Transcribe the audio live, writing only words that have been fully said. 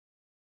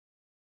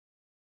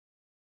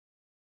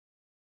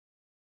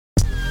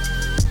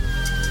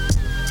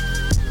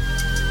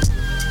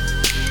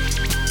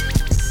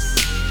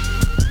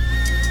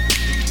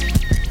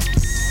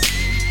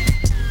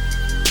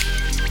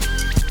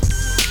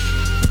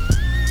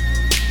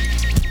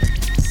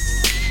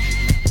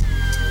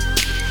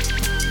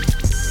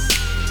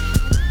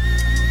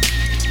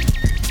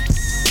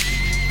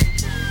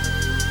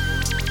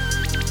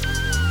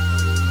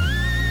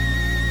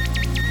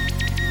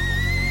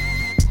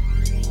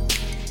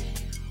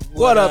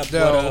What up,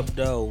 though? What up,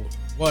 though?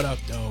 What up,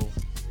 though?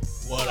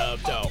 What up,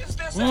 though?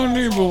 We don't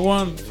need but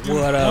one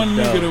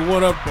nigga to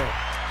what up, though.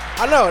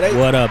 I know.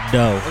 What up,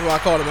 though? That's why I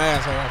called him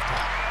asshole off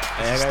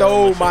top.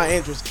 Stole my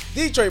interest.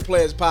 Detroit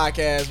Players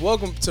Podcast.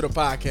 Welcome to the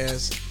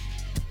podcast.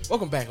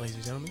 Welcome back, ladies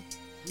and gentlemen.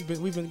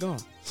 We've been gone.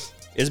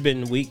 It's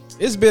been a week.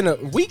 It's been a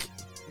week?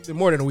 It's been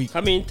more than a week.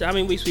 How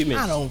many weeks we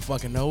missed? I don't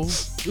fucking know.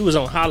 We was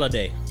on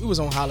holiday. We was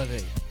on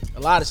holiday.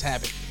 A lot has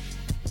happened.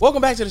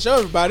 Welcome back to the show,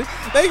 everybody.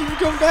 Thank you for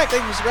coming back.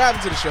 Thank you for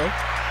subscribing to the show.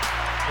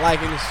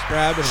 Liking and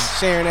subscribing and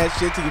sharing that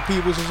shit to your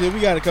peoples and shit.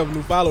 We got a couple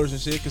new followers and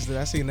shit because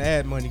I seen the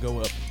ad money go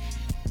up.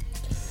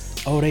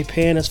 Oh, they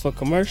paying us for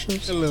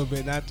commercials? A little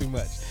bit, not too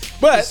much.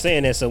 But just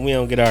saying that so we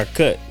don't get our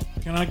cut.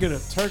 Can I get a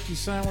turkey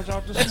sandwich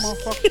out this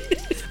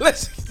motherfucker?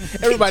 Let's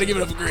everybody give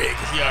it up for Greg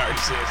because he already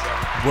said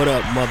something. What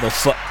up,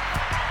 motherfucker?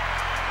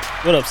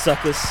 What up,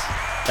 suckers?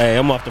 Hey,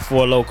 I'm off the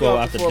Four Loco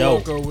out the door.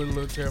 Loco with a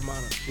little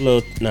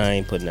Terramana. Nah, I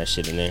ain't putting that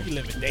shit in there. You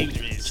living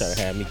dangerous. Try to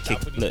have me kick.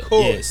 Look,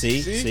 course.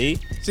 yeah,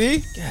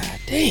 see?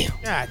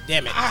 God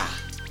damn it.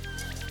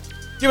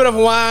 Give it up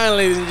for wine,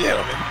 ladies and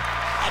gentlemen.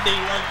 I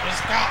didn't work for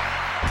Scott.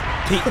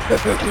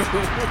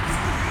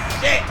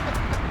 Shit.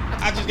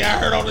 I just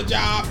got hurt on the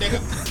job, nigga.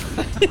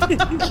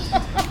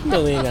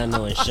 No, we ain't got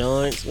no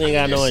insurance. We ain't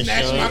got no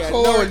Snatched insurance. my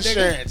cord, No nigga.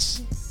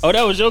 insurance. Oh,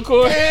 that was your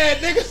cord? Yeah,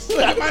 nigga, look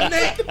at my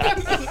neck.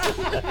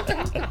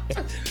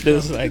 It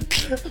was like,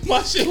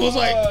 My shit was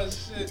like, Oh,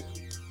 shit.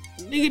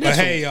 nigga, but that's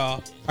hey,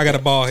 y'all, I got a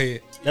ball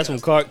head. that's some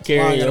car Wine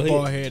carrying got your a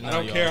bald head. head now, I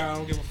don't y'all. care. I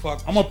don't give a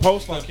fuck. I'm gonna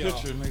post that y'all.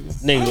 picture,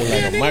 nigga. Nigga look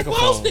like a microphone.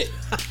 Post it.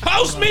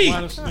 Post me.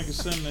 Why this nigga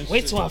send that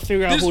Wait shit? till I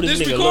figure out who this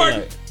This nigga recording?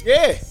 look like.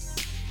 Yeah.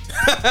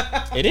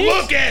 It is?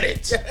 Look at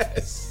it.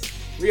 Yes.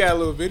 We got a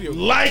little video.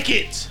 Like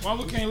it. Why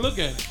we can't look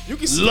at it? You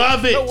can see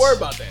Love it. Don't worry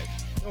about that.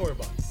 Don't worry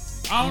about it.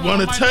 I don't You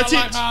wanna know. I might touch not it?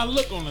 Like how I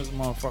look on this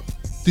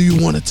motherfucker. Do you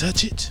want to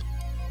touch it?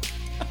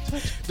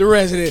 The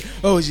resident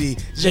OG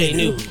J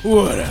New.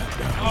 What up,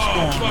 dog?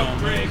 Oh, fuck,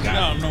 Greg.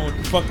 I don't know what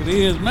the fuck it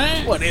is,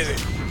 man. What is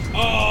it?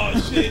 Oh,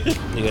 shit.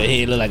 Nigga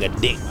head look like a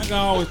dick. I can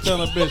always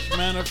tell a bitch,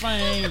 man, if I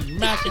ain't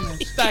macking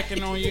and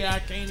stacking on you, I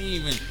can't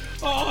even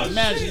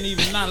imagine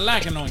even not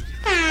lacking on you.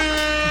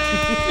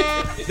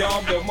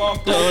 Dom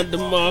DeMarco. Don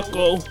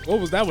DeMarco. What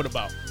was that one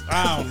about?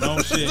 I don't know,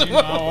 shit. You know,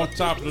 on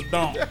top of the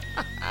dome.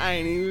 I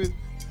ain't even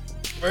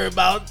worried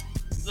about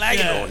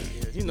lagging Yeah. on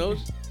you. You know,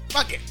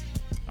 fuck it.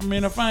 I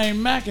mean, if I ain't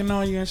macking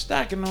on you and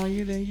stacking on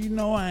you, then you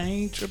know I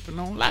ain't tripping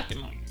on lacking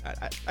on you.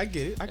 I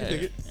get it. I can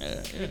dig it.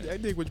 Yeah. I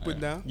dig what you're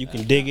putting down. You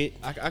can dig it.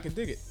 I can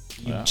dig it.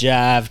 You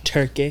jive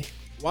turkey.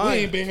 We Why?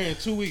 ain't been here in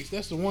 2 weeks.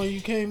 That's the one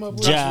you came up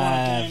with.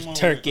 Jive He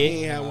turkey.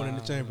 ain't had one in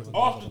the chamber.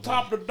 Off the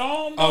top of the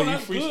dome, Oh, though, you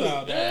that's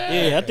freestyled good. that.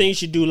 Yeah, I think you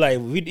should do like,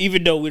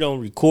 even though we don't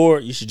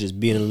record, you should just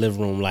be in the living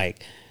room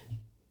like,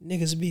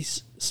 niggas be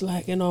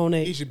slacking on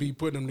He they should be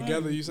putting them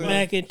together. You saying?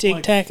 macking,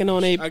 tic-tacking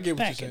on they I get what you're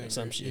packing saying. or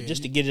some shit. Yeah,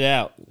 Just to get it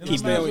out. Then Keep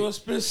I might as you, well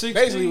spit 16.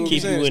 Basically what we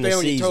keep saying, you in stay the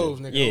on your season. toes,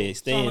 nigga. Yeah,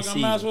 stay in Sound like I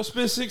might as season. well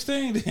spit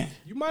 16 then.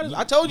 You might as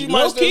I told you, you Low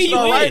might as well key,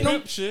 start you writing did. them.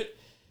 Rip shit.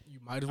 You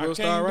might as I well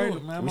start can't do writing it,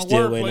 them. man. We My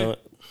still waiting on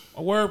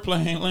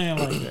wordplay ain't laying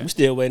like we that.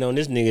 still waiting on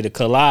this nigga to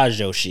collage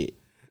your shit.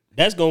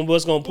 That's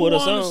what's gonna put Who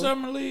us won the on.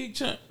 Summer League?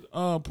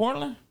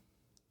 Portland?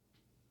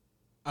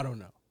 I don't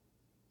know.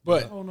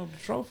 But Holding up the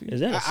trophy. Is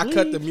that a I cut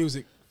sleeve? the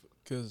music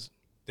because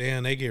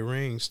Damn, they get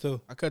rings too.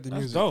 I cut the That's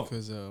music dope.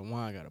 because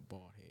Juan got a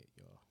bald head,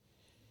 y'all.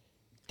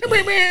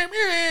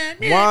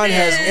 Juan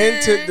has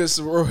entered the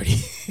sorority.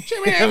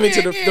 I mean,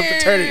 to the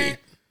fraternity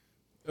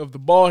of the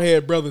Bald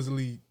Head Brothers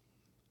League.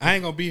 I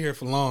ain't gonna be here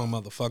for long,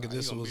 motherfucker.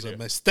 This was a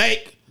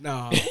mistake.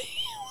 Nah.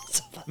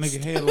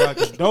 Nigga head like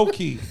a dough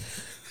key.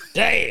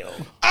 Damn.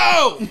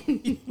 Oh!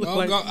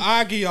 like- Go,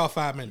 I'll give y'all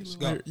 5 minutes.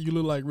 Go. You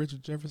look like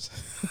Richard Jefferson.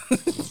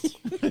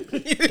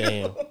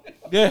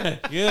 Damn.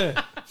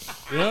 Yeah.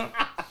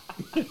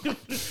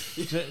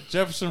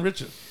 Jefferson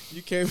Richard.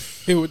 You came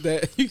here with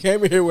that. You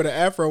came here with an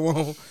afro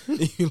on.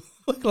 And you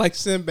look like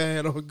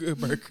Sinbad on Good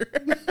Burger.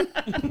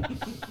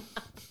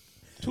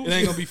 It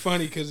ain't gonna be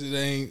funny because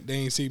they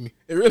ain't see me.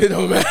 It really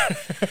don't matter.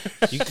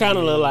 You kind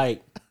of look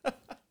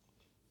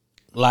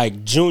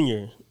like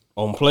Junior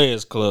on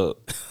Players Club.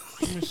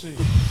 Let me see.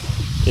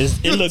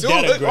 It looked Do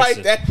that look aggressive.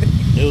 like that.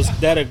 It was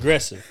that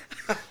aggressive.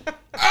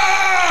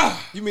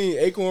 You mean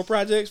Acorn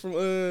Projects from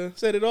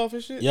Set It Off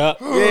and shit? Yup.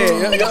 Yeah.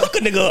 Nigga, hook a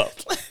nigga up.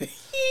 He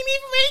ain't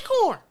even from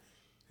Acorn.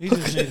 He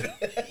just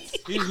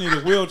need a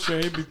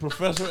wheelchair. He'd be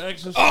Professor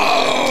X. No,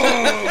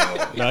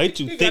 he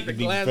too got thick the to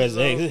be glasses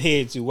Professor X. on. His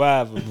head too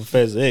wide for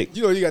Professor X.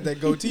 You know you got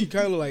that goatee. You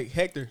kind of look like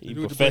Hector. He You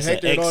do Professor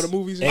Hector X. in all the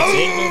movies. And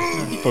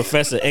XL. He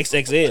Professor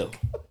XXL.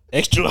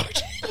 Extra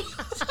large.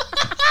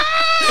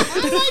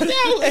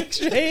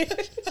 Extra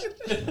head.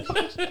 You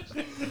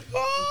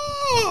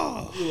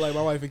look like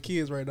my wife and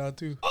kids right now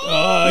too.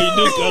 Oh, you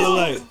do kind of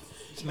like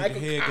This nigga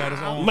head got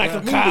his own.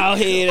 Michael Kyle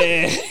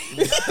head ass.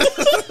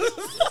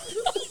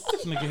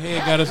 This nigga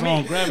head got his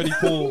own gravity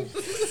pull.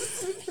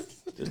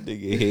 This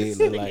nigga head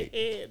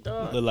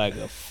look like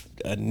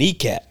a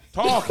kneecap.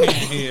 Tall can't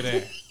hear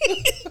that.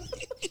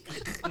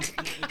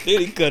 Then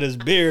he cut his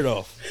beard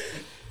off.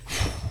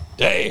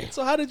 Damn.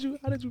 So how did you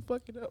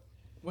fuck it up?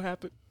 What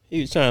happened?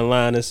 He was trying to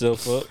line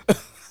himself up.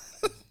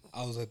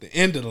 I was at the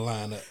end of the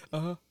lineup.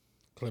 Uh-huh.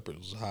 Clippers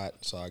was hot,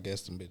 so I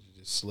guess them bitches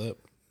just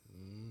slipped.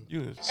 You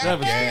was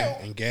devastated.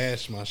 And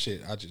gashed my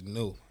shit. I just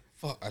knew.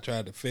 Fuck, I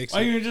tried to fix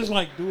Why it. you didn't just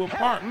like do a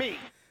park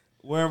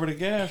wherever the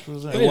gas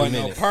was at? It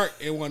wasn't no park.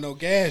 It wasn't no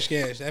gas.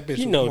 That bitch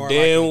You was know more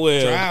damn like a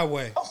well.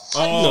 driveway. You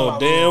know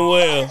damn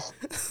well.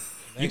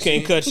 You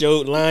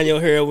can't line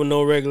your hair with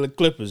no regular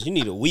clippers. You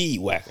need a weed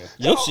whacker.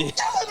 Your shit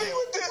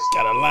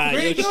gotta line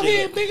your Your shit.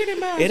 head bigger than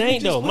mine. It so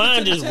ain't just though. put it Mine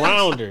to the just test.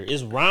 rounder.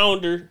 It's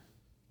rounder,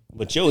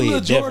 but your Little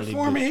head George definitely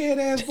Foreman big. head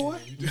ass boy.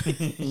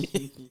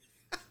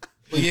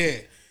 But yeah.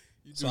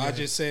 So I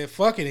just said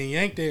fuck it and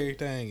yanked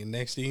everything. And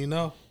next thing you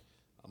know,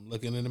 I'm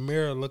looking in the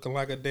mirror looking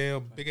like a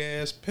damn big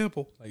ass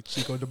pimple. Like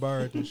Chico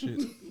DeBarge and shit.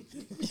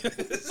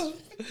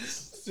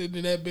 Sitting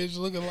in that bitch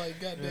looking like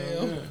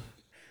goddamn.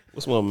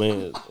 What's my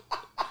man?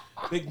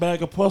 Big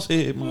bag of puss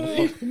head,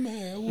 motherfucker.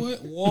 Man,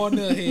 what?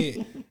 Walnut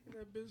head.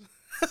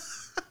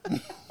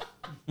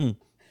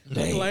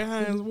 Like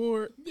Hines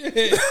Ward.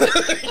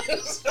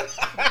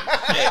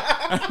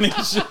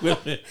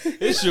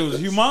 This shit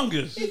was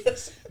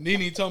humongous.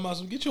 Nene talking about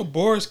some, get your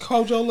Boris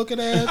Kojo looking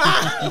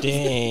ass.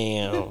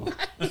 Damn.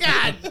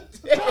 Kept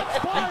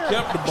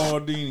the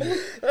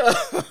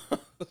Baldini.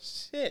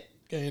 Shit.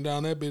 Came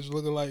down that bitch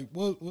looking like,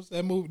 what's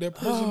that movie, that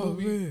prison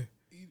movie man.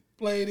 he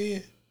played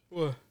in?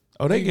 What?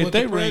 Oh, they He get went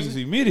their to rings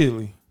prison.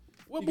 immediately.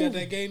 What He got movie?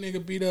 that gay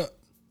nigga beat up.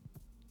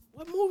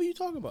 What movie you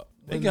talking about?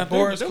 They got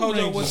Boris them Kojo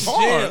rings was was in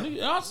hard. jail.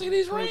 Y'all see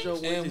these rings?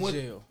 Kojo went And to what,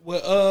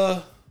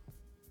 jail.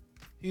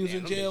 he was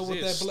in jail with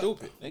that black.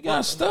 Stupid. They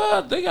got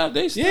stud. They got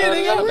Yeah, stud.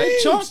 they got They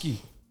rings.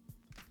 chunky.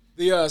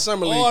 The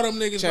Summer League All them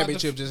niggas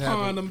championship about to just pawn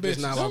happened. them Just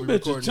bitches. now while Them we bitches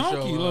recording the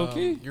chunky, show.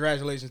 low-key.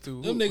 Congratulations to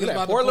Them who niggas that,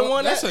 about Portland to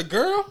won That's that? a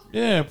girl?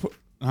 Yeah.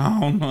 I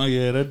don't know.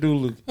 Yeah, that do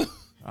look.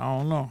 I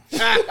don't know.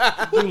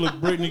 That do look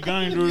Brittany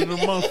Grinder in the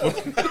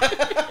motherfucker.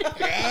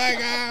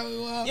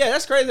 Yeah,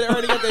 that's crazy. They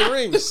already got their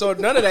rings, so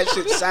none of that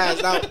shit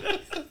sized out.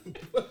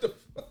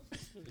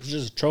 It's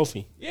just a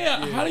trophy.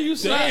 Yeah. How do you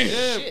say?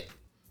 Yeah. Shit.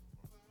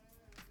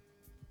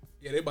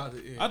 Yeah, they about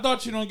to. Yeah. I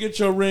thought you don't get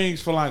your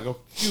rings for like a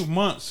few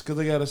months because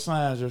they gotta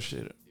size your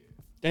shit.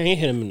 They ain't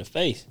hit him in the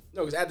face.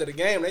 No, because after the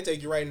game, they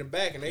take you right in the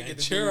back and they get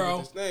to do Churro.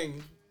 this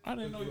thing. I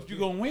didn't know if you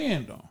gonna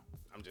win though.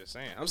 I'm just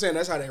saying. I'm saying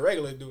that's how they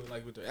regularly do it,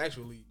 like with the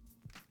actual league.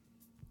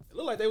 It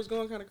looked like they was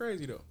going kind of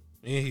crazy though.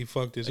 And he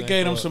fucked his They ankle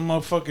gave them up. some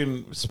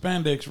motherfucking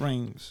spandex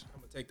rings.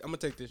 I'm gonna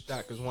take this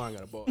shot because Juan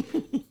got a ball.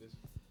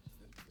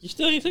 You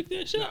still ain't took that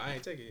No, shot? I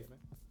ain't take it yet, man.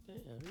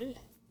 Damn, man.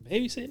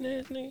 Babysitting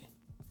ass nigga.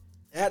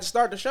 I had to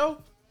start the show.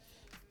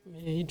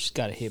 Man, you just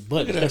gotta hit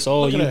buttons. that. That's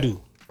all Look at you that.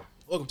 do.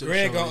 Welcome to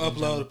Greg the show. gonna ladies and upload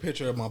a gentlemen.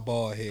 picture of my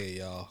bald head,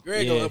 y'all.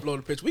 Greg Yeah. gonna upload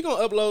a picture. We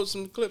gonna upload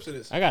some clips of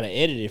this. I gotta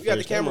edit it We got the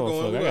first. camera That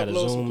going. motherfucker, We I gotta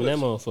upload some zoom that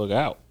motherfucker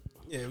out.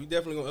 Yeah, we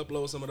definitely gonna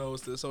upload some of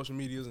those to the social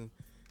medias and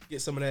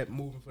get some of that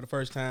moving for the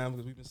first time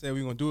because we've been saying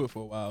we're gonna do it for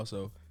a while.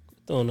 So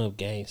Throwing up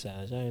game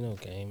size. I ain't no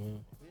game,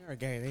 man. we are a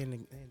game. They in the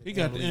He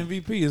got the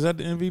league. MVP. Is that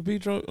the MVP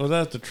trophy? Or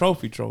that's the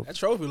trophy? That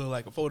trophy look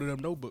like a folded up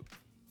notebook.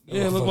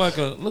 Yeah, look like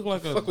a What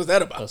was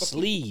that A about?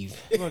 sleeve.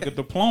 like a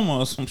diploma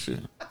or some shit.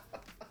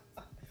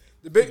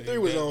 The Big Three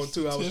was on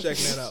too. I was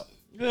checking that out.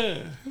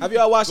 Yeah. Have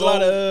y'all watched a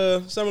lot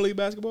of Summer League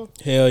basketball?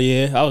 Hell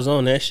yeah. I was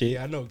on that shit.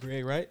 Yeah, I know,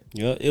 Greg. Right?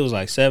 Yeah, it was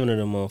like 7 of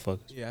them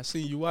motherfuckers. Yeah, I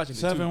see you watching it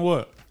 7 too.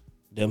 what?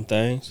 Them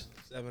things.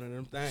 7 of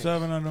them things.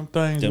 7 of them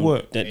things. Them,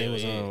 What? That they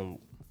was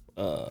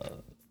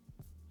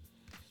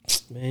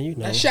man, you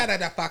know. Shut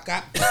the fuck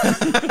up.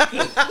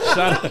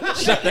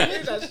 Shut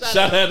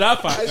that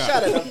up. Hey,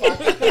 shut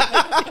it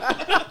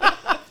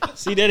up.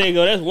 See, there they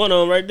go. That's one of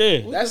them right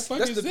there. That's fuck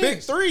the is Big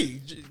this?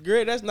 Three.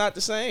 Greg, that's not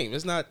the same.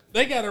 It's not.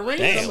 They got a ring.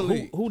 Damn, Summer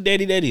League. who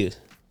daddy that is?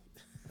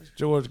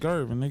 George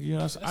Gervin, nigga.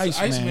 That's the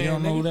Iceman. Iceman, You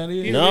don't know who nigga. that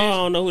is? He No, I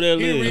don't know who that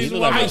he the is. He reason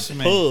look why like a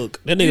Iceman. pug.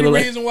 That He nigga the look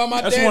like reason why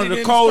my That's daddy one of the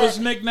didn't coldest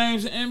start.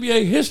 nicknames in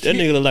NBA history. that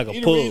nigga look like He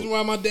a the reason pug.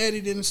 why my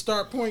daddy didn't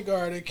start point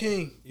guard at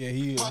King. Yeah,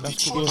 he is.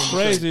 What's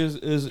crazy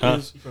is Huh?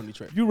 He from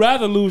Detroit. you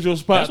rather lose your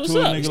spot That's to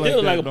what's a up. nigga He like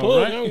still that, like a though, pug.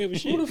 I right? don't give a Who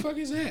shit. the fuck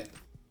is that?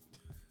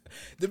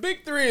 The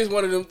Big Three is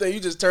one of them things you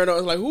just turn on.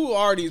 It's like, who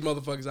are these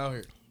motherfuckers out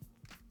here?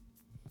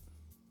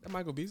 That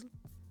Michael Beasley?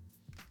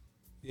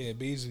 Yeah,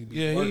 Beasley be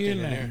Yeah, working he in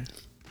in there. there.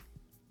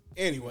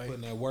 Anyway,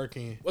 Putting that work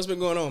in. what's been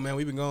going on, man?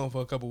 We've been gone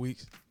for a couple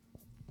weeks.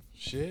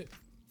 Shit.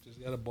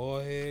 Just got a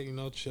bald head,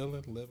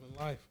 chilling, living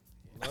life.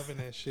 Loving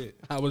that shit.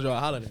 How was your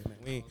holiday, man?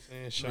 We ain't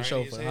Saying the shiny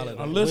show as for hell. holiday.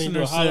 Our We ain't do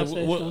listener a said,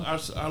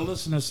 holiday our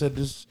listener said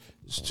this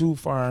is too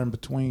far in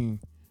between.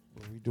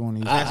 What we doing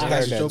these? I That's heard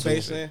what that Joe too.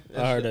 Pace saying.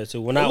 I heard that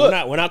too. When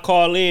Well, I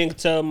call in to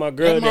tell my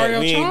girl That that Mario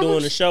we ain't doing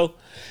Chalmers? the show,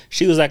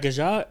 she was like,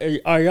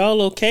 are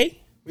y'all okay?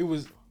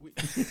 We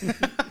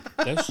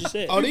That's what she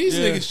said. Oh, these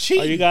Yeah. niggas Are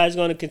you cheating. guys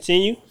going to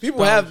continue?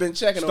 people have been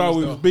checking Start on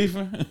we us was though.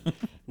 beefing.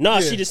 No, Yeah.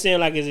 she just saying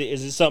like,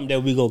 is it something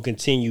that we gonna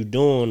continue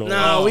doing? Or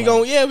Nah, we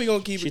gonna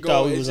keep She it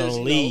thought going. we was It's just,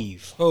 on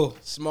leave. Oh,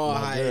 small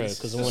hiatus.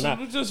 Because Just-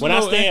 when just I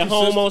no stay at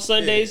home on inconsistent-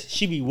 Sundays,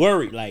 she be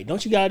worried. Like,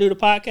 don't you gotta do the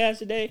podcast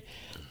today?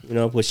 You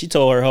know, but she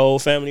told her whole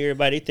family,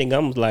 everybody, they think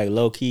I'm like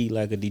low key,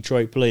 like a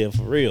Detroit player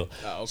for real.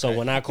 Oh, okay. So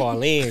when I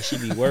call in, she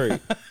be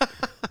worried.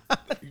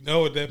 You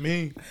know what that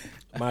means?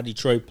 My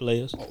Detroit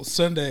players. On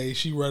Sunday,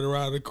 she run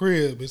around the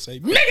crib and say,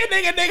 nigga,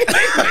 nigga, nigga, nigga,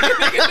 nigga,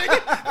 nigga,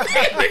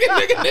 nigga,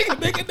 nigga, nigga,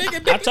 nigga,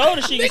 nigga, I told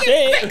her she can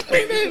say it.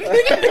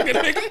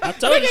 I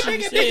told her she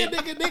can say it.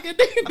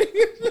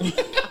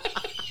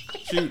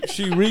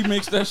 She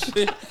remixed that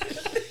shit.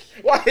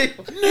 Why?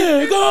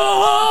 Nigga.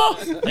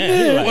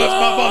 What's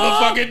my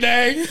motherfucking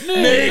name?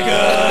 Nigga.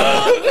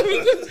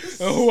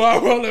 Who I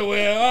rolling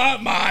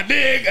with? My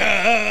nigga.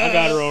 I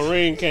got her on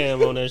ring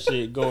cam on that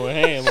shit, going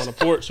ham on the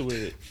porch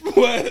with it.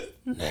 What?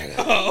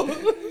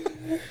 Oh.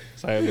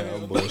 Sorry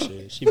about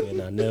bullshit. She been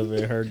not never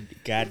in her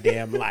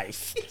goddamn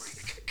life.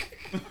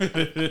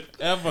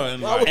 Ever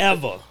in life.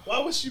 Ever. Why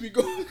would she be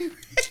going?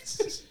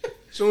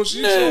 So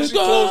she closed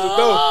the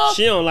door.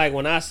 She don't like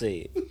when I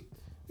say it.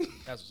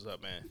 That's what's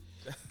up, man.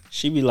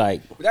 She be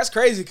like, But that's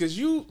crazy because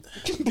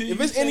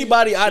if it's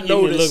anybody I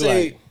know to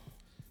say, like,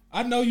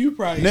 I know you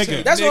probably Nigga.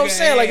 said that's what I'm nigga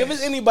saying. Like ass. if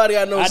it's anybody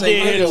I know, I say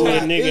did hit her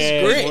with a nigga, nigga it's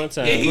ass great. one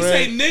time. Yeah, he Right.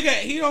 say nigga.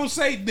 He don't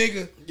say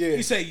nigga. Yeah.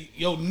 He say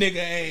yo nigga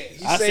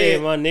ass. I said-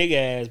 said my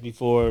nigga ass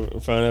before in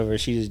front of her.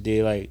 She just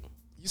did like,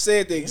 You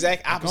said the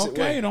exact opposite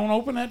Okay, way. don't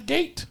open that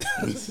gate.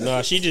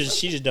 no, she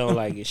just don't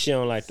like it. She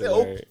don't like the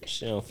word.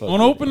 She don't fuck Don't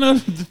with open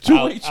it. the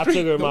two-way I street.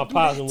 took her in my Don't do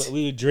pops that. and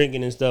we were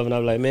drinking and stuff, and I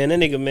was like, man, that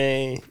nigga,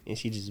 man. And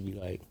she just be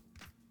like,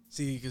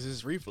 See, because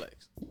it's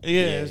reflex.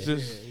 Yeah, it's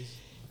just.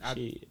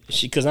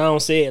 she, because I don't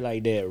say it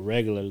like that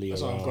regularly.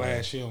 So I'm around.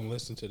 glad she don't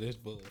listen to this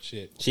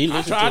bullshit. She I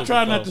listened try to it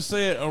not before. to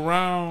say it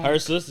around. Her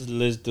sisters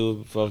listened to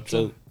it before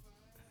too.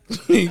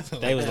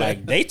 They was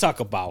like, they talk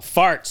about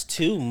farts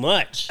too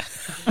much. She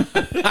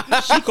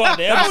caught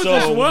the That was just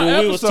episode one when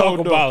we was episode,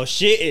 talking though. about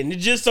shit, and it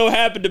just so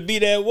happened to be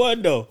that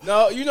one though.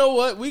 No, you know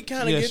what? We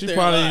kind of Yeah, get she there.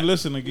 probably a lot. ain't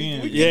listen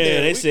again. We get Yeah,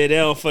 there. they said they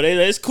don't. For they,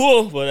 it's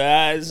cool, but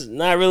it's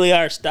not really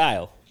our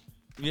style.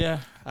 Yeah,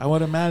 I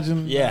would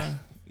imagine. Yeah.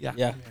 Yeah.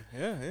 Yeah,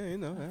 Yeah, you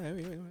know.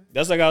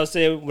 that's like I was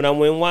saying when I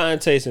went wine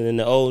tasting, and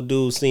the old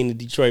dude seen the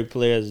Detroit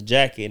Players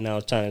jacket, and I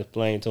was trying to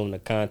explain to him the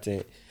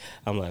content.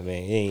 I'm like,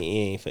 man, it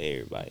ain't for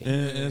everybody.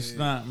 It's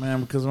not,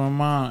 man, because my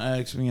mom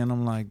asked me, and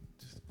I'm like,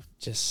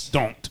 Just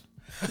don't.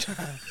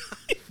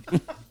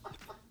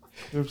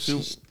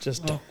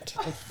 just don't.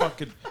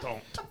 Fucking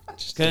don't.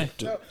 Okay.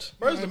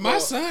 First of My all,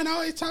 son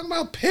always talking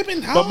about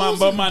pipping But my- hoes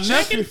but and my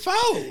checking nephew-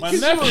 foes. My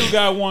nephew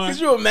got one. could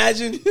you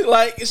imagine?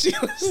 Like she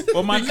was.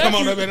 But my He come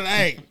on nephew, up and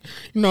hey,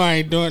 you know I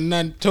ain't doing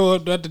nothing to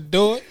it but to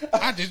do it.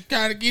 I just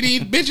gotta get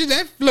these bitches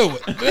that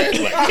fluid.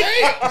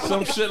 Like,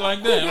 some shit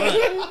like that.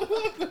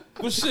 Right?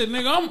 But shit,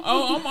 nigga, I'm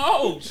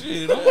old.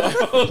 Shit,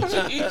 I'm old.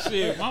 She eat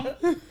shit, mama.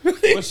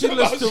 But she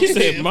listened to She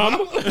said,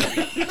 "Mama."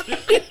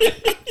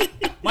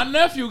 My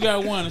nephew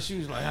got one, and she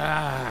was like,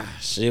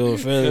 She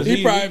was feeling.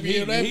 He probably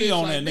be on that he bitch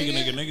on like, that nigga.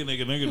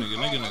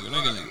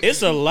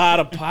 It's a lot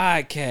of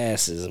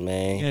podcasts,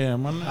 man. Yeah,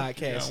 my nephew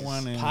Podcasts. got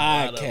one. And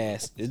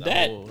Podcast. Is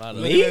that look at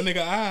me? that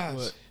nigga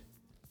eyes.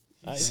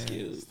 Ice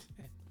Cube.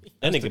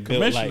 That nigga built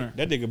commissioner. like.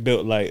 That nigga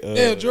built like.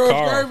 Yeah, George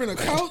Carl. Gervin, a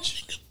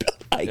coach.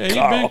 Like yeah, he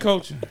Carl. been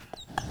coaching.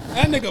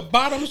 That nigga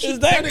bottom Is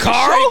that nigga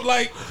Carl? shaped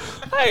like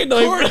I ain't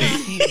know. Courtney.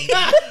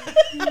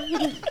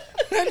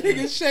 That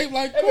nigga shaped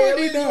like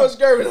Courtney Leave though. George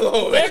Gervin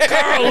alone, man.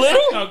 Carl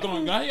Little.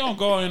 He don't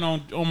go in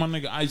on my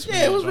nigga Iceman.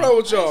 Yeah, what's wrong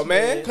with y'all,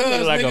 man?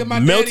 Cause Like nigga, a my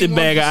melted daddy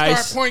bag wanted of to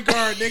ice. start point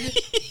guard, nigga.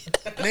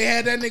 They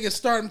had that nigga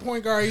starting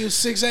point guard. He was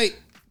 6'8".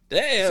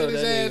 Damn. Sit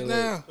his that ass nigga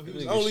down.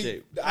 look- Only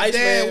shaped. the My Ice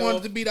dad Man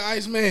wanted to be the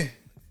Iceman.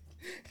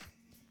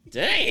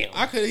 Damn.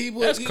 I could. He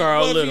would. That's he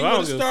Carl would if he Little. I don't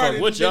would've give a started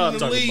fuck what and been y'all in the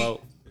talking league.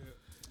 about.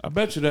 I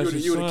bet you that's You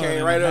his would've son came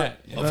in right the up. hat.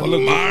 Yeah, For that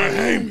Lamar look-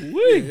 Heyman.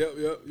 Yep.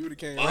 You would have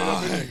came right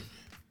up in there.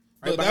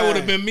 Look, that behind. would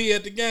have been me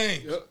at the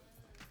game. Yep.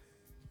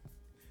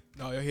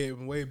 No, your head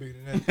was way bigger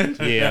than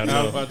that. Yeah, I I was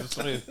know. about to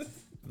say.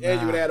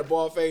 And you would have had a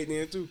ball fade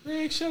then too.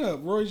 Man, shut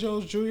up. Roy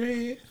Jones Jr.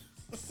 head.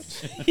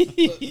 You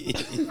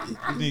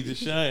need to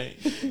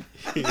shave.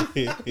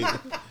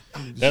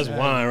 That's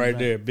wine right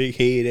there. Big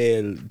head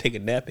ass. Take a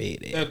nap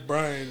head ass. That's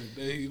Brian.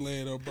 He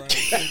laying on Brian.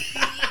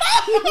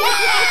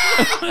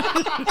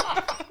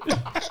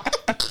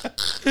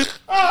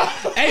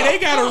 Hey, they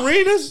got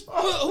arenas.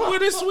 Where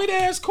this sweet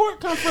ass court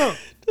come from?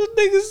 This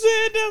nigga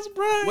said that's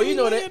Brian. Well, you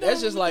know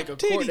that's just like a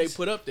court they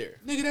put up there.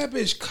 Nigga, that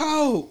bitch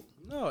cold.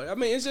 No, I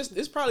mean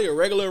it's probably a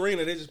regular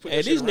arena. They just put. Hey,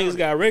 that these shit around niggas it.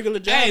 got regular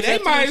jobs. Hey, they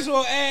after might this? as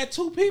well add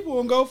 2 people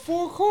and go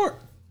full court.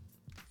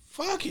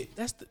 Fuck it.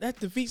 That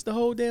defeats the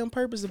whole damn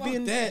purpose of Fuck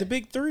being that. the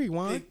big three.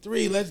 Juan. Big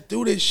 3, let's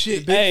do this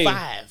shit. Big Hey.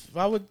 five.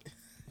 Why would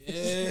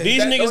Yeah.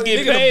 These niggas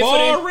get Nigga, paid the for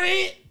ball that.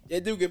 red. they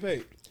do get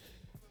paid?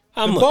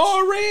 How The much?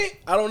 ball red.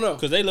 I don't know.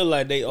 Because they look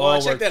like they Well,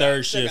 all check work that out.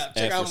 third Check shift out-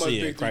 check out at how much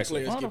City big at Chrysler.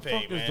 players Why get the paid,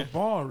 fuck is man. the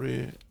ball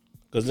red?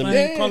 Because them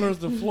Same Yeah. color as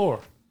the floor.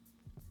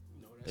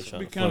 they Be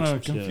trying to kind fuck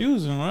of some shit.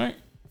 confusing, right?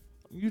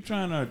 You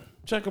trying to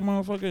check a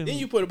motherfucker? Then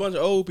you put a bunch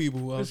of old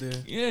people out there.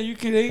 Yeah, you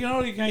can. They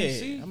know you can't Yeah,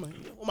 see. I'm like,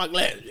 oh my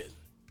glasses.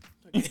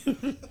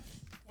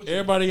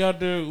 Everybody out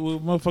there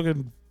with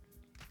motherfucking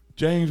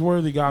James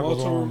Worthy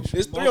goggles on.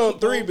 It's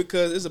 3-on-3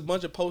 because it's a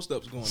bunch of post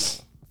ups going on.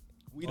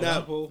 We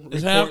not.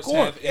 It's half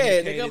court.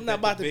 Yeah, nigga, I'm not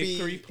about to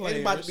be. Ain't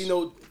about to be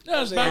no.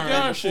 That's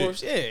backyard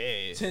shit.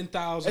 Yeah.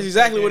 10,000. That's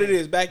exactly what it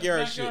is.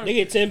 Backyard shit. They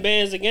get 10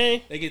 bands a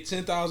game. They get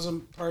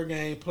 10,000 per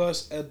game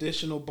plus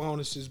additional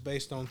bonuses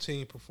based on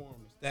team performance.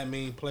 That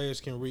means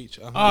players can reach.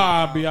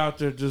 I'll be out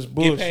there just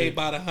bullshit. Get paid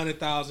about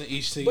 100,000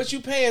 each season. But you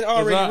paying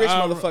already rich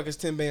motherfuckers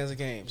 10 bands a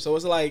game, so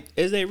it's like,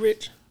 is they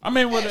rich? I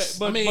mean, yes.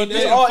 but they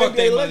it's all fuck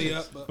their NBA money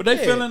legends. up. But they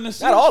feeling the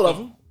not all of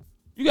them.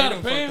 You gotta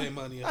fuck pay their them.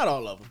 money up. Not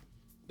all of them.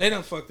 They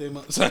done fuck their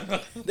money.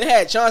 They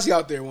had Chauncey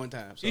out there one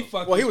time. So.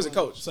 He was a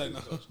coach.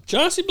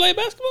 Chauncey played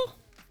basketball?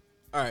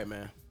 All right,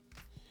 man.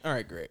 All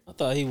right, Greg. I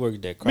thought he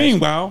worked at Chrysler.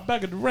 Meanwhile,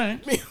 back at the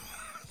ranch. I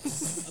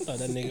thought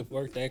that nigga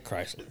worked at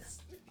Chrysler.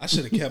 I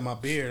should have kept my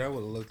beard. I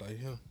would have looked like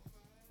him.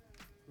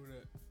 Who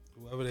that?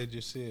 Whoever they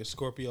just said,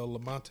 Scorpio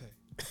Lamonte.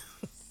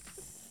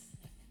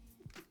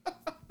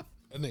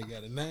 That nigga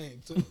got a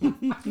name too.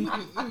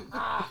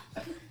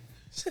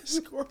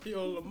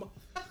 Scorpio Lamar.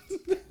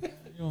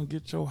 You don't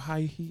get your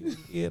high heel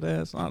head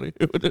ass out of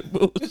here with that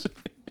bullshit.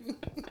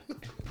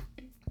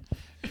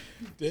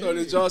 So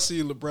did y'all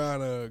see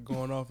LeBron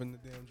going off in the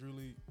damn Drew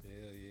League?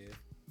 Hell yeah.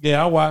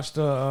 Yeah, I watched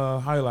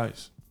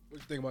highlights.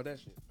 What you think about that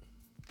shit?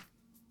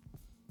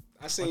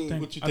 I seen.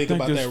 What you think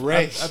about that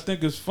race? I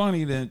think it's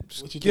funny that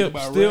What you think Skip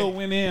about still Ray?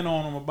 went in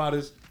on him about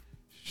his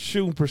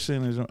shooting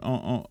percentage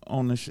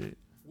on the shit.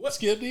 What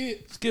Skip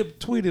did? Skip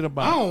tweeted I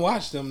about it. don't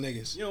watch them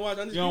niggas. You don't watch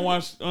Undisputed? You don't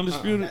watch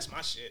Undisputed? That's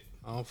my shit.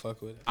 I don't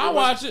fuck with it. I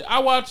watch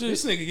it.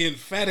 This nigga getting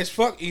fat as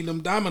fuck eating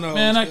them Dominoes.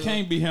 Man, that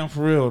can't be him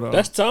for real though.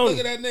 That's Tony.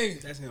 Look at that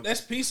nigga. That's him.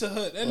 That's Pizza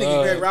Hut. That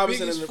nigga Greg Greg Robinson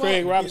big and as the fuck.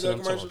 Craig Robinson.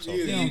 Pizza commercials. I'm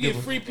talking Yeah. You get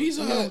free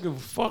Pizza I don't Hut. give a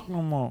fuck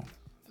no more.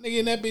 Nigga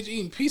in that bitch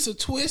eating pizza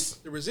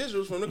twist. The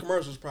residuals from the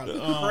commercials probably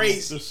The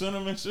crazy.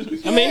 cinnamon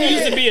shit. I mean, he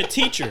used to be a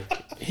teacher.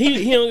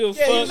 He don't give a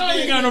Yeah, fuck. No,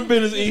 you got no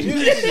business eating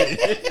this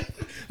shit.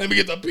 Let me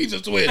get the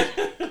pizza twist.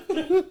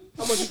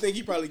 How much you think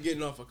he probably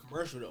getting off a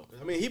commercial though?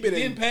 I mean, he been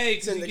Getting in paid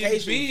 'cause he getting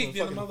syndication big, for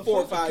then the fucking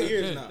 4 or 5 motherfucker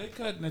years could- now. They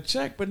cutting the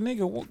check, but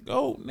nigga,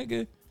 go, nigga.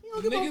 You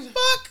don't give a Niggas-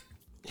 fuck.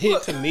 He a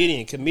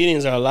comedian.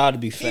 Comedians are allowed to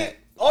be He- fat.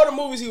 all the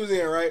movies he was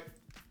in, right?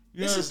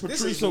 You This heard is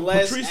Patrice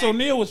less Patrice acting.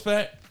 O'Neal was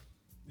fat.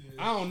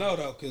 I don't know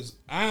though, cause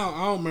I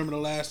don't remember the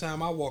last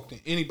time I walked in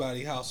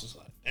anybody's house. Was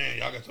like, damn,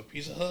 y'all got some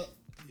Pizza Hut.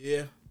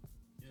 Yeah.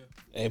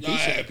 And Y'all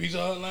Pizza, had Pizza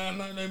Hut last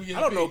night. Let me get.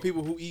 I don't know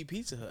people who eat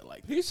Pizza Hut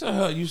like that. Pizza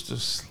Hut used to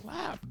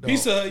slap though.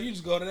 Pizza Hut. You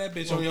just go to that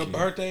bitch on your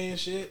birthday and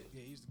shit.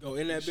 Yeah, he used to go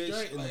in that bitch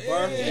Straight in the like,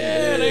 bar.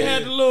 Yeah, they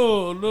had the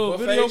little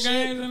Buffet video shit.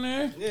 games in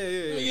there. Yeah, Let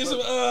me yeah. get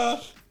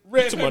some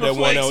red you talking pepper about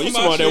that one flakes. that, you on talking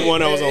my about that shit. one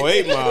that was on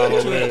 8 Mile over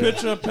Picture, there.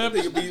 picture of Pepsi.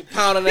 Nigga be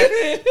pounding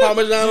that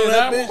Parmesan on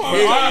that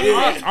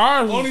bitch.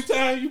 Ours, Only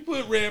time you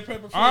put red pepper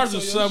flakes ours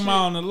on is your 7 Mile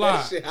on the That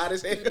lot. shit hot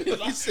as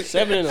hell.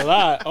 7 in the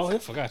lot. Oh, I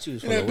forgot you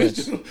was from the That West.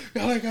 bitch,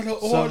 y'all ain't got no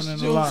orange 7 in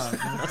juice. the lot.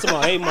 I'm talking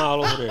about 8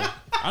 Mile over there.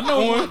 I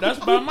know that's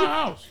by my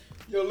house.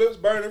 Your lips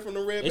burning from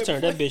the red They pepper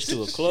turned that flakes. bitch to a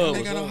Y'all club. ain't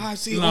or got no something. high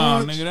C Nah,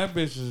 orange. nigga, that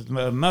bitch is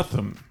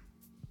nothing.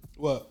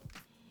 What?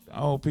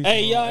 Oh, pizza.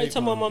 Hey, y'all ain't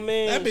talking about my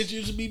man. That bitch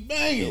used to be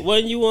banging.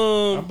 Wasn't you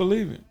I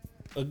believe it.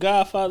 a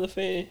Godfather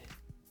fan?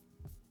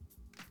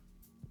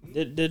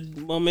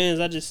 My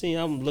man's I just seen.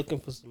 I'm looking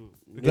for some.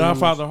 The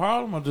Godfather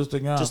Harlem or just the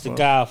Godfather? Just the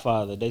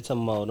Godfather. They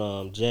talking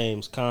about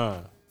James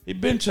Caan. He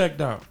been checked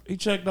out. He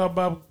checked out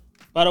about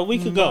a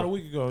week ago. About a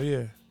week ago,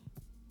 yeah.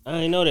 I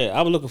ain't know that.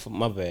 I was looking for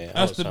my bad.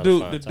 I That's was the trying to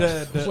dude, find the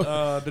time.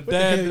 dad, the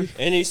dad.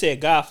 And he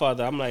said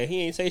Godfather. I'm like,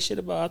 he ain't say shit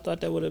about. I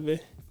thought that would have been.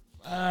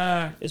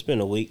 It's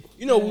been a week.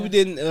 You know what we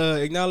didn't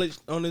acknowledge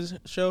on this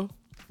show?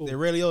 That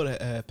Ray Liotta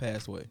had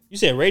passed away. You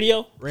said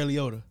radio? Ray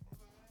Liotta.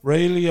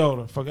 Ray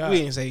Liotta, forgot. We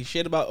didn't say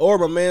shit about. Or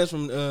my man's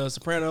from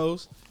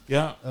Sopranos.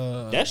 Yeah,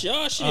 That's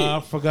y'all shit. I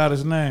forgot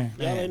his name.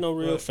 Y'all ain't no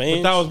real But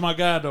fans. that was my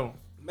guy though.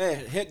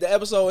 Man, the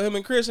episode with him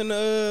and Chris in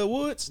the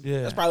woods.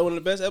 Yeah. That's probably one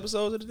of the best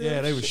episodes of the day.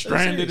 Yeah, they were Shit,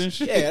 stranded that's and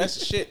shit. Yeah, that's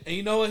the shit. And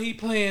you know what? He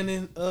playing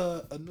in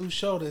a new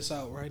show that's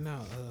out right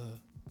now.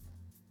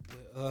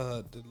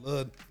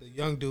 The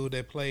young dude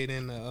that played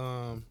in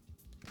the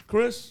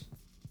Chris.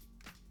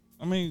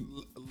 I mean,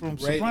 from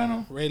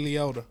Soprano. Ray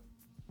Liotta.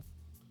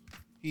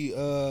 He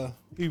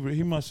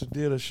must have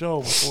did a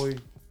show before he.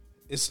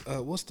 It's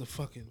what's the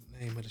fucking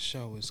name of the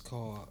show? It's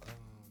called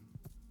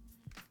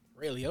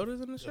Ray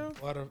Liotta's in the show?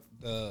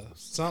 the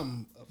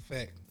something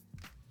effect.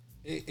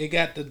 It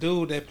got the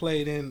dude that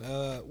played in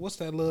what's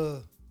that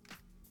little?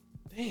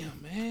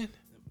 Damn man,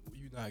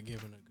 You not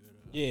giving a good.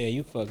 Yeah,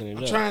 you fucking it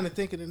I'm up. trying to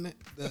think of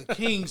the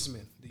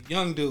Kingsman, the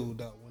young dude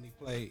though when he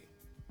played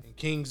in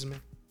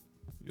Kingsman.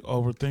 You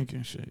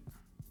overthinking shit.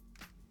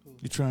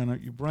 You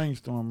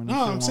brainstorming.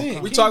 No, I'm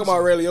saying We talking about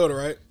Ray Liotta,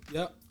 right?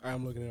 Yep. All right,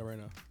 I'm looking at it right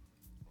now.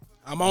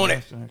 I'm on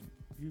it.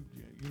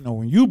 You know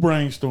when you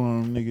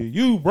brainstorm, nigga,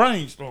 you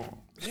brainstorm.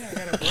 Yeah, I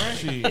got a brain.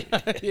 Shit,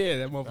 Yeah,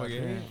 that motherfucker.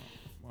 Goddamn.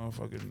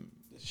 Motherfucking.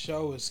 The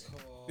show is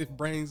His called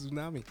brains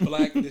tsunami.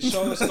 The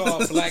show is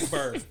called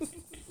Blackbird.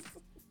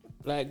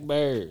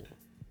 Blackbird.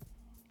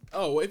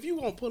 Oh, if you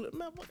won't pull it,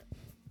 man. What?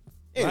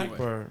 Anyway,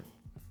 Blackbird.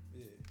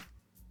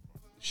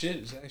 Shit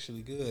is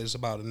actually good. It's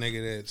about a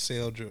nigga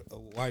that a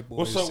white boy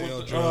What's up sell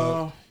with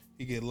drugs.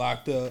 He get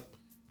locked up,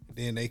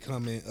 Then they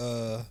come in.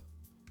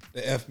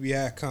 The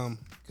FBI come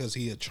because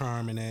he a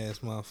charming ass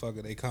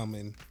motherfucker. They come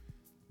and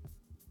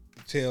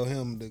tell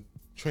him to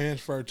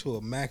transfer to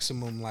a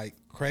maximum like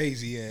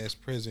crazy ass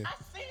prison.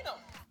 I seen him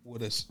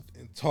with us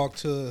and talk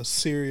to a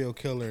serial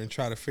killer and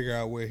try to figure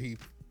out where he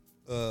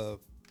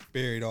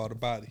buried all the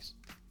bodies.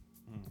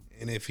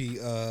 And if he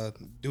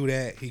do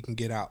that, he can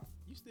get out.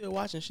 You still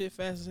watching shit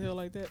fast as hell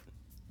like that?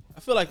 I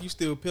feel like you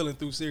still peeling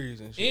through series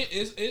and shit.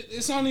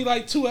 It's only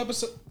like 2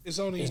 episodes. It's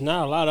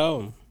not a lot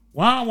of them.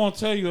 Well, I won't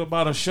tell you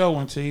about a show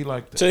until he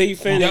like that. Till he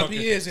finished.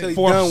 He is in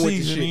fourth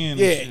season in.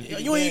 Yeah,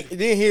 you ain't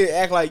then he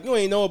act like you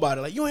ain't know about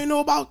it. Like you ain't know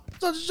about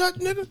such and such,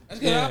 nigga.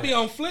 I'll be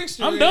on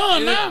Flickster. I'm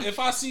done now. If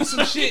I see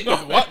some shit,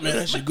 What man?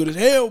 That shit good as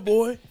hell,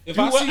 boy. If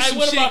I see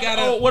some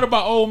shit, what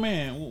about Old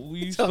Man?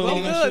 We still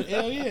on that shit?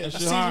 Hell yeah, That shit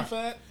season hard.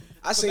 5.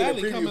 I seen the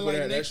Finale preview coming for like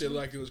that. That next shit week.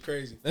 like it was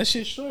crazy. That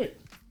shit straight.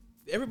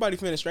 Everybody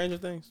finished Stranger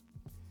Things.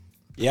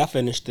 Yeah, I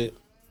finished it.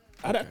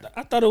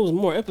 I thought it was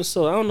more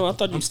episodes. I don't know. I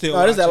thought you. I'm still.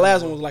 No, this that watching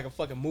last it. one was like a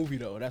fucking movie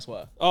though. That's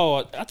why.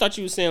 Oh, I thought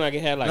you were saying like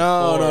it had like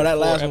No, four, that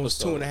four last one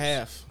was episodes.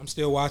 2.5. I'm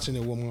still watching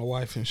it with my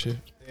wife and shit.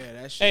 Yeah,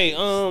 that shit. Hey,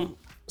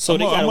 so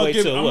they gotta wait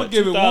till I'm what? gonna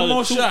give it one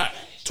more shot.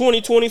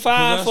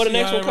 2025 for the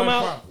next one come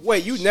out. Problem.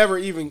 Wait, you never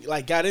even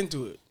like got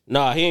into it.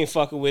 Nah, he ain't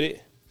fucking with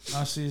it.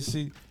 I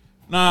see.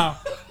 Nah,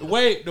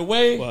 the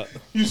way What?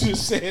 You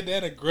just said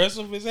that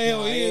aggressive as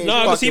hell. ain't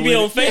No, because he be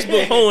on fucking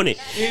Facebook honing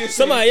it.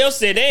 Somebody else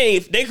said they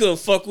couldn't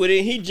fuck with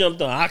it. He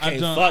jumped on. I can't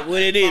don't- fuck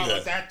with it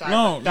either.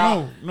 No.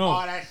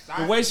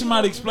 The way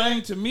somebody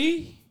explained to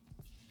me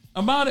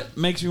about it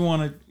makes me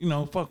want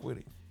to, fuck with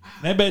it.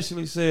 They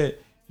basically said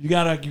you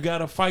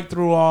gotta fight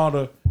through all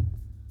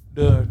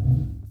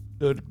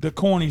the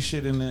corny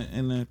shit in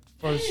the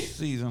first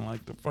season,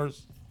 like the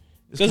first.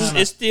 Because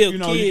it's still you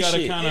kid gotta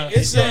shit. kind of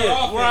It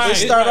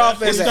start off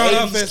as an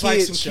 80s like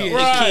kid some show. kid.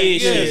 right.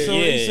 kid Yeah, shit. so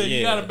Yeah, he said you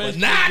yeah. gotta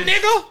basically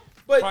nigga.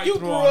 But Fight you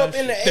through grew all up that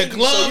in the shit. 80s. The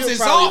gloves so you're is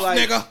probably off, like,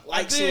 nigga.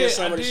 Like seeing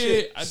some of the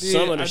shit.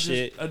 Some of the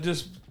shit.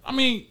 I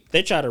mean,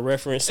 They try to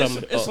reference some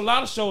of it's a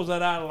lot of shows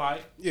that I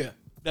like Yeah.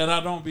 that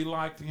I don't be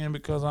locked in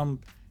because I'm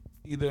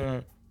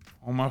either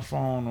on my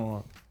phone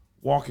or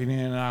walking in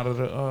and out of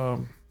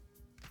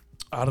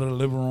the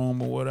living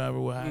room or whatever.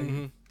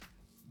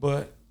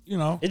 But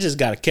It just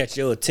gotta catch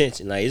your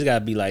attention. Like it's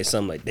gotta be like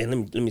something like that.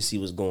 Let me see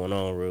what's going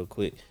on real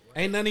quick.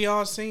 Ain't none of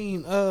y'all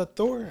seen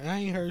Thor? I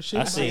ain't heard shit.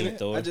 I about seen it. it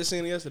though. I just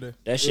seen it yesterday.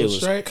 That shit was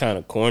straight? kind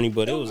of corny,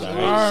 but it was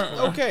alright.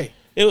 Okay.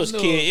 It was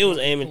kid. It was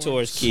aiming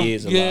towards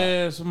kids. A lot.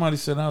 yeah, somebody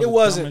said that was It the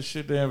wasn't. dumbest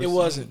shit they ever It seen.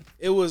 wasn't.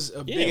 It was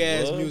a Yeah, big it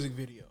ass was. music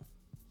video.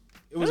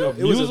 It was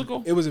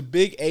Musical? it was a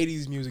big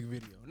 80s music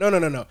video.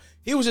 No.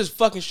 He was just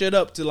fucking shit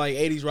up to like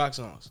 80s rock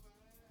songs.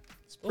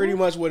 It's pretty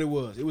much what it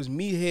was. It was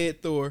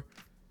Meathead Thor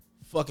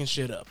fucking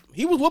shit up.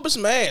 He was whooping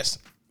some ass.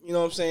 You know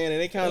what I'm saying?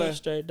 And they kind It was of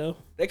straight though.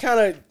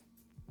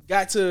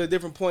 got to a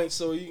different point.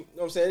 So you know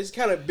what I'm saying? It's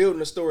kind of building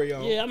a story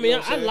on. Yeah, I you mean, know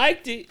what I'm I saying?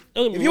 liked it.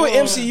 If you're an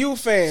MCU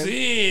fan,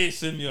 Si,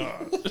 senor.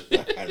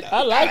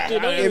 I liked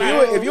it.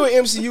 if you're an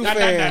MCU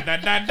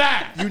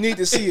fan, you need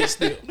to see it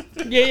still.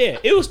 Yeah.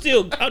 It was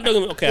still. Okay, I'll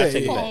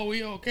take it back. Oh,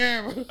 we on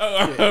camera.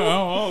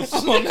 Oh,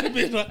 I'm on that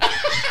bitch like,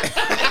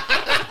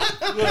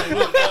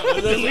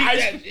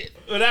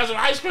 that's an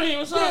ice cream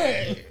or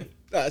something.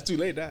 Nah, it's too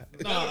late now.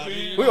 nah,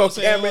 We on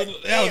camera.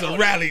 that was a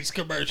Rally's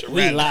commercial.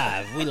 We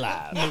Rally.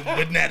 live.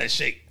 Banana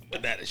shake.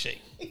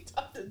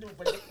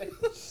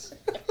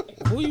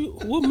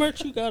 What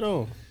merch you got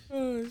on?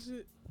 Oh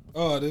shit.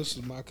 Oh, this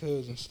is my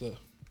cousin stuff.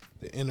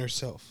 The inner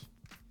self.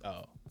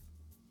 Oh.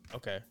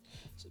 Okay.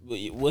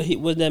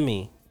 What that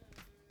mean?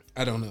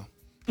 I don't know.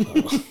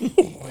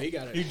 Well, he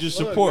got You just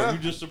plug support. now. You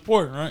just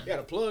supporting, right? He got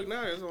a plug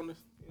now. It's on the.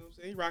 You know what I'm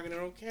saying? He rocking it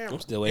on camera. I'm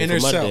still waiting Inner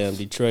for my self. damn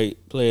Detroit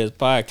Players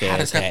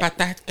podcast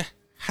hat.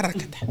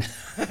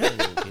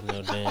 You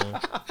know, damn.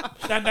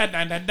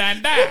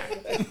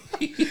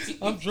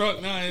 I'm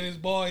drunk now and this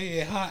boy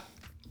head hot.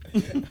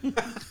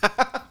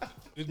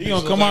 He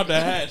gonna come out the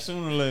hat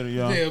sooner or later,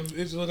 y'all. Yeah,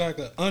 it's like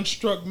an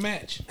unstruck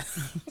match.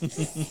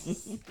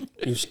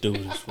 You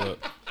stupid as fuck.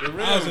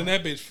 I was in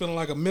that bitch feeling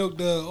like a milk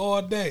dud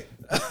all day.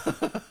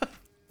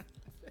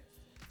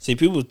 See,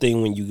 people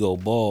think when you go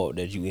bald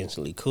that you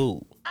instantly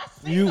cool.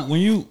 When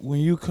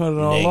you cut it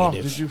all off,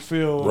 Negative. did you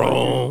feel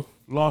Wrong. like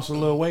you lost a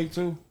little weight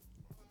too?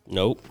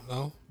 Nope.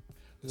 No.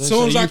 They As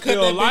soon as say I you cut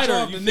feel that lighter,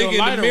 bitch off, you the feel nigga in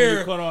lighter the when you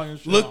mirror cut all your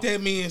shit looked off.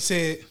 at me and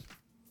said,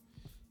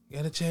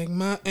 "Gotta check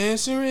my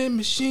answering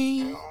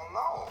machine.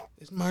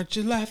 It's March,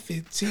 July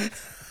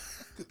 15th."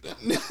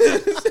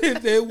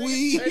 Said that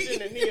weed.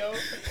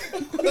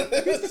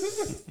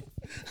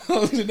 I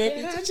was in that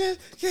bitch. I just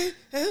can't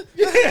help.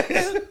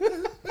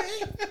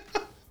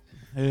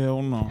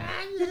 Hell no.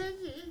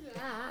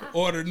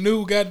 Or the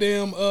new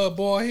goddamn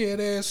bald head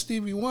ass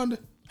Stevie Wonder.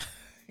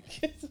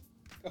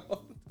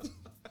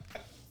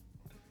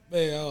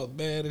 Man, I was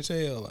bad as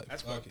hell. Like,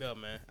 That's fuck fucked it. up,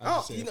 man. I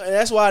just You said- know,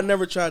 that's why I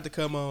never tried to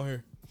come on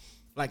here.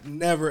 Like,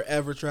 never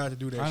ever tried to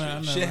do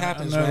that shit. Shit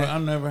happens, I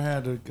man. never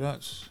had the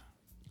guts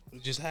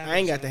It just happens. I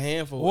ain't got the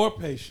hand for it. or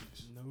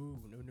patience. No.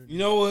 You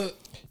know what?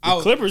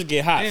 Clippers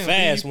get hot Damn,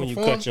 fast he when you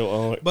performed, cut your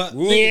own. but-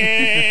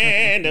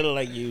 Yeah, they look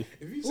like you.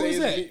 If you Who say is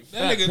it's that?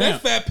 That nigga,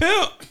 that fat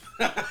pimp.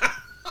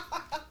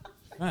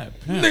 Fat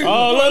pimp.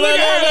 Oh, look. Get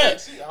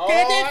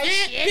that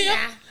fat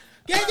pimp.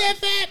 Get that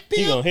fat He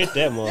pimp. gonna hit that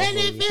Get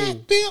motherfucker. that fat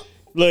too. pimp.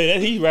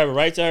 Look, he rapping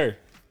right to her.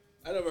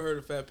 I never heard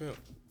of Fat Pimp.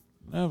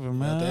 Never,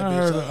 man. That I bitch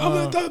heard like, of, I'm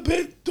at that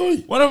bitch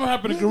 3. whatever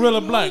happened to Gorilla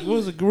Black?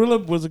 Was it Gorilla?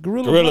 Was it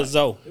Gorilla? Gorilla Black?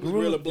 Zoe. It was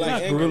Gorilla Black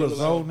Not and Gorilla Gorilla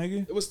Zoe, Zoe.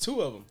 nigga. It was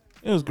 2 of them.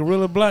 It was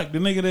Gorilla Black. The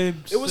nigga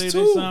that It was say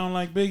two. they sound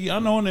like Biggie. I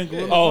know that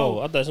Gorilla Oh, Zoe.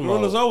 I thought Gorilla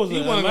somebody. Zoe was He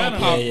in wasn't gonna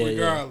Atlanta. pop Yeah.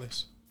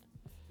 regardless.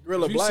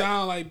 Gorilla If you Black.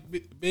 sound like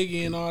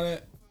Biggie and all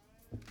that,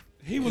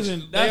 He was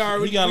in. they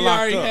already, he got we locked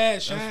already up. had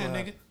That's Shine, why.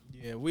 nigga.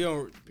 Yeah, we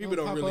don't. People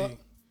Don't don't pop really. up.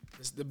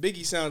 It's the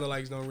Biggie sound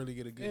alikes don't really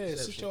get a good. Yeah,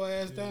 reception. sit your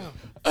ass down.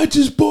 I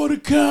just bought a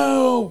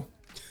cow.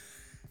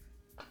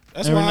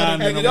 That's Every why. now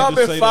and Have then y'all I'm gonna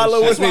been say that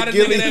following That's why the the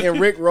Gilly nigga that- and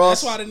Rick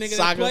Ross That's why the nigga that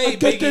saga? played I got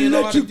that Biggie and all the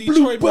electric Detroit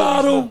blue movies.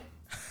 bottle.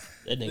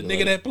 That The nigga nigga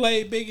like- that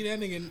played Biggie, that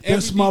nigga in every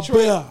That's my Detroit.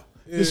 bear.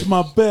 It's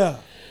my bear.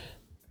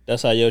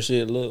 That's how your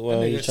shit look That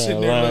while you nigga trying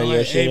sitting to there line looking your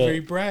like shit Avery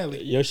up.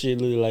 Bradley. Your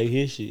shit look like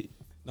his shit.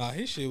 Nah,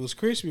 his shit was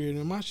crispier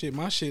than my shit.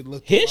 My shit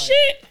looked His like,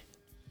 shit?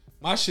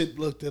 My shit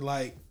looked at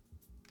like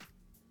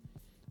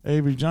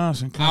Avery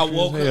Johnson. I country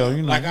woke as hell, up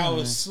you know like him, I man.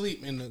 was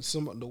asleep and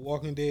the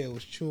Walking Dead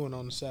was chewing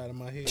on the side of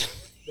my head.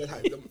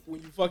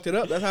 When you fucked it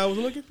up, that's how it was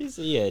looking. He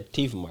said, yeah,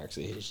 teeth marks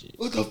in his shit.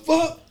 What the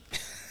fuck?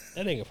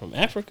 That nigga from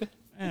Africa?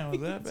 Damn,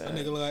 was that That bad?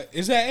 nigga look like,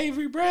 is that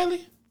Avery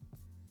Bradley?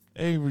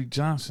 Avery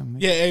Johnson.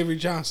 nigga. Yeah, Avery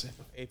Johnson.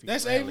 Avery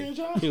That's Bradley. Avery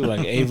Johnson. He was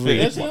like Avery.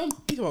 That's him.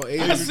 He's about I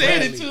Avery said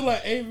Bradley. it too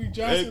like Avery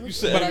Johnson, You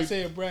said but I Avery-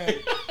 said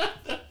Bradley.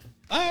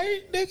 All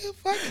right, nigga,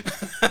 fuck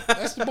it.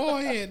 That's the ball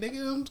head,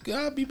 nigga.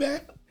 I'll be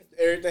back.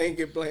 Everything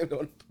get blamed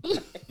on. I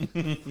ain't put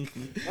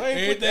the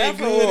Everything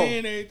afro good on.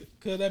 in, everything.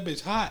 Cause that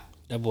bitch hot.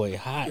 That boy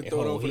hot. You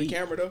throw it Oh, on for the he-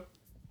 camera though.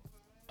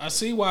 I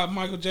see why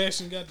Michael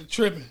Jackson got the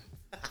tripping.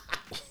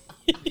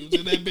 He was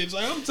in that bitch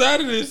like, I'm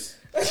tired of this.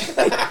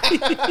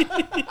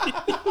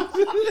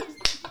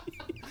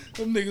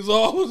 Them niggas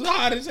always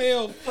hot as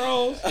hell,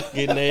 froze.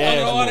 Getting their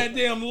Under ass all whooped. that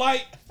damn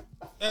light.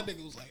 That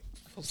nigga was like,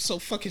 I'm so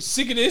fucking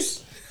sick of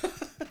this.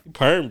 He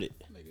permed it.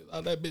 Niggas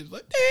out that bitch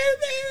like,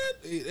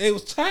 damn, man. They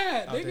was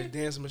tired, Out there nigga.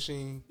 dancing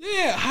machine,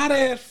 Yeah, hot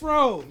ass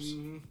froze.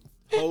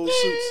 whole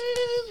suits,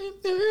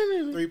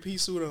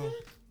 3-piece suit on,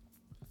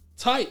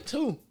 Tight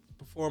too.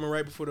 performing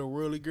right before the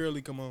whirly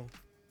girly come on.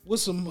 With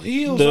some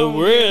heels The on.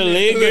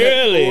 really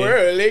girly.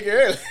 Whirly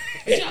girly.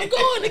 I'm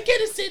going to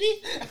Katy City.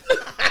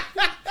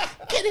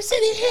 Katy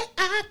City, here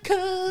I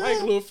come.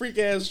 Mike, little freak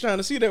ass, was trying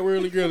to see that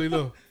whirly girly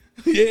though.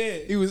 Yeah.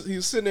 He was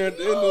sitting there in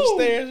the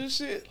stairs and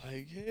shit.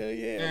 Like hell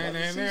yeah. I'm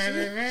about to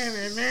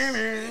see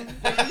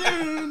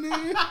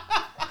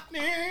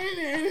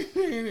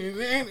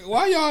shit.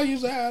 Why y'all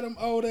used to have them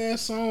old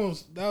ass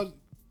songs?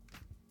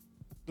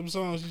 Them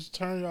songs used to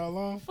turn y'all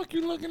on. Fuck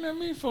you looking at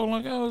me for?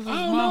 Like I was just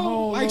I don't my know,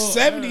 whole like little-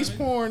 70s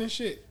porn and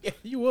shit. Yeah,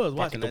 you was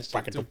watching that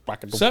shit too.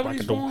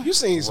 70s porn? You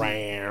seen some.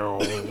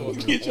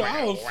 Get your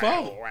I was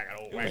full.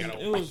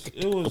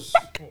 It was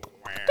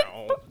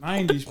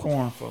 90s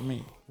porn for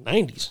me.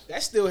 90s.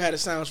 That still had a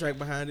soundtrack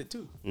behind it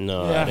too.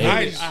 No, Yeah, they-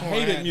 nice. I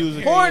hated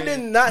music. Porn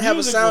did not have a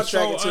Music was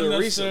soundtrack until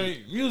unnecessary.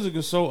 recently. Music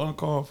is so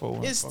uncalled for.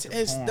 in It's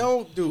fucking porn.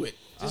 don't do it.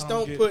 Just don't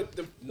don't get put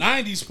the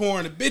 90s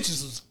porn, the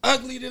bitches was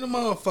ugly than a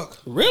motherfucker.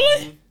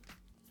 Really?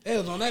 They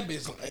was on that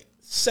bitch like,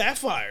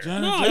 Sapphire.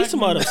 Janet No, you talking Jackson?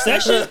 about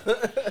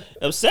Obsession?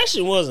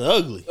 Obsession wasn't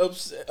ugly.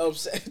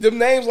 Them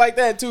names like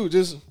that too.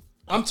 Just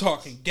I'm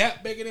talking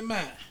gap bigger than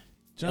mine.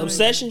 Janet-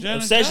 Obsession?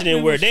 Janet Obsession Jackson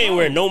didn't wear, was they didn't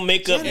wear cold. no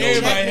makeup. No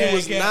Everybody nothing. had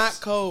was gaps. not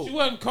She cold.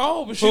 wasn't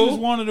cold, but she Who? was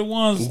one of the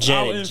ones out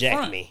Janet in Jack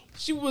front. me.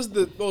 She was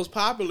the most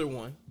popular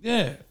one.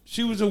 Yeah,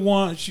 she was the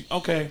one.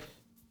 Okay,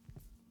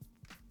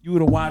 you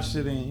would have watched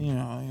it,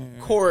 and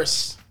Of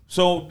course.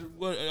 So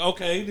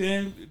okay,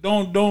 then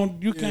don't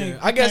you can't.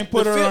 I guess can't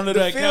put her under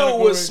that the field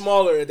category was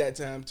smaller at that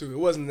time too. It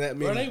wasn't that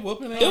Bro, many. they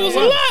whooping their It was a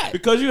ass. lot.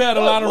 because you had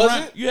a What, lot of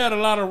was it? you had a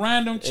lot of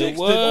random chicks.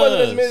 was. It That,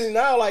 wasn't as many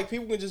now. Like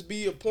people can just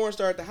be a porn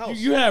star at the house.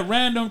 you had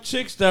random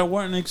chicks that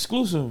weren't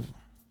exclusive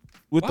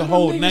with Why the them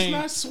whole niggas name,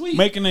 not sweet?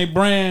 making a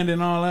brand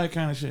and all that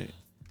kind of shit.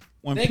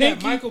 When They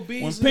got Michael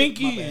Beasley- when my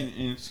Pinky bad.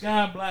 and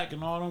Sky Black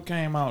and all them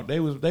came out, they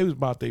was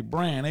about their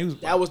brand. They was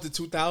That was the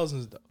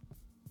 2000s though.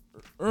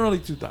 early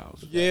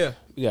 2000s. Yeah.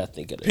 You gotta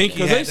think of that. Pinky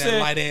Because had they that said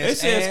light ass they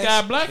said ass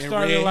Sky Black and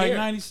started red like hair.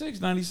 96,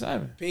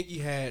 97. Pinky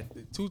had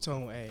the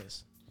two-tone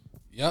ass.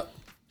 Yep.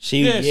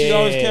 She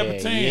always kept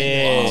it tan.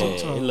 Yeah,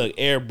 Two-tone. it looked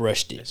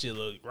airbrushed That it. shit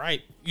looked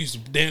right. Used to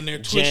down there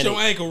twist Janet. your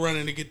ankle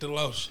running to get the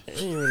lotion. They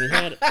didn't really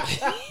have it.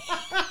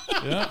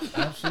 Yeah,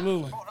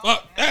 absolutely.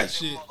 Fuck that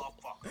shit.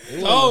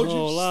 It Told wasn't a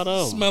whole you, lot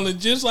of 'em. smelling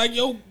just like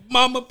your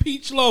mama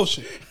peach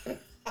lotion.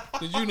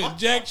 Cause you done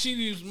Jack, she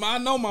used. I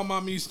know my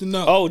mama used to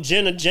know. Oh,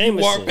 Jenna Walk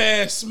Jameson.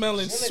 past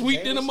smelling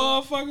sweet than a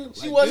motherfucker.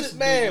 She Like, wasn't this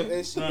ma'am,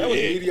 nigga- and that was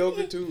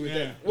mediocre too.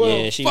 Yeah.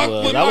 Yeah, she fuck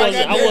was. with I my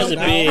wasn't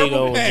goddamn big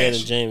purple on patch.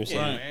 Janet Jameson.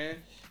 Yeah, man.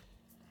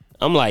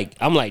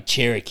 I'm like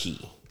Cherokee.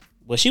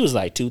 Well, she was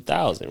like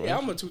 2000, right? Yeah,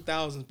 I'm a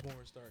 2000s porn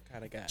star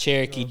kind of guy.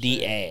 Cherokee You know what I'm saying?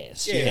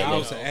 Diaz. Yeah, She had I that-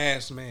 was an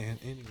ass man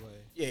anyway.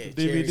 Yeah, DVD.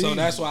 Cherry. So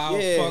that's why I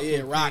would fuck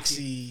with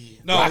Roxy.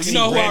 No, Roxy you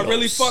know who I Reynolds.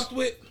 really fucked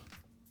with?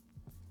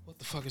 What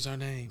the fuck is her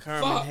name?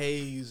 Carmen Fuck.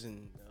 Hayes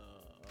and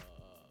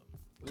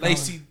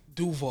Lacey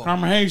Duval.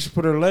 Carmen Hayes should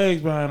put her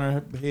legs behind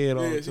her head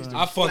all Yeah, the she's time.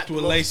 I fucked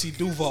with Lacey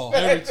Duval.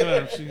 Every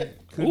time she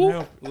couldn't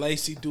help it.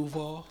 Lacey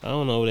Duval. I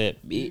don't know that.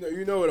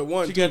 you know what the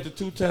one. She got the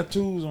 2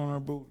 tattoos on her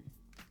booty.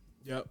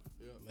 Yep.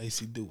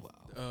 Lacey Duval.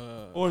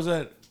 Or is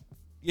that?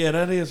 Yeah,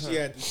 that is her. She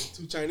had the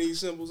 2 Chinese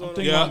symbols on her.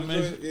 thinking about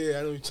Miss- Yeah,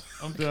 I know.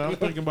 I'm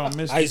thinking about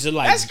Miss. I used to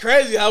like. That's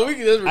crazy how we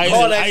can just I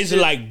recall that used to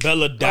shit like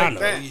Belladonna.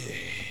 like that.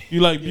 You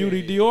like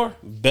Beauty Dior?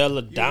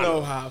 Belladonna. You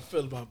know how I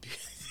feel about beauty.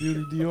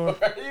 Beauty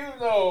Dior. You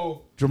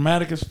know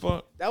Dramatic as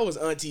fuck. that was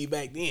auntie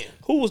back then.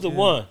 Who was the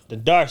one? The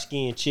dark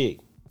skinned chick.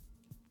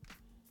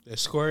 That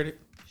squirted.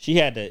 She's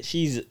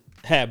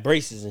had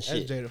braces and That's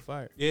shit. Jada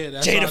Fire. Yeah,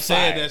 that's Jada what I said.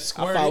 Fire. That I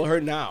squirted. follow her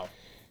now.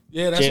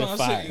 Yeah, that's Jada what I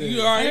Fire. said.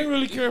 You all I right? didn't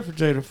really care for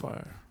Jada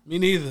Fire. Me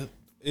neither.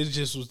 It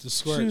just was the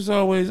squirt. She was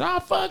always,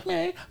 fuck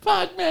me.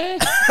 That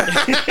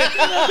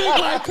big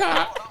white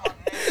cock.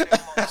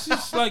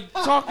 She's like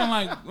talking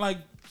like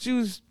she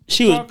was.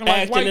 She was talking like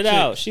acting white it chick.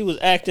 out. She was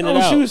acting it No,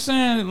 out. she was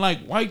saying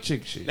like white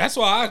chick shit. That's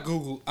why I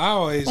Google. I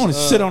always I wanna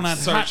sit on that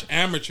search hot-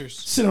 amateurs.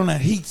 Sit on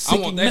that heat I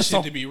seeking want that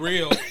missile. shit to be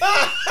real.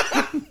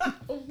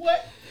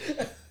 What?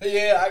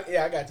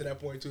 I got to that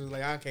point too. It's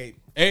like I can't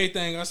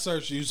Everything I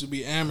searched used to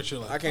be amateur.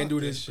 Like, I can't fuck do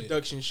that this shit.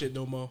 production shit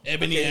no more.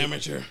 Ebony I can't.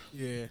 amateur.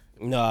 Yeah.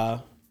 Nah.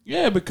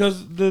 Yeah,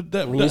 because the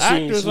When you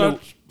seen actors are.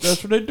 Snoop-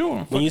 That's what they're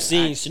doing. When you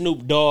seen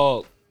Snoop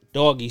Dogg,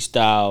 doggy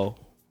style,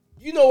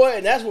 You know what?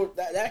 And that's what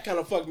that kind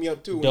of fucked me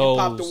up too. When you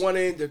pop the Those- one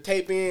in, the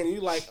tape in, and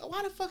you like, oh,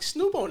 why the fuck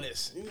Snoop on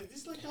this?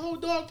 It's like the whole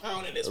dog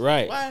pound in this.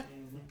 Right. Why?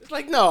 It's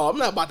like, no, I'm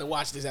not about to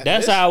watch this. After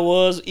that's this. how I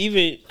was.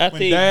 Even I when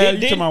think Daz, you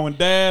did, talking about when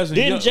Daz and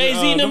didn't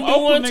Jay-Z them do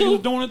Oakland one niggas too? was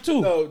doing it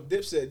too. No,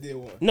 Dipset did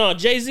one. no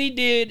Jay-Z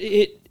did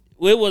it.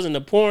 Well, it wasn't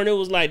a porn. It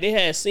was like they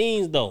had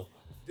scenes though.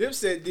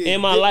 Dipset did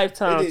In My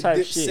Lifetime they did type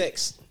Dip shit.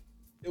 Sex.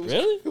 It was,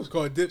 Really? It was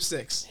called Dip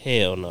Sex.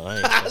 Hell no, I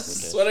ain't I fuck with that.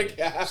 swear to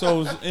God.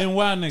 So it's NY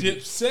niggas.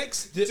 Dip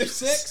sex. Dip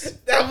sex.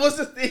 That was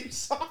the theme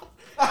song.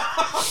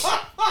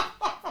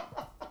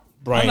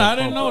 Brian I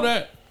didn't Pumper. know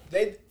that.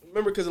 They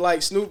remember because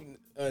like Snoop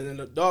and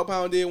the Dog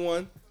Pound did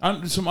one,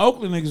 Some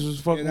Oakland niggas was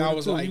fucking and with I it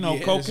was too. like, You know,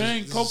 yeah,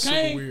 cocaine. this is super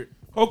Cocaine. weird.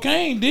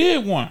 Cocaine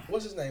did one.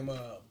 What's his name?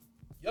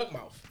 Yuck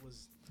Mouth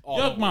was all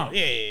Yuck over Mouth. it.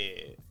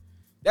 Yeah.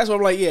 That's what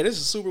I'm like. Yeah, this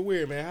is super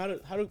weird, man.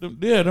 How do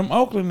Yeah, them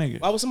Oakland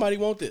niggas. why would somebody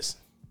want this?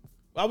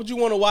 Why would you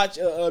want to watch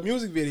a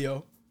music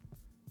video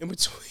in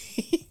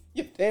between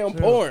your damn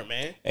porn,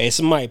 man? Hey,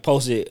 somebody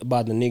posted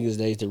about the niggas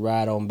that used to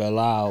ride on Belle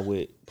Isle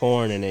with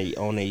porn in they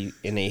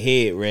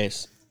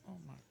headrest.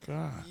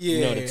 God. Yeah,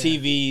 You know, the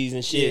TVs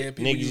and shit. Yeah,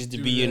 people Niggas used used to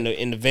to do be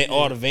that. in the van,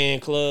 all the van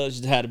clubs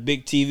used to have the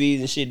big TVs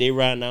and shit. They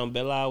riding down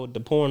Belle Isle with the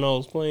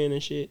pornos playing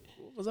and shit.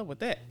 What's up with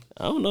that?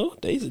 I don't know.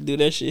 They used to do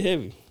that shit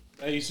heavy.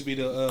 That used to be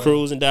the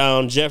Cruising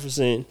down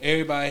Jefferson.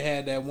 Everybody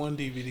had that one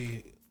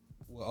DVD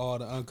with all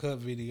the uncut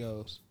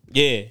videos.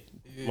 Yeah.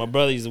 My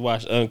brother used to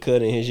watch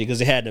Uncut and his shit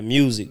because it had the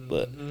music,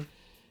 but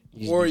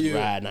you Or used to be you-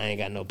 riding. I ain't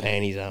got no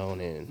panties on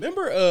and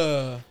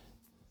Remember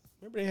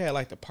they had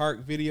like the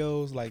park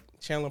videos, like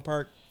Chandler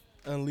Park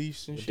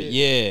Unleashed and shit.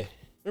 yeah,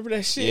 Remember that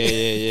yeah, shit?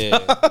 yeah,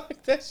 yeah.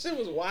 That shit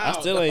was wild. I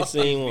still ain't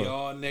seen Be one.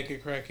 all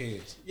naked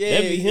crackheads. Yeah,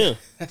 That'd be him.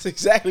 That's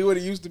exactly what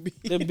it used to be.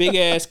 The big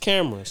ass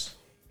cameras.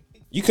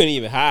 You couldn't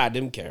even hide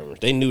them cameras.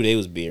 They knew they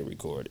was being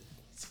recorded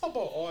Talk about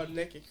all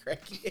naked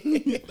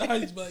crackhead. I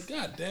used to be like,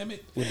 God damn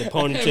it. with the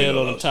ponytail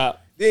on the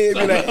top.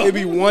 Then it'd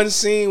be one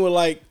scene with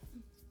like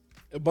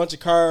a bunch of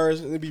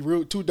cars, and it'd be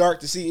real too dark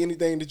to see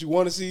anything that you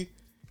want to see.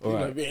 You're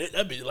Right. Like, man,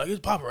 that bitch like it's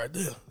popping right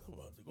there.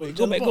 Wait,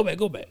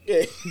 go back.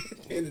 Yeah.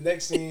 And the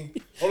next scene,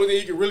 only thing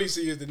you can really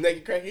see is the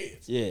naked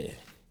crackheads Yeah,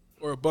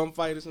 or a bum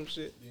fight or some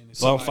shit.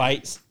 bum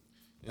fights.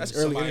 That's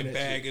early Somebody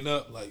internet shit. bagging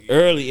up like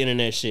Early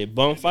internet shit.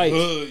 Bum fights.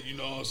 hood, you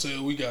know what I'm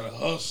saying? We got to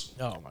hustle.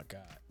 Oh my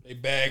god. They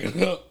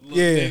bagging up. Little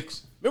Yeah.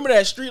 dicks. Remember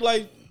that Street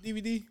Life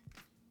DVD?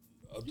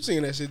 You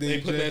seen that shit? They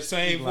didn't put you, that Jay?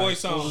 same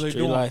voice What was on. they Street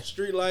doing? life.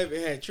 Street Life.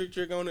 It had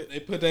Trick on it. They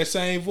put that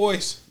same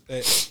voice.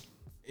 That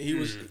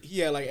He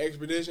had like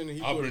expedition and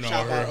he I've put been a out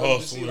chop here out under the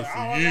hustling seat, like, for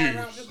 "Oh, years."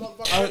 nah, this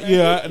motherfucker-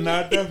 Yeah, and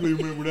I definitely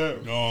remember that.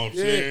 you know what I'm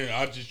saying?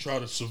 I just try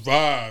to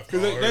survive.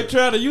 Because they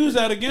tried to use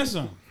that against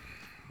him.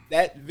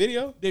 That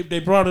video? They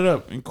brought it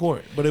up in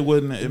court, but it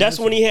wasn't. That's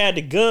when he had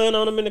the gun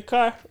on him in the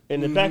car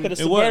in the back of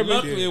the It wasn't. Suburban.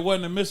 Luckily, it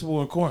wasn't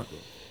admissible in court.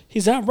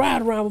 He's out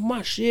riding around with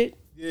my shit.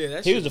 Yeah,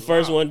 that He shit was the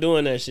first wild. one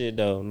doing that shit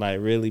though, like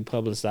really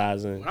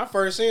publicizing. When I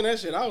first seen that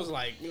shit, I was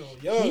like,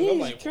 young. I'm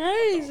like,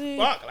 crazy.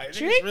 fuck, like,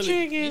 Trick niggas really,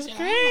 Trick is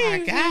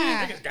crazy.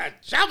 niggas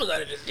got choppers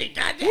out of this shit.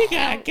 Goddamn. He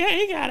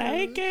got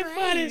an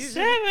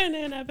AK-47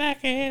 in the back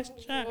of his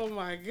truck. Oh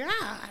my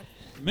god.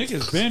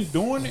 Niggas been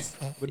doing it,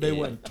 but they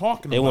wasn't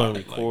talking They about weren't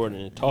it.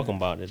 recording and talking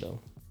about it though.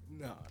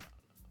 No.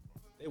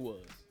 They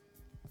was.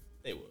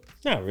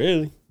 Not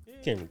really.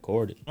 Can't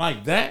record it.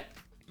 Like that?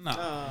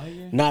 Nah.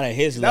 Not at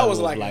his That level was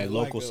like, like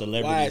local a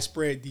celebrities.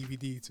 widespread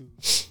DVD too.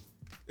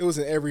 It was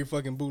in every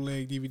fucking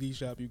bootleg DVD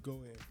shop you go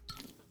in.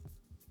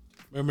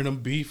 remember them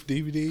beef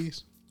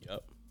DVDs?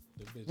 Yep.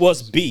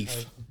 What's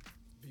beef?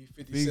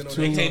 50 Cent on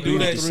They that can't song. do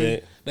that 50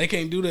 Cent. They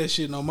can't do that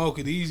shit no more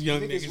because these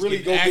young Niggas niggas really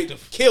get gonna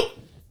active. get killed.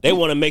 They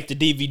want to make the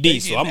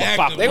DVD, so I'm gonna getting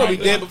pop active. They it. gonna be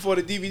Right dead now. before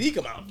the DVD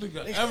come out.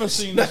 I've never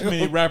seen this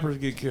many rappers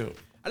get killed.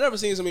 I never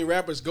seen so many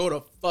rappers go to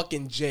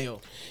fucking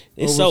jail.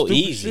 It's Over so stupid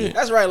easy. shit.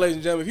 That's right, ladies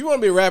and gentlemen. If you want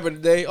to be a rapper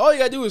today, all you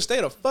gotta do is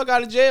stay the fuck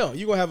out of jail.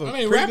 You gonna have a I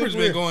mean, pretty rappers good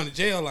been career. going to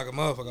jail like a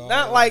motherfucker.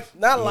 Not like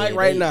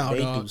right they- now, they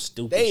dog. do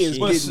stupid They is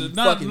shit. But getting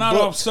not fucking not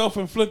booked. off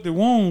self-inflicted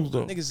wounds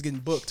though. Niggas is getting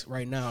booked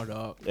right now,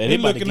 dog. Yeah, They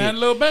about to looking get- at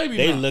little baby.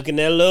 They now. looking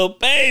at little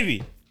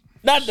baby.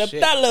 Not the Shit.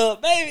 that little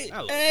baby.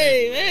 That little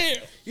Hey, baby.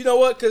 man. You know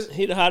what? Because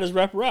He the hottest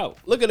rapper out.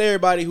 look at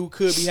everybody who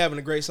could be having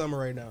a great summer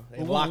right now.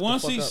 They locked the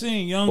Once fuck he up.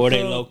 seen Young Or they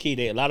Thug, low key.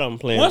 They a lot of them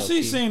playing. once low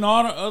he key. seen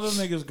all the other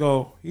niggas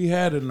go, he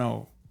had to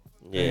know.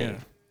 Yeah.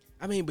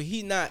 I mean, but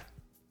he not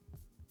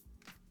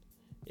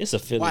It's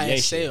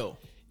affiliation. YSL.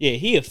 Yeah,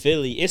 he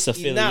affiliate. It's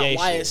He's not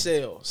affiliation.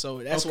 YSL. So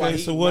that's why. Okay,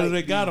 He so what do might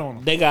they got be- on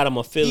him? They got him He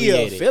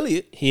affiliated. a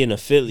affiliate. He an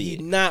affiliate.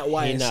 He not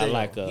YSL. He not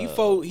like a-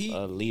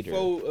 a leader.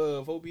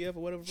 Faux BF or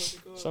whatever the fuck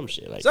they call it. Some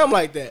shit like Something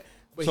like that.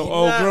 But So he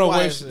old not girl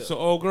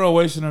YSL.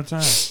 wasting her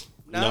time.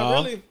 Nah,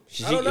 No. really.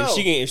 She- I don't know.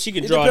 if she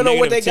can It draw depends on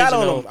what negative they got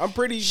on attention him. I'm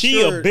pretty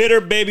She sure. a bitter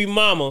baby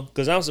mama.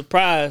 Because I'm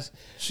surprised.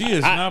 She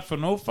is not for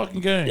no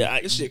fucking game. Yeah,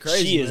 This shit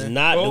crazy, She is man.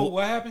 not. Oh,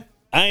 what happened?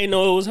 I ain't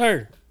know it was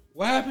her.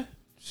 What happened?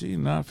 She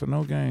not for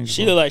no games.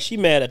 She look like she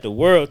mad at the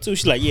world too.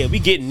 She like, yeah, we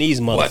getting these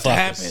motherfuckers. What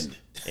happened?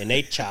 And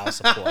they child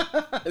support.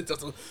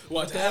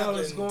 What the hell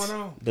is going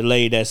on? The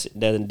lady that's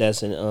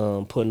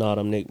in putting all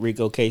them Nick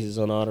Rico cases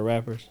on all the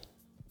rappers.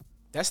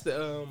 That's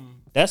the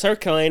That's her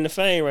claim to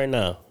fame right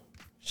now.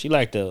 She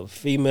like the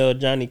female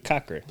Johnny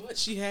Cochran. But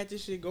she had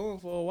this shit going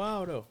for a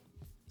while though.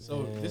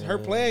 So this her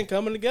plan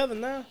coming together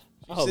now.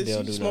 I hope said they'll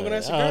she do smoking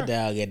that. that I cigar. hope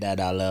they'll get that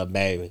out, little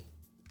baby.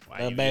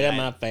 Little baby, that's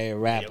my favorite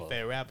rapper.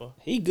 favorite rapper.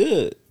 He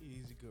good.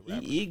 He's a good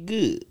rapper. He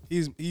good.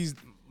 He's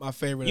my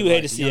favorite. You of, hate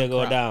like, to the see her young go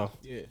crowd. down.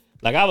 Yeah.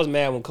 Like I was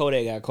mad when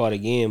Kodak got caught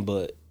again,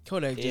 but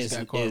Kodak just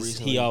got caught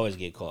recently. he always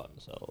get caught,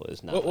 so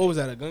it's not. What was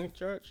that? A gun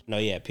charge? No,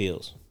 yeah,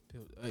 pills,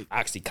 Like,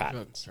 Oxycontin.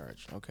 gun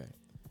charge. Okay.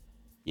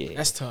 Yeah,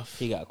 That's tough.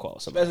 He got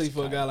caught, some Especially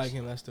for a guy Oxycontins. like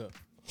him. That's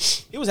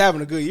tough. He was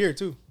having a good year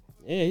too.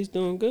 Yeah, he's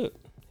doing good.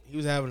 He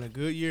was having a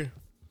good year.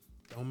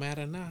 Don't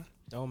matter now.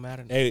 Don't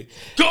matter. They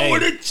Go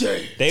to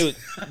jail. they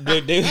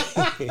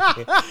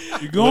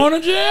You going to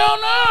jail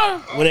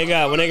now? when they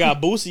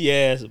got Boosie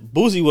ass,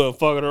 Boosie wasn't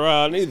fucking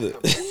around either.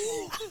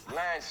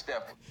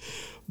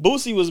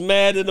 Boosie was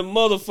mad at the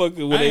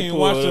motherfucker when I they ain't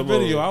pulled watched the him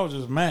video. over. I was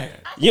just mad.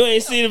 You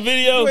ain't seen the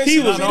video? You ain't He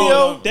seen the was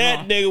video?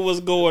 that nigga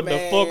was going the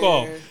Man. fuck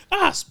off.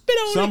 Ah, spit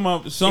on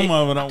Some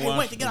of it I Can't wait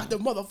watched. to get out the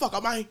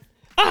motherfucker, man.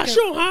 I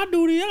show how I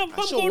do this. I'm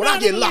show going when I down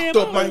get there, locked man.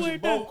 up, man. I'm way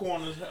down. Both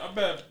corners. I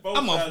bet both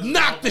I'm sides gonna of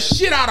knock the head.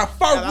 shit out of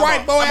first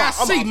white boy I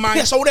see, man.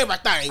 Piss on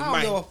everything, I don't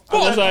man. give a That's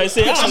fuck. what I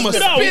said. I'm gonna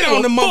spit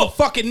on the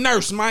motherfucking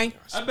nurse, man.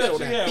 I bet you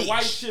that had bitch.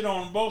 white shit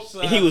on both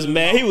sides. He was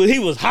mad. He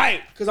was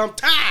hyped. Cause I'm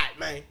tired,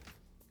 man.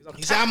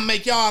 He said, I'm gonna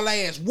make y'all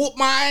ass whoop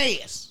my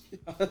ass.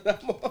 Y'all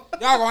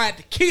gonna have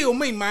to kill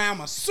me, man. I'm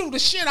gonna sue the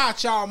shit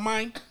out y'all,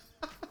 man.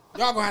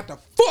 Y'all gonna have to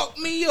fuck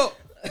me up.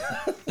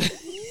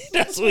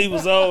 That's what he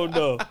was on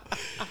though.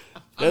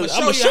 I'm show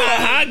gonna you show you how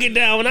how I get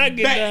down when I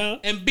get down.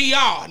 And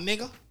BR,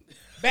 nigga.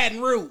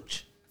 Baton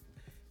Rouge.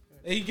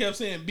 And he kept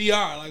saying BR,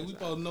 like we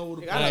supposed to know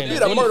what the I Man, did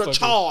that a murder motherfucker-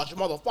 charge,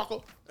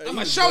 motherfucker. I'm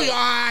gonna show y'all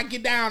how I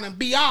get down and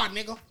BR,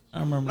 nigga. I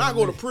remember When I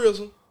go to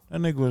prison.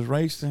 that nigga was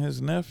racing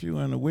his nephew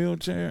in a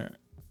wheelchair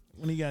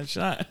when he got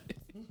shot.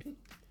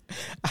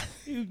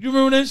 You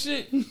remember that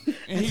shit? And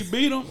he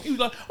beat him. He was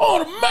like,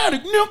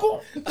 automatic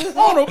nickel.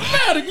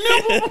 Automatic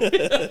nickel.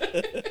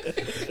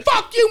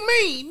 Fuck you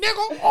mean,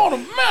 nigga.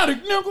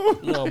 Automatic nickel.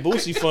 No,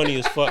 Boosie funny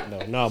as fuck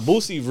though. No,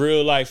 Boosie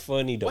real life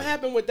funny though. What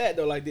happened with that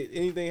though? Like, did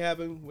anything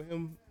happen with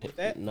him with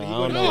that? No, He I don't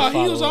wasn't know. on-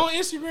 No, he was follow on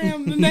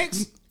Instagram the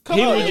next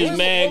couple He was days. just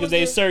mad because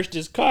they searched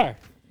his car.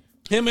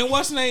 Him and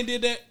what's his name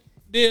did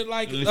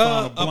like They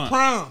found a a blunt.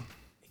 prom.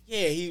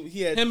 Yeah,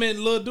 he had. Him and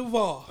Lil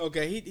Duval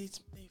Okay, he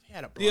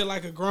had a blunt. did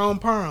like a grown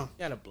prom.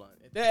 He had a blunt.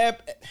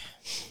 That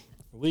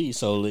Weed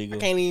so legal.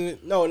 can't even.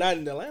 No, not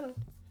in Atlanta.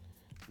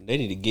 They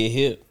need to get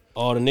hit.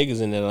 All the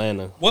niggas in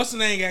Atlanta. What's the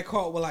name got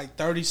caught with like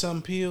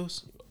 30-something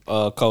pills?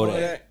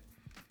 Kodak.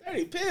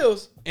 30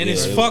 pills. And Yeah,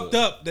 it's it fucked was.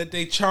 up that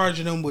they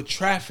charging him with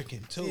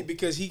trafficking too.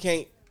 Because he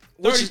can't.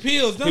 30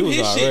 pills, them he was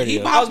his shit. already He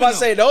a- I was about to popping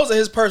say those are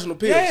his personal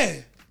pills.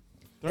 them.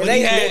 Yeah. And they,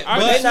 he had- but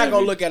but they're not he-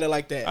 gonna look at it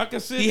like that. I can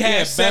see He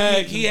had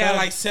bags. he had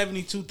like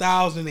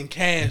 72,000 in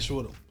cash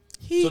with him.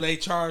 So they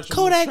charged him with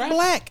Kodak trafficking.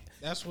 Black.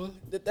 That's what.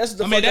 That's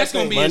the. I mean, fucked that's up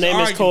gonna thing. be My his name is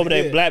argument,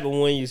 Kodak yeah. Black, but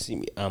when you see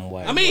me, I'm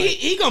white. I mean,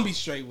 he gonna be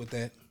straight with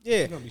that.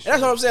 Yeah, gonna be and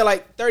that's what I'm saying.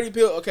 Like 30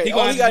 pills. Okay, He all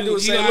gonna he gotta have to do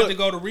is he say, gonna have to "Look,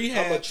 go to I'm a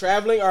rehab.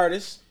 traveling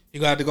artist. You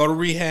got to go to I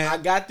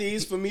rehab. got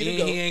these for me to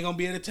go." He ain't gonna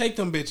be able to take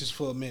them bitches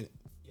for a minute.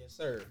 Yes,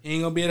 sir. He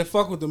ain't gonna be able to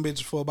fuck with them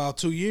bitches for about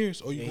 2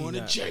 years, or you Yeah, going he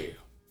to not. jail.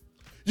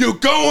 You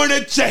going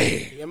to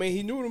jail. I mean,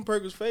 he knew them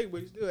perks was fake,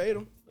 but he still ate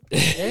them.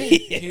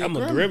 I'm a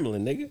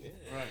gremlin, nigga.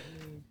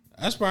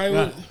 That's probably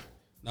what.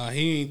 Nah,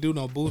 he ain't do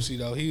no Boosie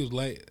though. He was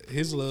like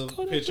his little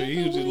picture. He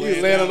was just He was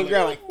laying on the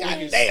ground like, God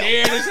he was damn.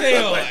 scared as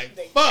hell.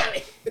 Like, fuck.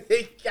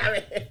 He got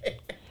me.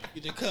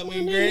 You just cut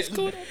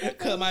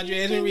my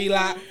dress and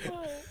relock.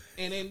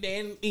 And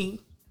then he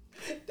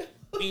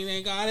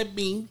ain't gotta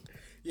be.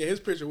 Yeah, his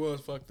picture was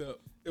fucked up.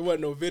 It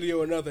wasn't no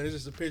video or nothing. It's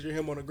just a picture of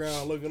him on the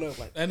ground looking up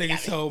like That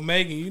nigga told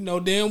Megan, you know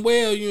damn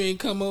well you ain't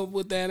come up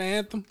with that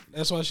anthem.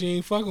 That's why she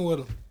ain't fucking with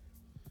him.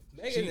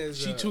 Megan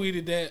She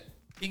tweeted that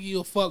Iggy, you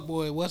a fuck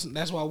boy.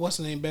 That's why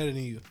Weston ain't better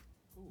than you.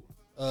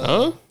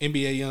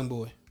 NBA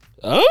YoungBoy.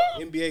 Huh?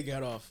 NBA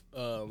got off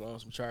on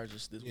some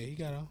charges this Yeah, week. he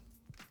got on.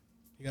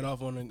 He got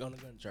off on a gun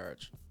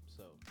charge.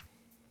 So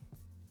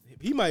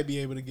he might be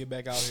able to get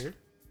back out here.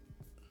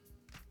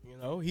 You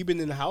know, he been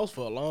in the house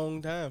for a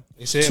long time.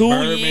 They said 2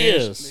 Birdman,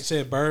 years. They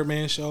said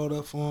Birdman showed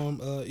up for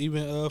him.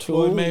 Even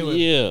Floyd 2 Mayweather.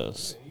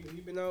 years.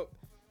 He been out.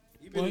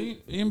 Well,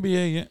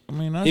 NBA, yeah. I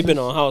mean, that's He been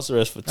on house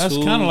arrest for 2 years.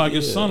 That's kind of like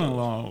his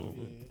son-in-law.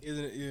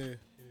 Isn't it? Yeah.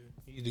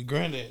 He's the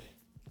granddaddy.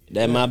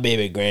 That my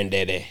baby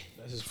granddaddy.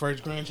 That's his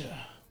first grandchild.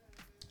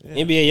 Yeah.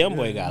 NBA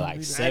YoungBoy got like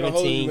I ain't gonna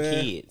hold you, 17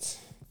 man. kids.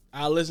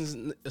 I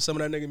listen to some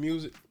of that nigga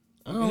music.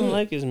 I don't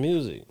like his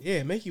music.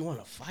 Yeah, make you want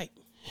to fight.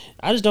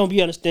 I just don't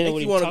be understanding Make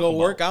what you he want to talking go about.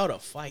 work out or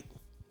fight.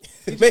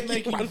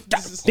 Make you wanna-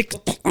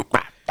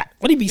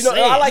 What he be You know,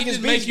 saying? I like He his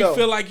just make beats you though.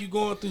 feel like you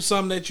going through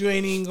something that you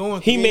ain't even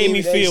going through. He made me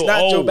It's feel not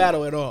Joe old.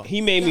 Battle at all.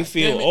 He made me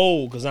feel damn it.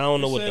 old because I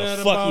don't know what Say the that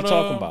fuck he about,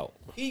 talking about.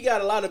 He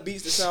got a lot of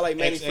beats that sound like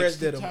Manny XX Fresh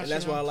did them, and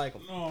that's Tentacion. why I like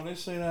him. No, they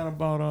say that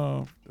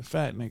about the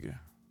fat nigga.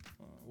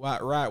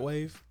 Ride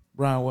Wave.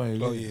 Brian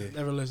Wade. Oh yeah.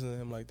 Never listened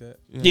to him like that.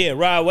 Yeah,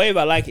 Rod Wave,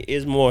 I like it.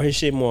 It's more his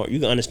shit more. You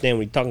can understand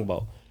what he talking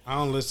about. I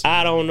don't listen.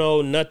 I don't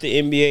know nothing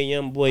NBA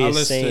YoungBoy I is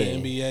listen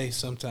saying. to NBA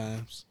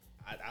sometimes.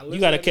 I You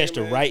got to catch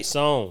the right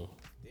song.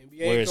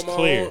 NBA where it's come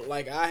clear. on,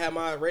 like I have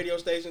my radio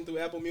station through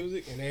Apple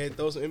Music, and they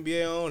throw some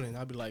NBA on, and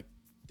I'd be like,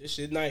 "This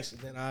shit nice,"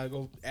 and then I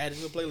go add it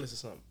to a playlist or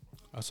something.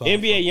 That's why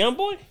NBA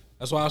YoungBoy?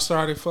 That's why I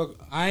started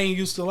I ain't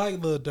used to like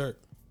Lil Durk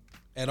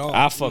at all.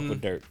 I fuck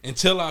with Dirt.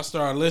 Until I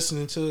started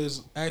listening to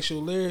his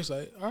actual lyrics,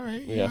 like, all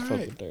right, Yeah, I all fuck right.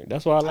 with Dirt.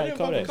 That's why I like didn't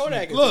fuck with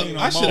Kodak. Kodak. Look, You know,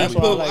 I should have That's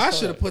why I put like I Kodak.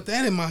 should have put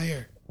that in my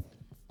hair.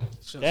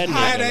 That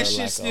How nigga that look shit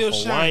like still a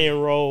shine? Hawaiian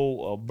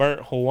roll, a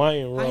burnt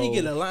Hawaiian roll. How he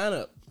get a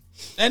lineup?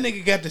 That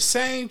nigga got the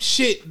same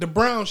shit, the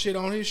brown shit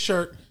on his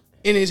shirt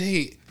in his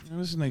head.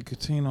 This nigga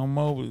Catino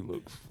Mobley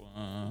look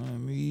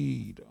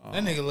funny. Dog.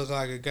 That nigga look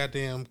like a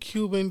goddamn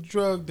Cuban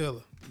drug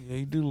dealer. Yeah,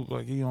 he do look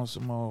like he on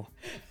some more.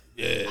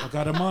 Yeah, I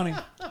got the money.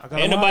 I got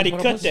Ain't the nobody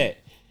money, cut that.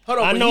 Hold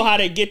on, I but know he- how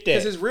they get Cause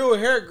that. his real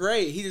hair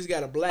gray. He just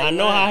got a black. I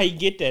know line. how he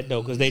get that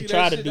though, because they See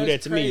try that to shit? do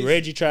That's that to me. crazy.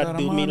 Reggie tried Got to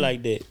a do me money.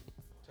 like that.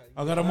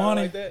 I got the Line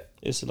money. like that.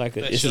 It's like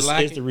That it's shit a,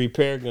 like it's it? the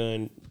repair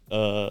gun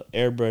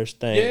airbrush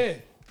thing. Yeah.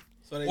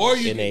 So they Or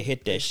just you And they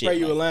hit that shit. spray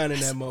you a like, line in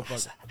that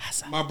motherfucker.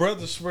 My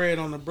brother sprayed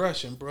on the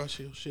brush and brush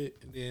your shit,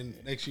 and then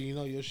next thing you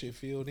know, your shit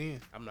filled in.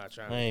 I'm not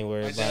trying. I ain't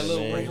worried Like about that it,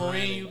 little man.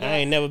 Wolverine you got. I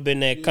ain't never been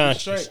that You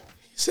conscious.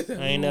 straight.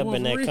 I ain't never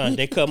been that conscious.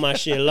 They cut my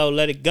shit low,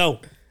 let it go.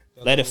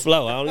 Let it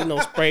flow. I don't need no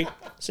spray.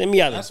 Send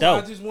me out the That's why I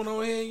door. just went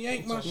on here and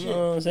yanked my You shit.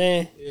 know what I'm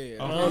saying?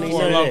 Yeah. I don't need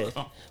For none a of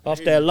that.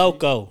 Off that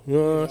loco. You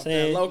know what I'm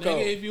saying? Loco.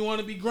 Nigga, if you want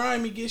to be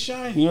grimy, get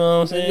shiny. You know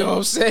what I'm You know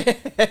what saying? I'm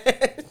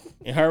saying?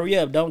 And hurry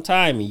up. Don't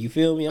tie me. You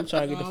feel me? I'm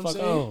trying to get the Know fuck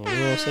what I'm on. You know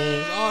what I'm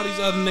saying? All these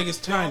other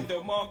niggas tiny.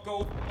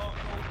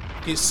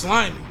 Get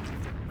slimy.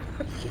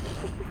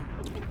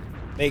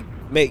 Make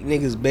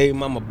niggas baby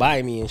mama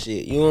buy me and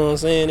shit. You know what I'm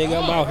saying?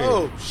 Nigga, I'm out here.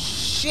 Oh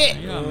shit!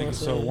 Y'all niggas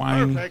so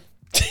whiny.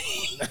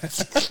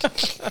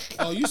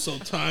 Oh, you so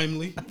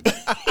timely.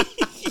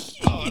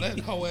 Oh, that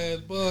whole ass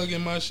bug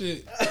in my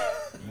shit.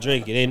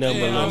 Drink it. Ain't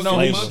nothing Yeah, I but know no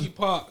he flavor.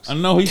 monkeypox. I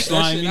know he's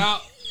That shit slimy.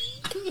 out.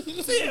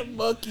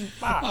 Monkey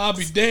pop. I'll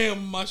be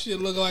damned. My shit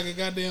look like a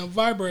goddamn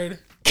vibrator.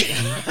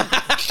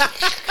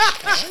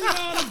 Why you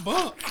on a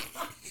bump?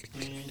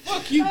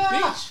 Fuck you,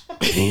 bitch.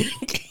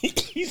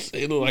 He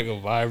said it look like a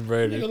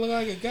vibrator. Nigga look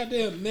like a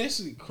goddamn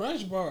Nestle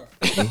Crunch bar.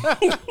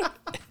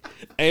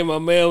 Hey, my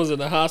man was in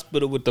the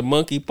hospital with the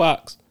monkey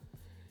pox.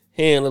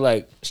 Hand look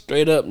like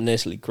straight up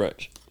Nestle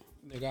Crunch.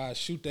 Nigga, I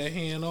shoot that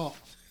hand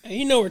off. Hey,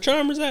 you know where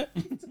Chalmers at?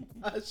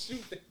 I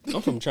shoot that.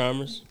 I'm from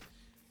Chalmers.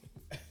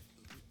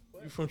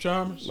 You from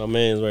Chalmers? My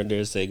man's right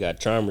there say got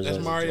Chalmers. That's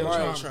on his Mario jersey.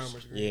 Mario Chalmers.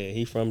 Chalmers. Yeah,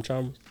 he from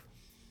Chalmers.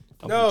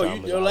 I'm No, from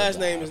Chalmers your all last the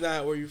name time. is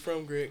not where you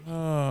from, Greg.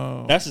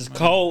 Oh, That's his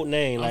code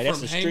name. Like I'm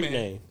that's his from street Heyman.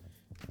 name.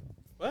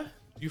 What?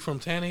 You from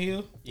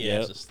Tannehill? Yeah,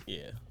 it's just-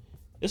 yeah.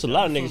 There's a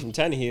lot of niggas from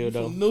Tannehill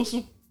though. From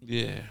Newsom?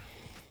 yeah.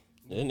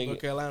 That North nigga.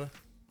 Carolina.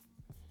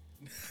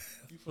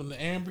 You from the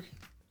Ambry?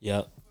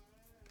 Yep.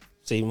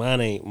 See,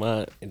 mine ain't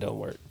mine. It don't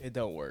work. It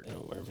don't work. It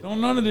don't work.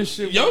 Don't none of this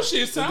shit. Your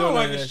shit sound Don't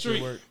like let a that shit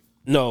street. work.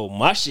 No,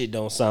 my shit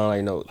don't sound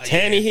like no.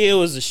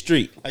 Tannehill is a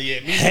street. Yeah,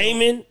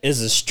 Heyman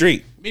is a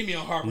street. meet me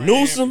on Harper. and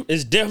Newsom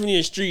is definitely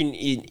a street in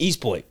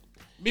East Point.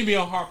 Ambry. Meet me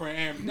on Harper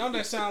and Ambry. Don't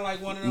that sound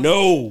like one of them?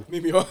 No,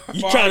 Maybe on.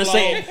 you trying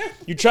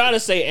to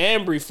say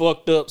Ambry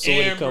fucked up so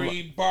it come up.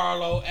 Ambry,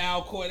 Barlow,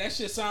 Alcoy. That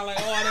shit sound like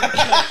all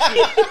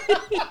that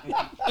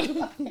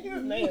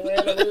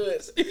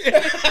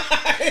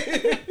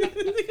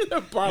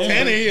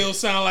Tannehill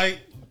sound like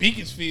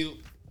Beaconsfield.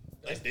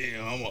 Like,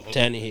 damn, I'm a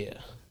Tannehill.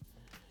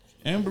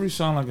 Embry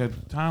sound like a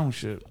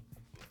township.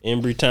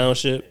 Embry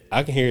Township.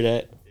 I can hear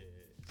that.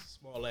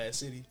 Small ass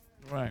city.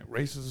 Right,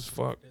 racist as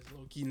fuck. There's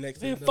low key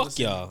next Man, to fuck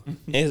y'all.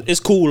 It's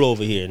cool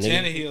over here,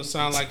 nigga. Tannehill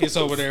sound like it's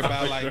over there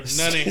by like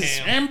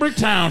Nottingham. Embry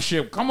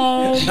Township, come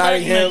on.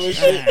 Nottingham and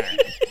shit.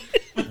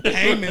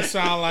 Heyman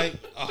sound like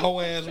a whole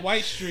ass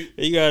White Street.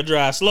 You gotta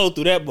drive slow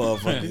through that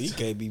motherfucker. You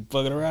can't be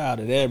fucking around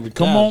at every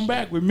Come time. on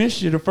back. We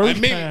missed you the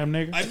first time,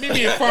 nigga. Like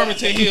maybe in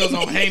Farmington Hills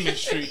on Heyman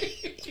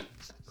Street.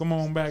 Come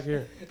on back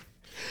here.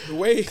 The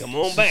way, Come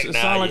on back It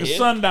now. sound like a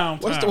sundown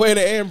what's time. the way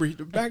to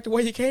Ambry? Back to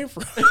where you came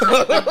from.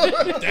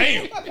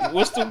 Damn.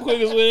 What's the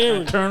quickest way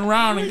ever? Turn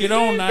around and get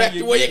on now. Back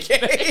to where you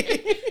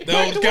came.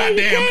 Those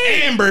goddamn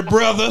Amber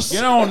brothers.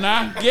 Get on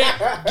now.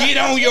 Get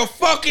on your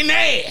fucking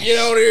ass. Get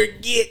on there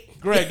and get.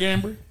 Greg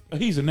Embry.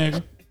 He's a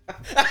nigga.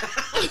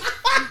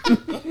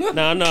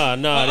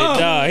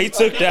 Nah. He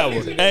took that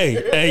one.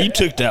 Hey, you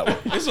took that one.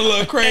 It's a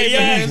little crazy.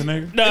 Hey, He's a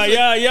man. nigga.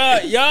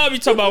 Nah, y'all be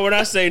talking about when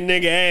I say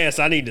nigga ass.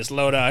 I need to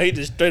slow down. He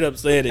just straight up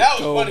said it. That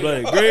was Cold funny,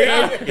 blooded. though.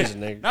 Greg, he's a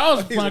nigga. That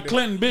was my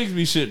Clinton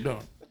Bigsby shit, though.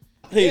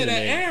 He's Yeah, a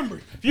that nigga.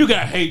 Amber. If you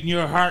got hate in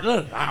your heart,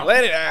 let it out.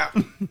 Let it out.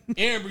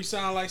 Amber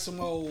sound like some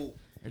old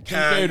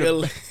Kinda.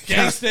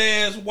 gangsta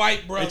ass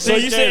white brother. So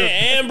you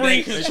said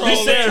Ambry? They control You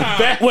said the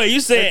time. wait? You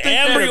said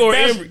Ambry or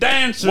Ambry?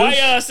 dancers. Why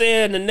y'all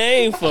saying the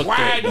name fucked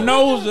Wide up?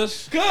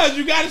 noses. Cause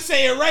you gotta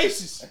say it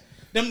racist.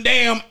 Them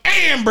damn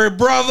Amber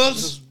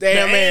brothers.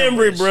 Damn the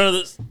Ambry Ambry.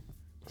 brothers.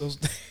 Those,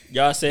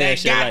 Y'all saying That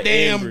shit like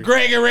goddamn Ambry.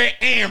 Gregory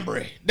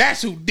Ambry.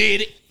 That's who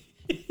did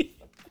it.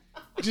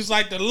 Just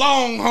like the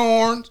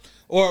Longhorns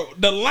or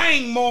the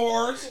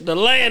Langmores. The Fucking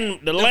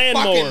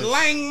landlords.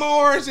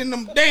 Langmores and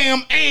them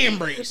damn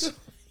Ambrys.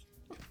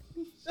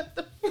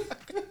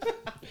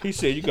 He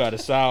said you gotta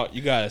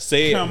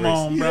say it. Come racist.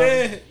 on, bro.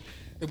 Yeah.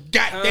 The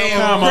goddamn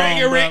Come on,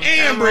 Gregory brother.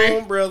 Come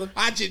Ambry. on, brother.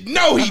 I just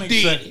know he That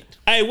did makes it.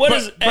 Hey, what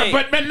is? Hey,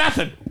 But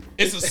nothing.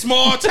 It's a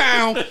small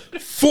town.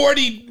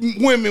 40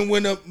 women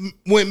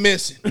went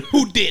missing.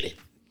 Who did it?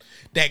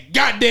 That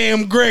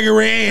goddamn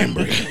Gregory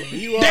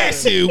Ambry.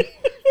 That's who.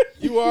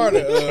 You are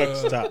the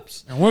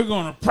stops. And we're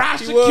going to He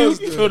was prosecute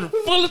the- to the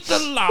fullest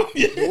of the law.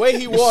 the way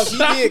he walked. He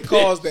Stop did it.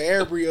 cause the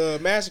Ambry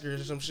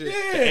massacres or some shit.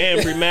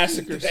 Ambry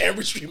massacres. The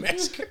Ambry Street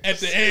massacre. At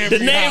the Ambry The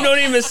name house. don't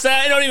even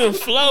sound. It don't even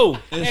flow.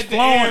 At the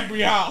flowing.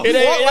 Ambry house. It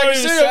ain't- Walk it like don't a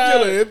even serial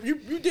sound- killer.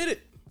 You did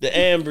it. The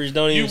Ambrys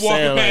don't You even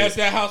walking sound past like.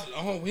 that house.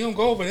 Oh, we don't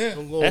go over there.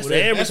 Don't go That's over the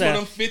there. Ambry's That's where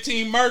them house.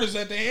 15 murders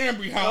at the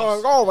Ambry You don't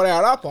house. go over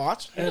there. That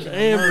part. That's the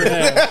Ambry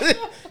house.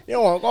 You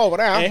don't want to go over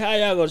there. Hey, how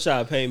y'all gonna try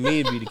to pay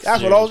me to be the?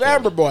 That's where those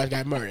Amber boys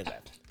got murdered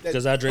at.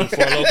 Because I drink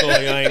Four Loko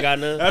and y'all ain't got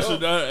none. That's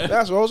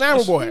That's where those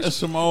Amber boys. that's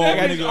some old That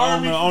nigga nigga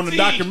on the Army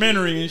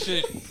documentary and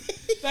shit.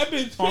 That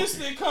bitch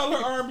pissed in color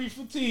Army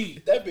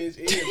fatigue. That bitch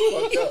is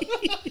fucked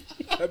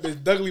up. That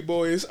bitch Dudley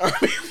boy is Army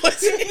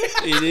pussy.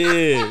 It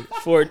is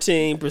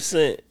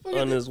 14%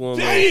 on this one.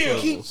 Damn.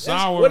 motherfucker.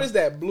 Sour. What is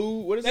that? Blue?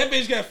 What is that? That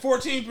bitch got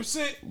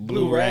 14%.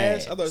 Blue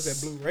Raz? I thought it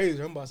said Blue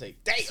Razor. I'm about to say,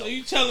 damn. So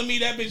you telling me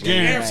that bitch got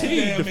Guaranteed to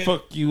Amsterdam in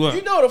fuck you up.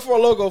 You know the Four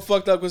Loko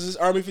fucked up because it's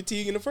Army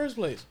fatigue in the first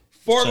place.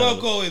 Four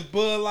Loko is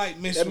Bud Light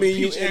mixed That with mean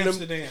you Peach in them-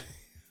 Amsterdam.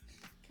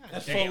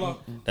 That's Four Loko.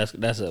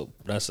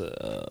 That's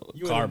a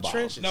You car in the bomb.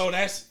 trenches. No,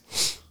 that's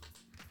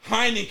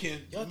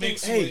Heineken Y'all think,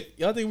 mixed hey, with.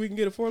 y'all think we can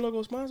get a Four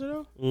Loko sponsor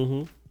though?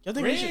 Mm-hmm. Y'all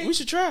think Red? we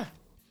should try?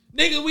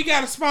 Nigga, we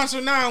got a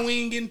sponsor now and we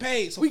ain't getting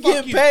paid. So We fuck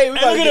getting you. paid. We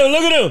Hey, about, to get,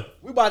 look at him.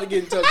 we about to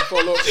get in touch with Four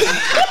Loko.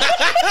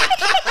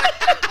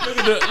 Look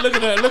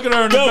at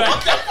her in the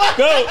back.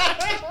 Go.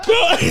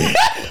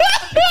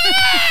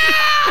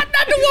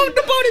 Not the one with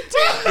the body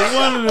tip. The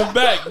one in the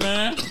back,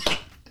 man.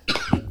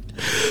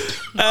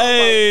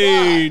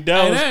 Hey,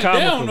 that was They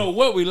comical. don't know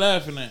what we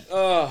laughing at.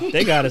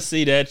 They gotta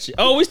see that shit.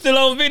 Oh, we still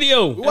on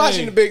video. We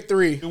watching the big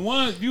three. The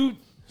one you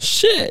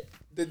Shit.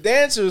 The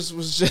dancers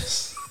was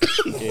just.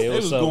 Yeah, it was,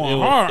 was so, going it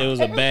was, hard. It was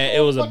a bad.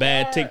 It was a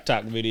bad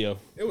TikTok video.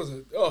 It was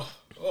a oh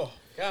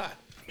god.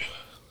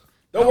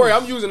 Don't worry,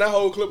 I'm using that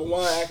whole clip of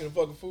wine acting a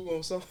fucking fool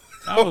on something.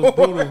 that was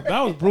brutal. That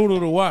was brutal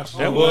to watch.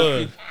 That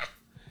was.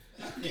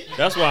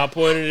 That's why I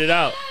pointed it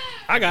out.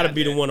 I gotta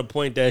be the one to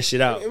point that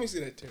shit out. Let me see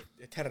that too.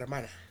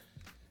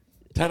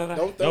 Don't Ta-da-da.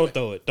 throw Don't it.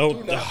 throw it.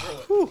 Don't. Do not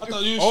throw it. I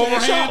thought you was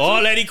Overhand. saying something.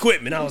 All that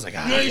equipment. I was like, You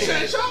ain't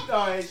saying something? No,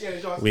 I ain't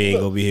saying something. we ain't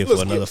gonna be here Look,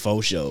 for another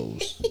 4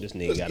 shows. This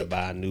nigga gotta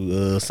buy a new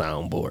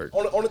soundboard.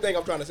 Only thing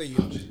I'm trying to say is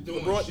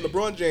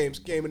LeBron James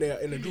came in there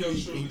in the Drew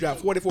League and he dropped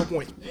 44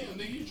 points.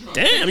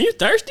 Damn, you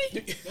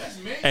thirsty?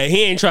 Hey,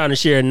 he ain't trying to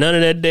share none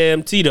of that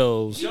damn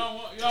Tito's.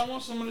 Y'all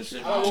want some of this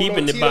shit? want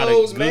Keeping no it by the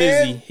Tito's, man.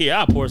 glizzy. Here,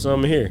 I'll pour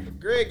some in here.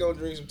 Greg gonna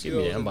drink some Give me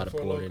Tito's. that. I'm about to Four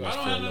pour it in Loko. I this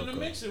don't 4 have nothing to Loko.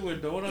 mix it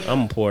with, though.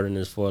 I'm pouring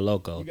this 4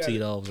 Loko. got it.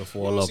 Tito's or You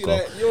 4 don't see Loko.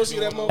 that? You don't see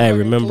that motherfucker? Hey,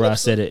 remember I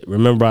said it.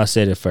 Remember I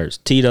said it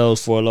first.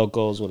 Tito's 4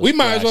 Locos with a We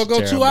might as well splash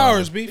go of 2 Terramana.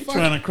 hours, B. Fuck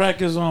Trying to crack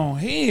his own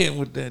head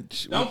with that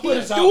shit. Don't put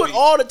us Do out. it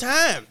all the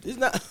time. It's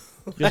not.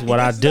 This is what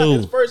I It's not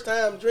his do. first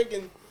time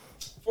drinking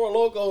Four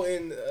Loko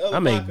and other I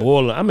make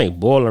vodka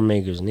boiler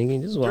makers,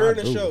 nigga. This is what during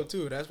I the do. show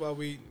too. That's why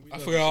we I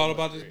forgot all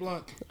about this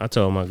blunt. I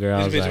told my girl,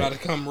 I This was bitch about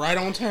like, to come right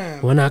on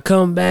time. when I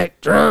come back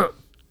drunk,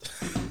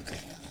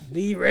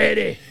 be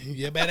ready.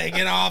 You better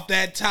get off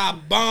that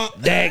top bunk.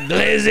 That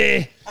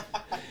glizzy.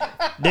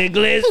 Dick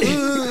Gillespie.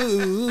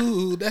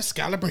 Ooh, that's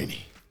Scalabrini.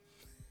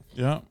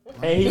 Yeah.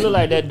 Hey, he look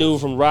like that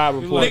dude from Rob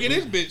Report. Nigga,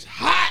 this bitch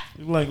hot.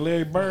 You like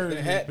Larry Bird.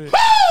 in this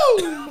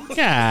bitch.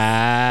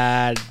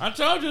 God. I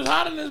told you it's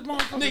hot in this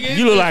motherfucker. Nigga,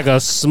 You look like a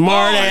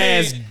smart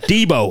ass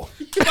Debo.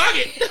 fuck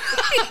it.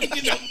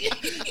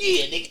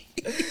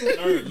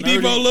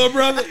 Debo, little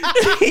brother.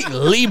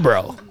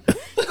 Libro.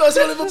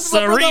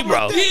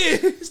 Cerebro.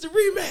 It's the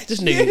rematch. This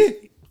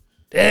nigga.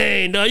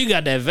 Dang, no, you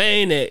got that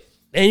vein that.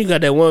 And you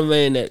got that one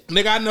vein that.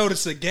 Nigga, I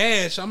noticed a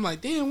gash. I'm like,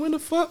 damn, when the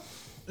fuck?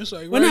 It's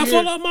like When right I here.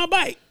 fall off my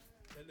bike.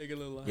 That nigga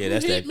look like Yeah,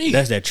 that's hit that. me?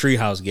 That's that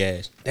treehouse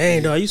gas.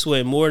 Dang, dog, you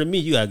sweating more than me.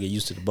 You gotta get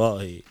used to the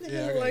bald head.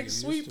 nigga look like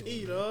Sweep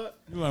E, dog.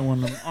 You like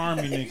one of them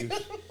army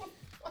niggas.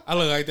 I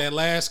look like that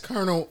last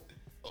Colonel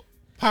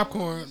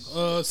popcorn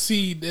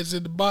seed that's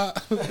in the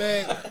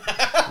bag.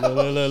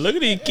 Look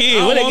at these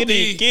kids. Where they get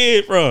these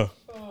kids from?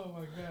 Oh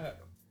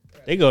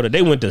my god.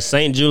 They went to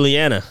St.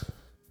 Juliana.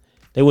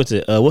 They went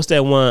to what's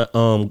that one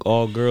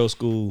all girls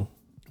school?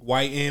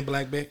 White and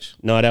black bitch.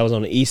 No, that was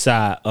on the east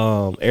side.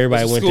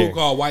 Everybody It's a went school there.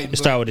 called White and It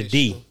started Black with a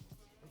D.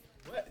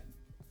 Bitch.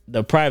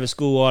 The private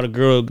school, all the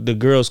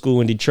girls school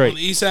in On Detroit.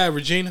 the east side,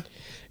 Regina.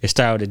 It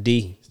started with a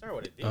D. Start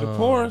with a D. The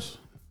porous.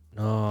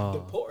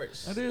 No,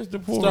 Ports. That is the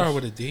porous. Start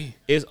with a D.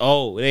 it's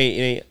old. It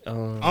ain't.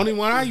 Only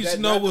one I used to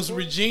know was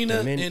Regina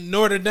and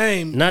Notre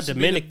Dame. Not Used to be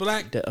the Dominic.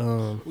 Black.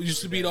 The,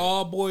 Used to be the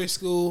all boys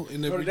school in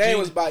the Notre Regina. Dame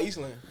was by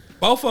Eastland.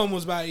 Both of them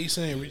was by East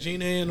End,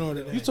 Regina and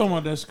Notre Dame. You talking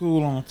about that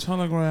school on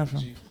Telegraph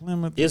and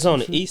Plymouth? it's on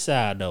the east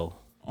side though.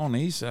 On the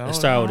east side. It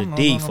started with a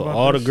D for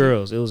all the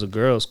girls. It was a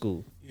girls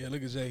school. Yeah,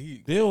 look at Jay.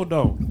 He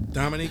Dildo.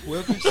 Dominique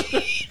Wilkins.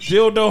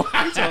 Dildo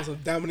high. saw some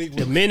Dominique.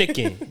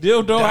 Dominican.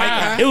 Dildo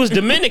high. It was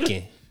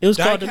Dominican. It was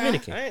called Dyke High?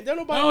 Dominican. I ain't don't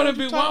nobody. Why would know it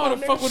be? what you Why talking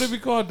the about, fuck would it be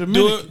called do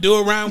Dominican?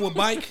 it around with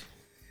bike.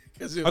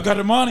 nigga. I got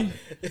the money.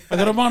 I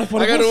got the money for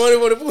the I got the pussy.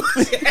 money for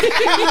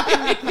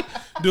the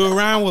pussy. Do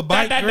around with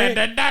bike. Da, Greg.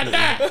 da, da, da,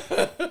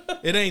 da.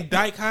 It ain't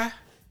Dyke High.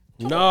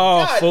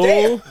 No,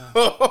 fool.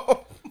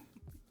 Oh,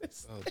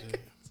 dude.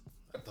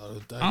 I thought it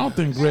was Dyke I don't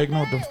think Greg know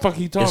what the fuck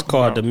he talking It's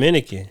called about.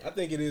 Dominican. I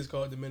think it is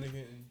called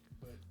Dominican,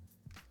 but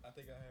I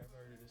think I have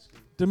heard of this school.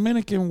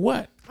 Dominican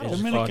what? It's called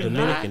Dominican.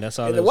 Dominican. That's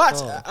all And it's watch,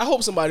 called. I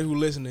hope somebody who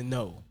listening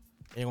know.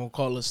 Ain't gonna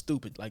call us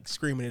stupid, like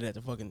screaming it at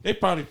the fucking. They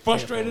probably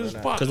frustrated as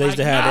fuck. Because they used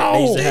to have, no.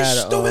 they used to have,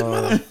 Stupid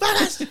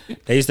motherfuckers.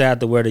 they used to have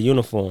to wear the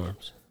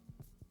uniforms.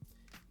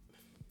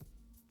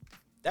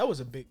 That was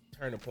a big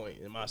turning point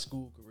in my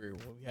school career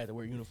when we had to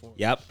wear uniforms.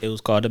 Yep, it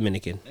was called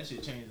Dominican. That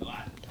shit changed a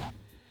lot.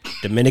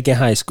 Dominican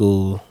High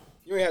School.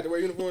 You ain't had to wear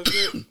uniforms,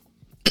 kid?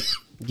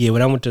 Yeah,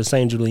 when I went to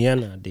St.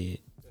 Juliana, I did.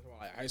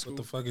 Like high school.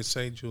 What the fuck is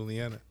St.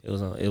 Juliana? It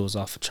was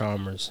off of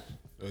Chalmers,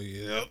 Oh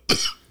yeah.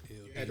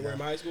 You had to wear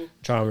them in high school?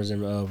 Chalmers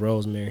and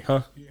Rosemary,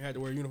 huh? You had to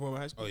wear a uniform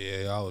in high school? Oh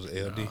yeah, I was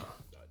LD.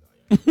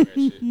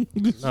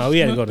 No, we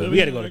had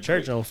to go to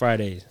church on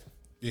Fridays.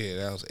 Yeah,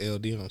 that was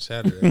LD on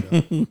Saturday.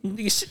 though.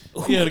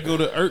 He had to go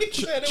to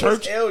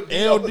church,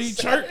 LD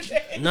church.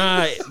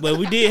 Nah, but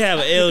we did have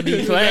an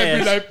LD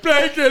class. Like,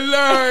 thank the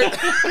Lord.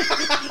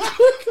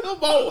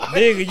 Come on.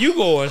 Nigga, you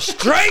going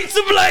straight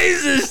to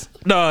blazes.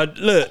 Nah,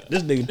 look,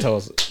 this nigga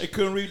told us. They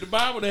couldn't read the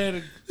Bible. They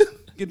had to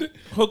get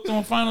hooked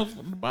on final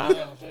the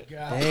Bible.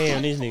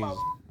 Damn, these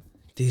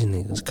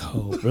niggas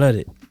cold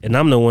blooded. And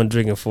I'm the one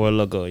drinking for a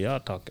logo. Y'all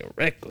talking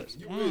reckless.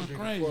 Crazy,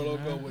 Four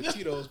Loko man. with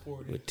Tito's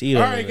poured in. With Tito.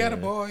 I already got a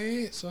bald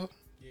head, so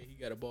Yeah, he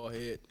got a bald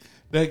head.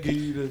 That give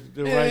you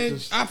the right man,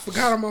 to I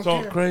forgot I'm on talk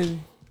camera. crazy.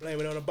 Blame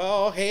it on the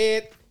bald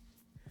head.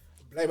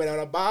 Blame it on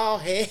the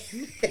bald head.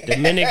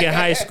 Dominican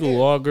High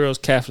School, all girls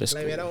Catholic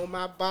Blame it school. on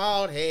my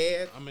bald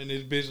head. I'm in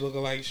this bitch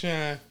looking like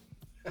Shine.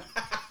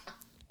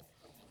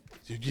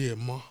 Yeah,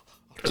 ma.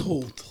 I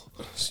told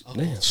her.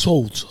 Damn.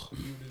 Soldier.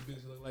 You this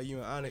bitch look like you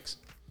in Onyx.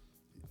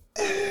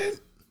 Sticky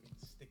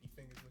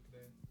fingers looking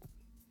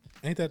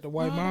at. Ain't that the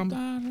white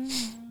mama?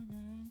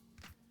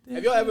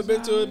 Have y'all ever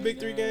been to a Big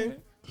Three game?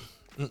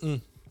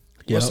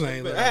 What's the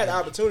name? I had the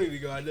opportunity to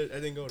go. I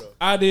didn't go though.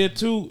 I did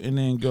too, and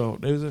then go.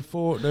 They was at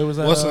four. They was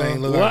at What's the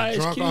name? Look Why like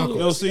is drunk cute? uncle.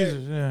 Little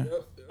Caesars. Yeah.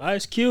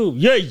 Ice Cube.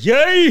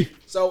 Yay.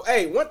 So,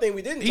 hey, one thing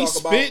we didn't He's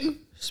talk about. spitting.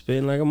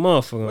 Spitting like a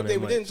motherfucker on One that thing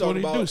we mic. didn't So talk what do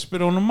you do? about.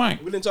 Spit on the mic.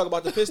 We didn't talk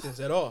about the Pistons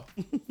at all.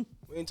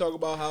 We didn't talk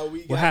about how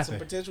we got some happened?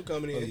 potential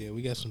coming in. Oh yeah,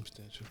 we got some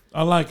potential.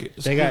 I like it.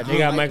 They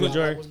got Michael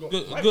Jordan.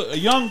 Good, a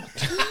young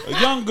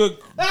good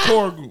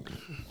core group.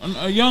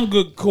 A young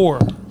good core.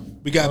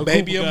 We got Oh,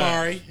 Baby Cooper guy.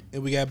 Amari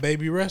and we got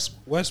Baby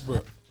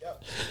Westbrook.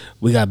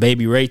 We got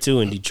Baby Ray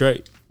too in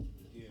Detroit.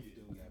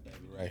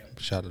 Right.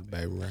 Shout out to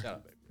Baby Ray.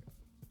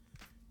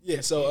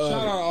 Yeah, so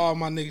Shout out to all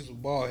my niggas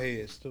with bald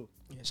heads too.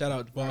 shout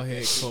out to Bald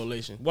Head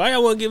Coalition. Why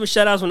y'all want to give a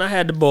shout outs when I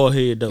had the ball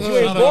head though? You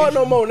ain't bald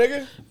no more,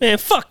 nigga. Man,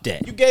 fuck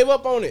that. You gave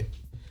up on it.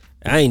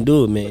 I ain't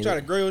do it, I'm man. trying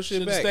to grow your shit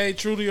Should have back. stayed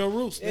true to your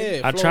roots.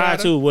 Nigga. Yeah, I tried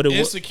to. What it was?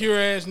 Insecure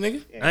ass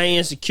nigga. I ain't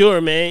insecure,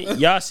 man.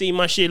 Y'all see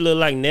my shit look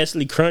like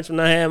Nestle Crunch when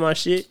I had my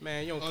shit.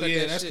 Man, you don't Oh cut yeah,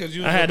 that that's shit. because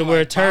you. I had to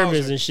wear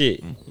turbans and shit.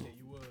 Yeah,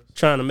 you was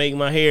Trying to make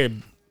my hair,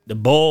 the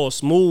ball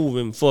smooth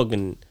and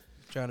fucking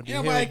trying to be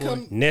Ain't nobody Hellboy.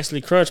 come.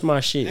 Nestle Crunch my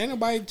shit. Ain't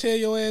nobody tell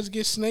your ass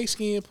get snake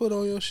skin put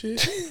on your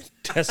shit.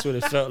 That's what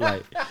it felt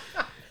like.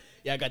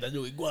 Yeah, I got that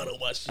new iguana on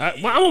my shit.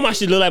 I want my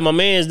shit look like my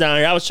man's down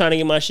here. I was trying to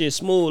get my shit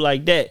smooth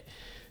like that,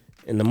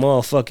 and the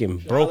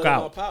motherfucking broke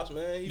out. Pops,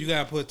 man. You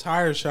gotta put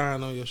tire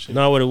shine on your shit.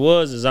 No, what it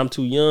was is I'm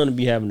too young to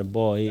be having the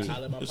ball head.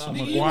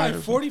 Nigga, you like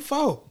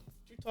 44. What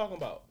you talking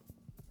about?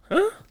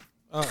 Huh?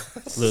 Oh.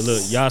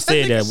 Look, y'all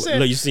said that. said,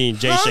 Look, you seen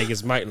Jay shake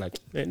his mic like,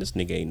 man, this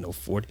nigga ain't no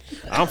 40.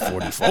 I'm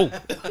 44.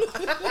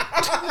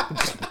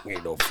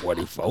 Ain't no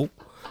 44.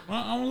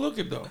 I'm gonna look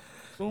it though.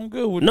 So I'm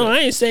good with No, that. I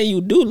ain't saying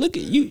you do. Look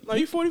at you. No,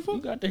 you 44?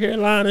 You got the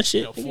hairline and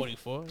shit.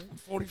 44.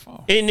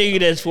 44. Any nigga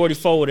that's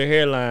 44 with a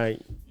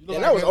hairline,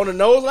 And that was on the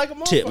nose like a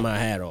motherfucker. tip my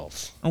hat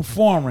off. I'm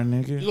foreign,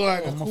 nigga. You look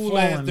like a I'm cool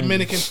ass foreign nigga.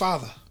 Dominican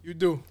father. You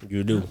do.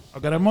 You do. I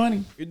got that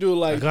money. You do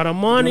like I got a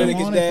money.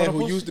 Dominican's Money dad for the who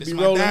pussy. used to It's be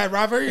my rolling. dad,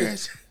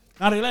 Rodriguez.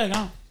 Not they leg,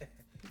 huh?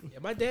 Yeah,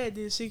 my dad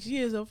did 6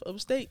 years of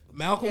state.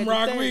 Malcolm Yeah, the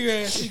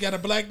Rodriguez. He got a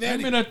black Give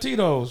me daddy. that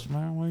Tito's,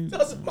 man. When you,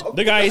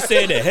 The guy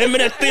said that. Him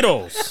and the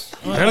Tito's.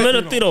 Him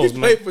and the Tito's, He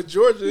man. played for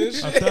Georgia and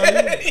I shit.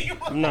 tell you,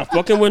 I'm not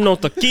fucking with no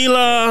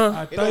tequila.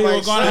 I thought you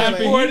were gonna have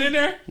to pour it in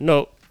there.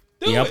 No.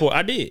 Yeah, it.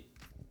 I did.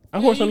 I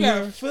poured You some.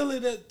 gotta fill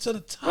it to the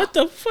top. What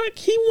the fuck?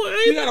 He You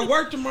want? gotta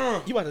work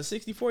tomorrow. You about to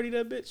 60-40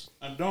 that bitch?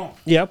 I don't.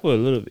 Yeah, I put a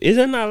little bit. Is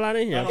there not a lot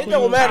in I here? don't It put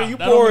don't on matter. top. You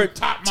That don't pour mean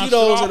top my shit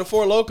Tito's off. and a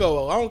Four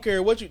Loko. I don't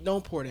care what you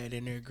don't pour that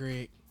in there,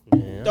 Greg.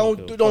 Man, I Don't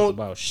give a do- fuck don't-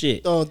 about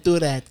shit. Don't do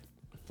that.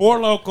 Four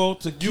Loco,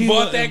 tequila. You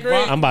bought that, and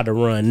Greg? I'm about to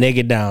run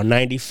nigga down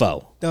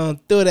 94.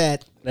 Don't do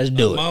that. Let's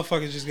do it.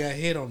 Motherfuckers just got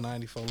hit on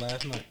 94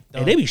 last night.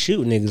 Hey, they be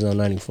shooting niggas on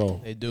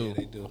 94. They do. Yeah,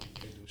 they do.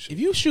 If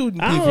you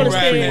shooting I don't people,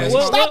 understand. right,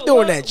 What- stop what- doing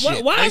what- that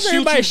shit. Why They is shoot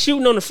everybody you.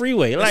 shooting on the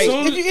freeway? Like,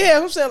 soon If you, yeah,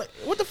 I'm saying, like,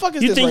 what the fuck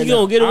is you this think right you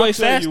gonna now? get away I'll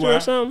tell you faster why. or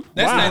something?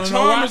 That's Why? not You know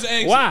why? Chalmers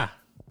exit. Why?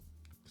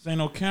 There ain't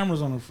no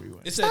cameras on the freeway.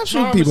 It's Stop at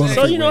shooting Chalmers people on the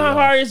So exit. you know how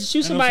hard it is to shoot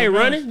Ain't no somebody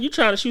surveillance. running? You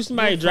trying to shoot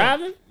somebody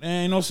driving? There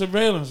ain't no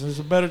surveillance. There's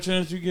a better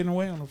chance you getting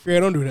away on the freeway. Yeah,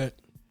 don't do that.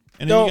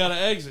 And then Don't. you gotta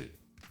exit.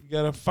 You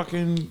gotta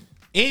fucking.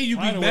 And you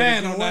be Find a way to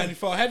mad get on away.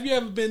 94. Have you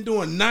ever been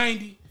doing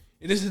 90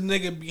 and this is a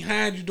nigga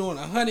behind you doing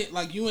 100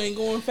 like you ain't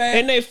going fast?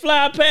 And they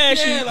fly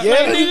past Yeah, you. like- Like,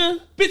 Yeah. nigga,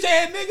 bitch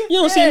ass nigga. you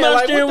don't see Yeah, my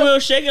like, steering what the- wheel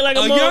shaking like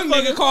a A young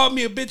nigga motherfucker. called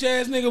me a bitch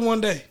ass nigga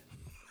one day.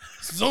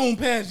 Zoom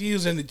past, he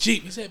was in the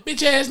Jeep. He said,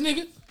 bitch ass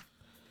nigga.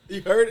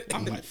 You heard it?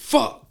 I'm like,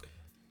 fuck.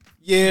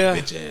 Yeah.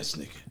 Bitch ass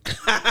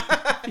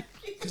nigga.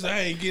 Cause I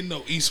ain't getting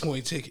no East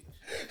Point ticket.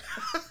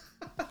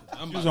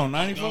 You was on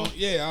 94?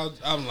 Yeah,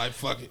 I'm like,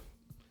 fuck it.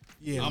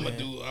 Yeah, I'm man.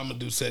 gonna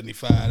do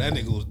 75. That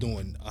nigga was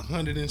doing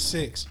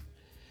 106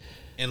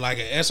 in like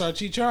an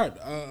SRT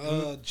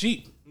chart,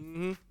 Jeep.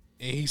 And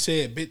he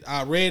said, "Bitch,"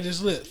 I read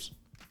his lips.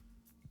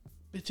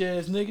 Bitch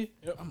ass nigga.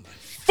 I'm like,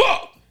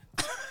 fuck.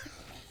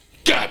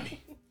 Got me.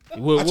 I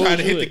tried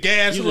to hit the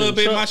gas a little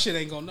bit. My shit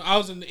ain't going. I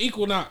was in the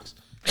Equinox.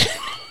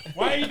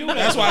 Why you do that?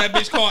 That's why that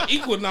bitch called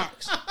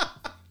Equinox.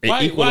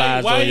 It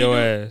equalized on your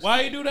ass.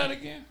 Why you do that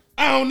again?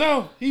 I don't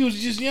know. He was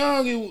just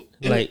young. And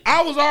Like-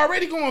 I was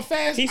already going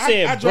fast. He I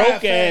said drive broke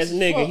fast ass as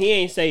nigga. fuck. He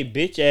ain't say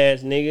bitch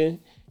ass nigga.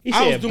 He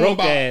I was said doing broke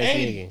about ass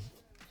 80. nigga.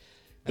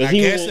 And I he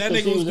guess was- that 'cause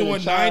nigga he was was in the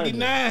doing Charger.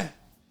 99.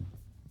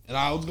 And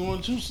I was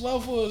going too slow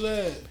for his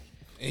ass.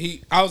 And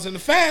I was in the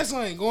fast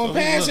lane, going So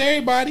he past look-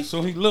 everybody.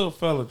 So he little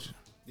fella.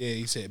 Yeah,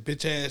 he said,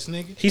 bitch ass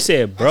nigga. He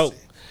said broke.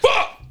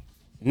 Fuck!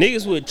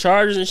 Niggas with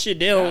chargers and shit,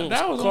 they don't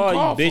that was call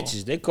uncalled you for.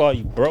 bitches. They call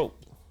you broke.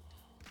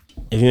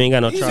 If you ain't got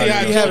no see charger. how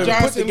You Joe having put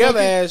Johnson together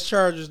looking? ass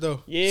charges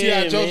though. Yeah, See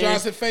how Joe man.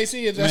 Johnson face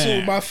is? That's Man.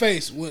 what my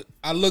face. When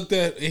I looked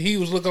at, and he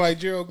was looking like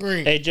Gerald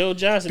Green. Hey, Joe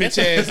Johnson. Bitch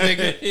ass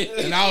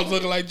nigga. And I was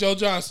looking like Joe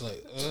Johnson.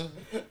 Like,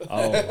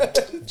 Oh,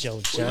 Joe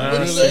What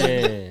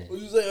Johnson.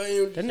 you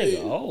say? That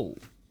nigga old.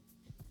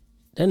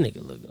 That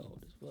nigga look old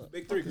as fuck.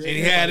 Big three. and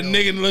he had a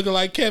nigga looking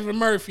like Kevin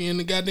Murphy in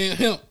the goddamn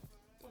hemp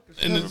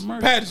in the Kevin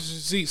Murphy? passenger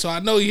seat. So I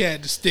know he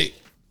had the stick.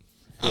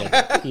 He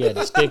had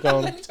the stick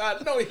on him.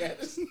 I know he had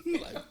this.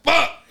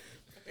 Fuck!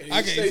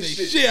 I can't say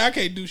say shit. shit. I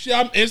can't do shit.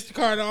 I'm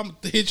Instacart. I'm gonna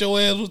hit your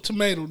ass with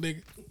tomato,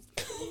 nigga.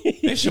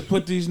 They should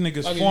put these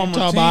niggas Fuck you former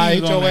talking about? I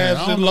teams hit on your there. ass I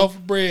with a don't know. loaf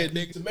of bread,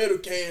 nigga. Tomato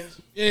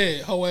cans. Yeah,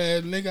 hoe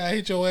ass nigga. I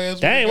hit your ass.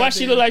 with Dang, a why she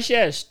goddamn- look like she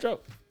had a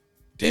stroke?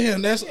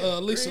 Damn, that's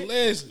Lisa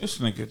Leslie. This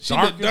nigga She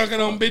dark been dunking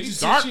as on fuck. bitches He's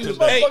since dark she was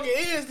today. 8.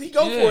 Motherfucker is. He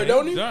go for it,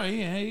 don't he? Dark,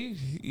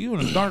 he in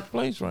a dark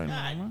place right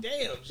now, man.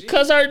 Damn. G.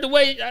 Cause her the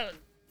way.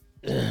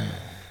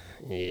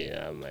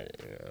 Yeah, I might.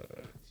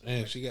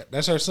 Damn,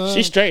 that's her son.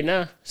 She straight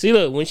now. See,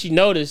 look, when she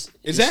noticed,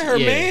 Is that her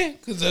yeah. man?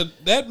 Cause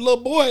that little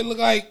boy look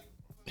like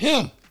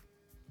him.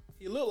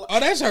 He look like. Oh,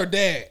 that's her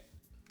dad.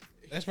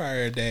 That's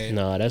probably her dad.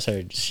 No, that's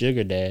her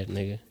sugar dad,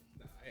 nigga.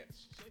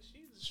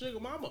 She's a sugar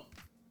mama.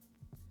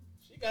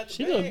 She got the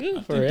She bag. look good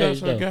I for her think that's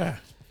age, her though. guy.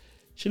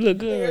 She look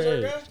good. That's for her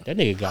her guy? age. That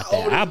nigga got How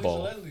old that is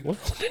eyeball. Lisa Leslie?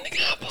 What that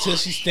nigga eyeball? Until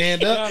she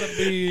stand up. Gotta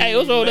be Hey,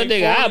 what's wrong with that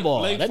late nigga 40s,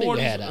 eyeball? late That nigga 40s,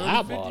 had an early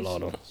eyeball 50s.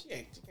 on him.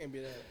 She can't be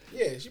that.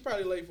 Yeah, she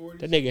probably late 40s.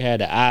 That nigga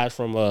had the eyes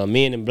from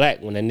Men in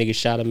Black when that nigga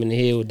shot him in the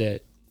head with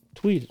that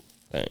tweet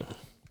thing.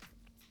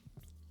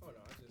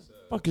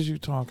 Fuck is you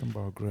talking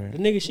about, The Greg?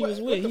 nigga she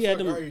was What with, the he had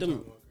fuck are you them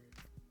talking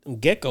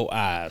about? gecko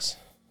eyes.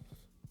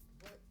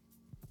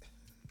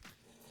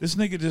 This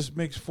nigga just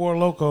mixed Four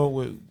Loco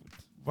with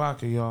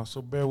vodka, y'all.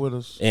 So bear with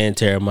us. And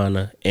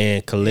Terramana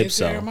and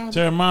Calypso.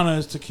 Terramana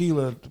is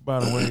tequila, by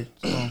the way.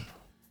 So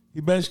he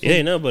It basically,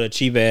 ain't nothing but a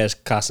cheap ass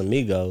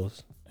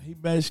Casamigos. he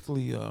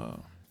basically,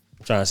 I'm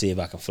trying to see if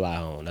I can fly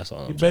home. That's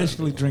all. he I'm trying to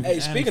basically do. drinking. Hey,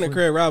 speaking of antifreeze.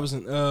 Craig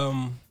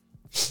Robinson,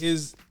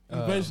 his He's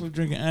basically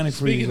drinking antifreeze.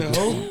 Speaking of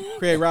who?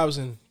 Craig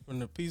Robinson from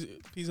the Pizza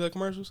Hut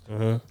commercials,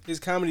 Uh-huh. his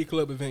comedy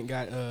club event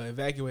got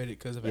evacuated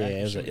because of Yeah,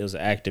 active it shooting. was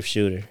an active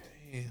shooter.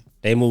 Damn.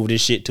 They moved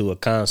this shit to a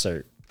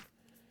concert.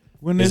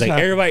 When It's this like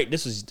happened, everybody.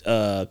 This was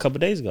a couple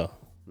days ago,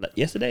 like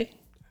yesterday.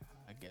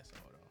 I guess.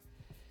 Hold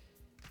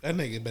on.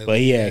 That nigga better. But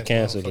he leave had that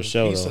canceled the motherfucking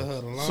show, Pizza though.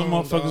 Hut alone, some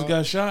motherfuckers dog.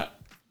 got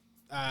shot.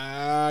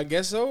 I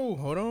guess so.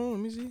 Hold on, let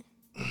me see.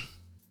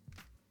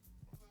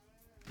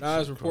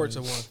 There's reports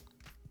of one.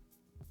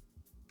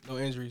 No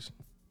injuries.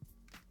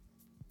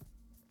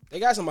 They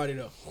got somebody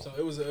though. So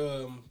it was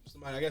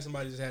somebody. I guess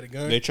somebody just had a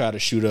gun. They tried to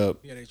shoot up.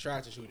 Yeah, they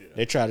tried to shoot it.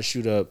 They tried to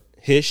shoot up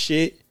his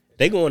shit.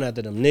 They going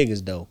after them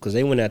niggas though, cause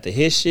they went after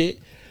his shit.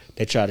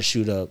 They tried to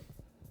shoot up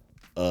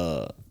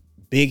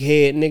big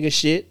head nigga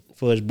shit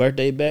for his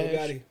birthday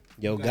bash.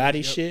 Yo Gotti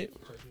Yep. shit.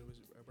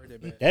 Birthday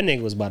bash. That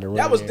nigga was about to run.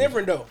 That was there.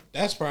 different though.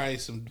 That's probably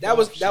some. That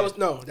was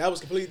dog that was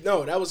complete.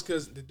 No, that was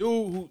because the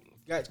dude who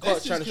got shit. caught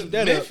That's trying to just shoot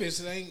 'cause that up.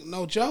 Memphis ain't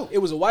no joke. It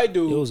was a white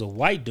dude. It was a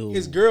white dude.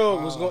 His girl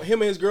was going.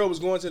 Him and his girl was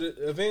going to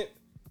the event.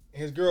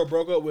 And his girl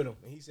broke up with him.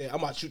 And he said, "I'm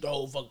about to shoot the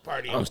whole fucking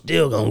party." I'm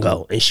still gonna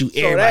go and shoot So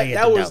everybody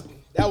that at the was door.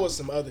 that was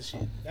some other shit.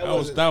 That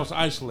was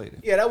isolated.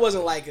 Yeah, that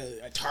wasn't like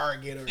a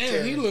target or a Damn,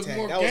 terrorist he looked attack.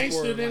 more That was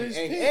gangster than like- his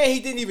and, pick. and he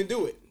didn't even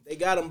do it. They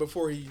got him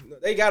before he.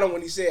 They got him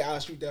when he said, "I'll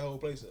shoot that whole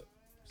place up."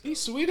 He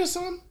sweet or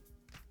something?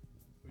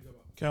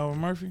 Calvin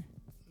Murphy.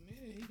 Yeah,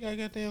 he got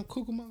goddamn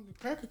Cucamonga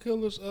Cracker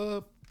Killers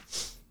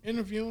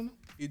interviewing him.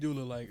 He do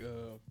look like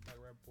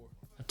Rappaport.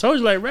 I told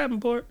you like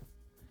Rappaport.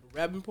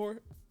 Rappaport.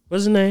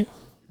 What's his name?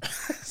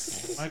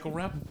 Michael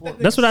Rappaport.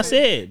 That's what I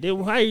said.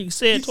 Then how you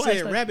say He it twice?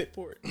 said like-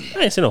 Rabbitport. I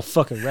ain't seen no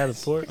fucking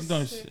Rappaport. I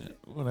don't shit.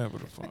 Whatever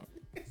the fuck.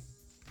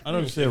 I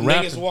don't say Niggas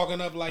rapping.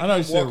 walking up like I know I'm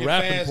you said walking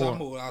rapping fast. for I'm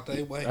moving out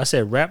their way. I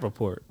said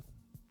Rappaport.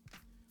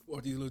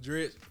 What these little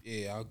dreads?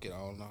 Yeah, I'll get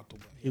all out the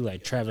way. He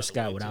like Travis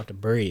Scott without the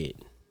bread.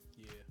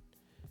 Yeah.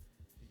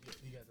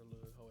 He got the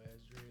little whole ass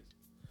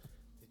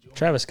dreads.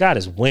 Travis Scott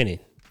is winning.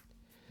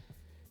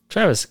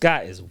 Travis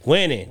Scott is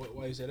winning.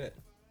 Why you say that?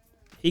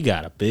 He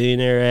got a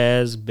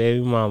billionaire ass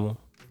baby mama.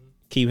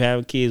 Keep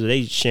having kids.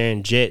 They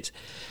sharing jets.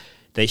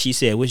 She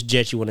said, "Which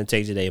jet you want to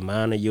take today,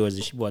 mine or yours?"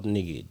 And she bought the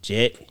nigga a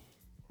jet.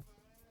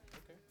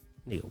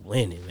 Nigga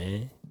winning,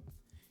 man.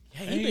 Yeah,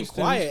 he been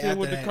quiet still after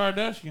with that. the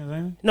Kardashians,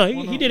 ain't he? No,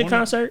 he did a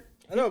concert.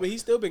 I know, but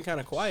he's still been kind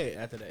of quiet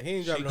after that. He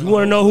ain't dropping. You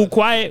want to know who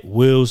quiet?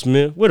 Will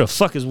Smith. Where the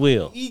fuck is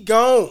Will? He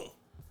gone.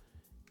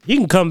 He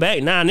can come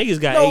back. Nah,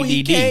 niggas got No, ADD.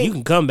 he can't. You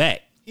can come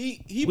back.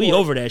 He We more-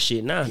 over that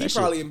shit now. He That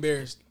probably shit.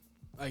 embarrassed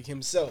like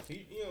himself.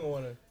 He don't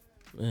want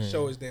to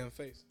show his damn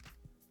face.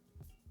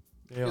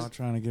 They all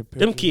trying to get pictures.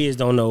 Them kids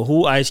don't know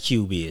who Ice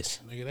Cube is.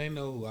 Nigga, they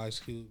know who Ice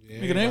Cube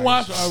is. Nigga, they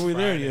watch Are We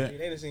There Yet?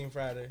 They done seen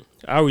Friday.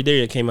 Are We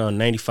There came out in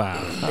 95.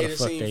 How They the done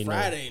fuck seen they know?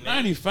 Friday.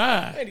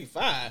 95.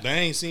 95. They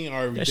ain't seen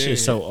Are We That There shit's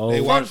yet. so old. They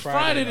First watch First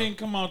Friday though. didn't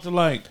come out to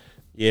like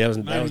Yeah, that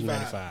was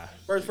 95.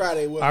 First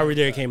Friday was. Are We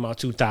There came out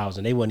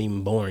 2000. They wasn't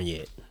even born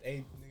yet.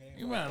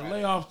 you gotta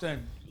lay off that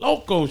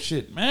loco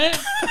shit, man.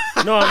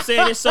 No, I'm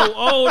saying it's so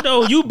old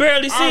though. You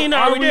barely seen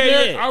Are We There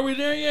yet. Are we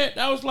there yet?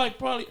 That was like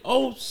probably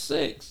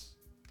 06.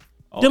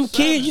 Them 07.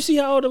 kids, you see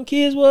how old them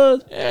kids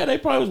was? Yeah, they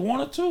probably was 1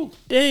 or 2.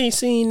 They ain't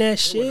seen that They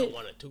shit. wasn't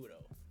 1 or 2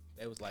 though.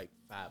 They was like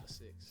 5 or 6.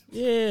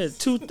 Yeah,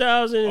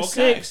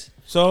 2006.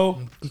 So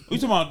we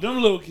talking about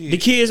them little kids. The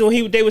kids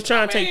when they was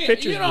trying to take Man,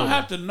 pictures. You don't with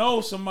have them. to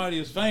know somebody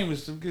is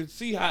famous to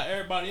see how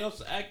everybody else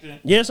is acting.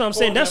 Yeah, that's what I'm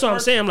saying. That's what I'm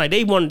saying. I'm like,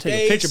 they want to take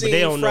They a picture, but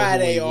they seen don't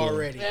Friday know who he is.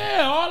 already.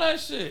 Yeah, all that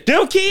shit.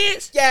 Them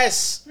kids?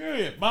 Yes,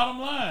 Period. Bottom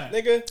line.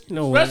 nigga.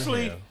 No way.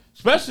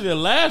 Especially the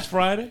last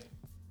Friday.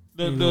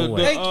 No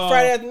way. Hey,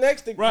 Friday after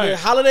next, the right.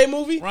 holiday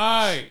movie.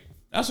 Right.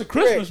 That's a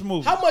Christmas Greg,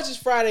 movie. How much is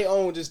Friday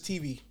on just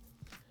TV?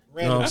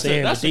 You know what I'm That's a-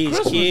 saying? that's But a these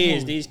Christmas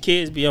kids, movie. these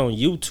kids be on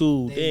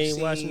YouTube. They They've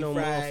ain't watching seen no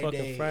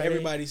motherfucking Friday.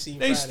 Everybody seen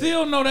They Friday.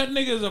 still know that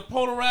nigga is a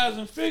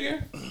polarizing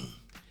figure.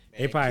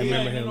 They probably Yeah,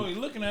 remember you know him. he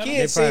looking at him.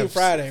 Kids They probably seen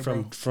Friday,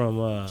 bro.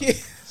 from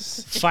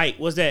Kids. Fight.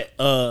 What's that?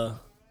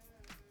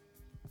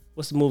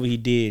 What's the movie he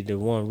did? The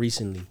one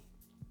recently.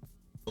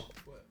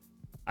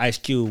 Ice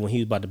Cube when he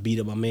was about to beat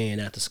up my man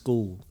after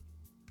school.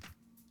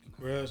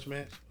 Grudge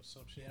match or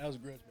some shit. Yeah, that was a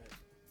grudge match.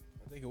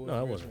 I think it was. No, a it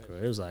grudge wasn't.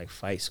 match. It was like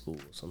Fight School,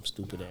 some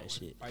stupid ass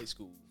shit. Fight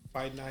school.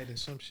 Fight night or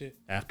some shit.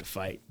 After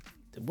Fight.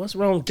 What's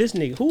wrong with this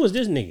nigga? Who was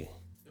this nigga? It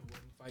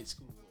wasn't fight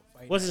school.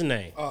 Fight What's his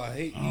name? Oh,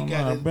 he I don't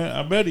know, got it.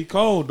 I bet he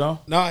cold though.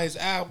 No, his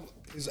eye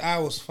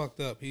was fucked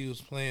up. He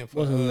was playing for.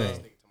 What's his name?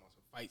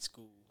 Fight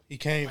school. He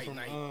came Fight from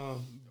night.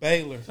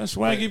 Baylor. That's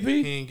Swaggy He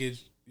P. didn't get.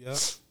 Yep.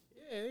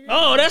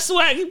 Oh, that's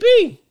Swaggy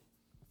P.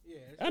 Yeah,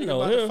 I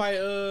know about to him.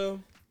 fight.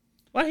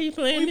 Why he Who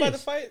playing you about to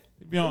this? fight?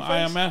 He be on Blueface? I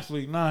Am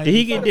Athlete. Nah, Did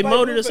he get About to fight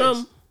demoted or Blueface.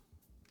 something?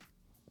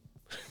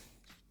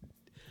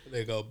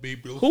 They go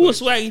beat Blue. Who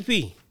was Swaggy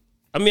P?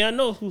 I mean, I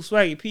know who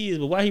Swaggy P is,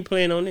 but why he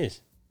playing on this?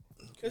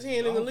 Because he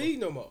ain't in the league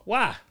no more.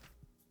 Why?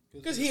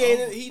 Because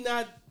he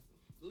not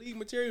league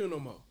material no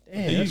more.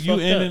 Damn,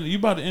 You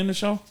about to end the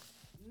show?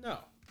 No.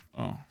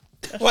 Oh.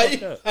 Why?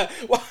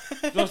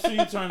 Just see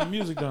you turn the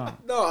music down.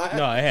 No,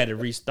 I had to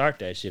restart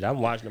that shit. I'm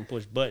watching them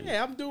push buttons.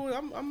 Yeah,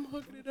 I'm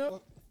hooking it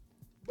up.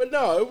 But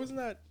no, it was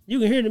not. You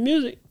can hear the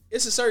music.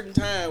 It's a certain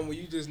time when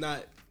you just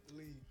not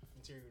league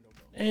material no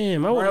more.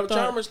 Damn, I would have thought.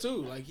 Chalmers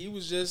too. Like he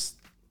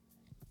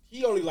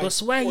only like. But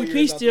Swaggy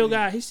P still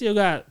got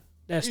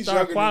that He's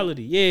star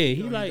quality. Yeah,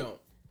 he no, like. he don't.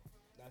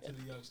 Not to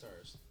the young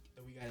stars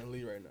that we got in the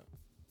league right now.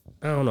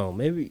 I don't know.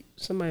 Maybe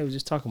somebody was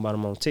just talking about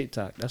him on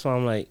TikTok. That's why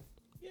I'm like.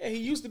 Yeah, he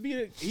used to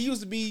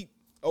be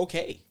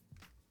okay.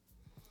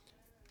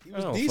 He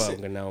was I don't decent.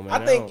 fucking know, man.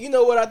 I think you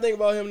know what I think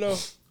about him though.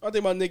 I think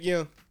about Nick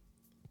Young.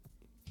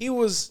 He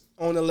was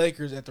on the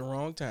Lakers at the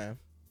wrong time.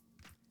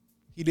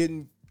 He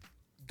didn't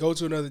go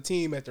to another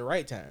team at the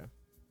right time,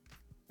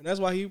 and that's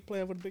why he's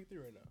playing for the Big Three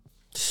right now.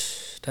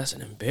 That's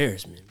an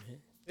embarrassment, man.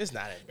 It's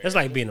not embarrassing. That's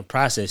like being a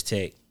process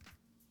tech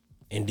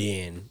and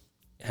then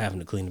having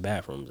to clean the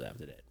bathrooms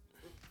after that.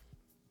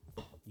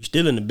 You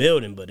still in the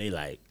building, but they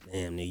like,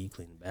 damn, nigga, you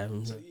clean the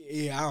bathrooms.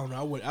 Yeah, I don't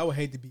know. I would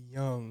hate to be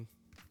young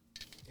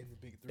in the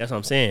Big Three. That's what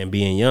I'm saying.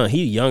 Being young,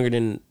 he younger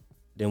than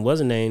what's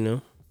his name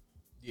though.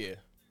 Yeah,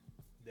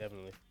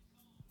 definitely.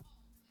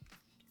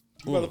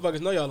 You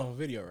motherfuckers know y'all on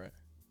video, right?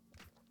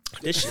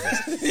 This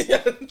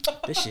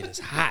shit is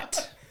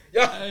hot.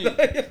 Y'all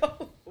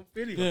on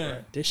video, Yeah.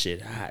 right? This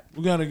shit hot.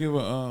 We gotta give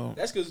a.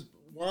 That's because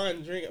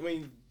Greg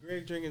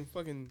drinking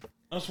fucking.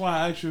 That's why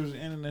I actually was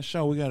ending the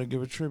show. We gotta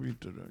give a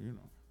tribute to the,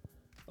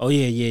 Oh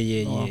yeah.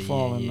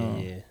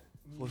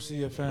 for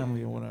see a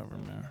family or whatever,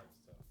 man.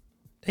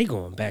 They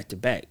going back to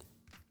back.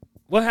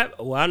 What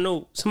happened? Well, I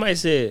know somebody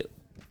said.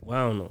 Well,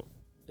 I don't know.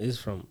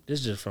 This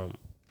is just from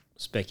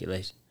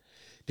speculation.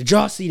 Did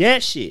y'all see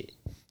that shit?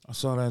 I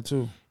saw that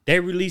too. They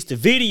released the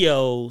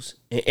videos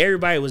and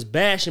everybody was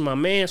bashing my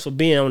mans for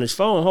being on his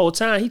phone the whole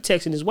time. He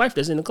texting his wife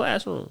that's in the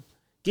classroom,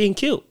 getting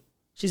killed.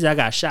 She said, I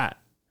got shot.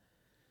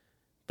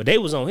 But they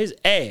was on his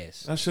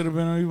ass. That should have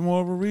been even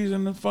more of a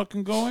reason to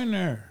fucking go in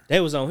there. They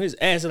was on his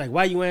ass. They're like,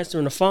 why you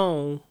answering the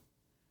phone?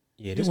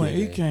 Yeah,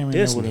 He came in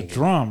there with a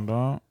drum,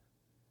 dog.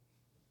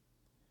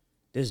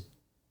 This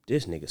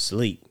nigga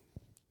sleep.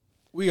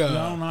 I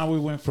don't know how we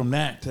went from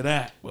that to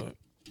that, but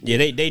Yeah,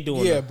 they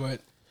doing yeah, that.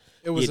 but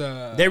it was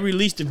They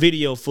released the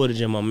video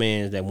footage of my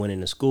mans that went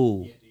into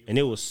school, and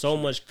it was so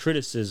much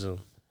criticism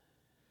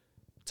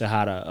to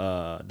how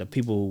the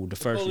people, the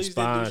first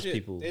response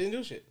people, they didn't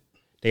do shit.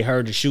 They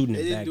heard the shooting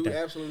They back didn't do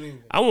there. absolutely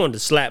anything. I wanted to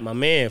slap my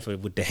man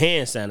with the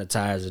hand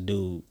sanitizer,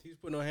 dude. He was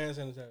putting on hand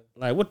sanitizer.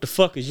 Like, what the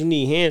fuck is you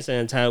need hand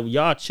sanitizer?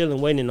 Y'all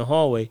chilling, waiting in the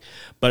hallway.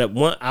 But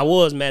I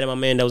was mad at my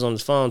man that was on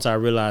his phone, so I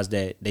realized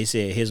that they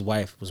said his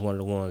wife was one of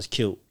the ones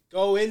killed.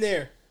 Go in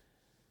there.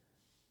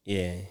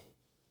 Yeah.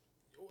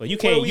 But you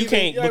What can't, are we you even-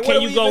 can't, like, but what can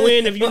are you we go even-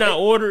 in if you're not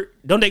ordered?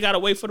 Don't they gotta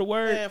wait for the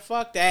word? Man,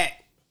 fuck that.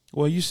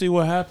 well, you see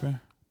what happened.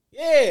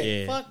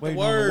 Yeah, fuck the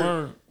Waiting on word. the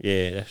word.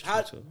 Yeah, that's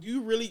How true too.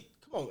 you really?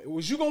 Come on,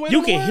 was you gonna wait? You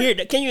on the can word? hear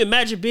that. Can you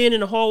imagine being in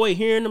the hallway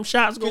hearing them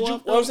shots go Could you?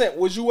 off? What I'm saying,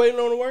 was you waiting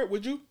on the word?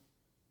 Would you?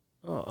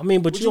 Oh, I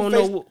mean, but Would you don't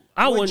face- know.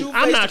 I would wouldn't. you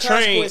I'm face not the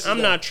trained. consequences, I'm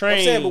though? not trained.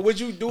 I'm saying, but would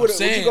you do it? Would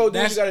you go do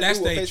what you gotta that's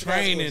do? their face the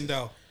training consequences?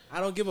 though. I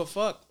don't give a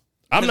fuck.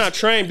 I'm not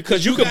trained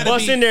because you you can gotta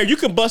bust be- in there. You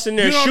can bust in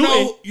there You don't shooting.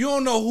 know. You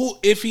don't know who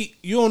if he.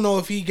 You don't know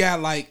if he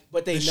got like.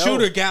 But they the know.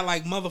 shooter got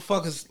like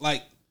motherfuckers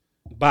like.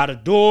 By the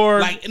door.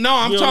 Like no,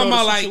 I'm You don't talking know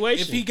the about like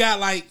situation. if he got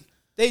like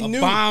They a knew.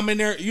 bomb in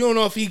there. You don't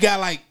know if he got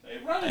like They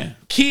running.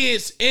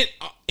 kids in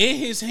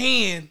his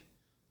hand,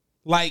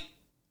 like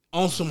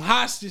on some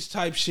hostage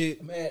type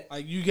shit. Man,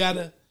 Like you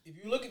gotta.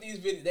 if you look at these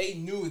videos, they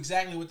knew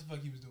exactly what the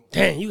fuck he was doing.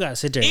 Damn, you gotta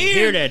sit there and And-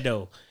 hear that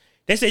though.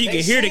 They say you They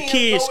can hear the seen him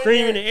kids go in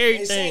screaming and there-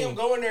 They seen him everything.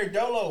 go in there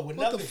dolo with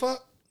What nothing. the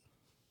fuck?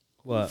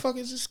 What What? the fuck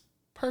is this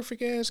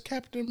perfect ass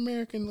Captain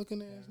American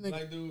looking ass nigga?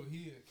 Like, dude,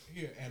 he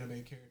an anime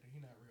character. He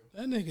not real.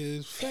 That nigga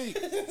is fake.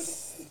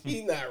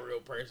 He not a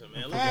real person,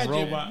 man. Look Hide at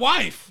your robot.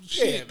 wife.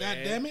 Shit, man.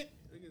 god damn it.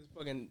 Look at this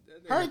fucking.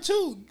 that Her nigga-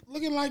 too,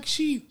 looking like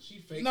she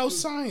fake knows too.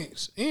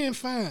 science and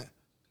fine.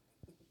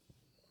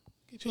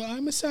 Get you.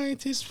 I'm a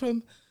scientist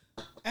from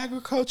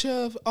agriculture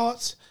of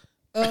arts.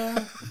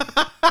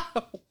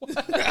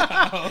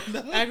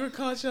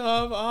 Agriculture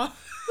of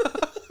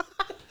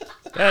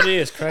That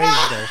is crazy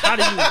though.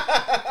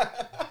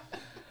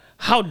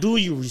 How do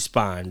you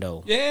respond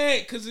though? Yeah,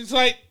 because it's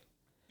like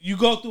you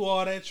go through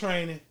all that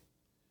training,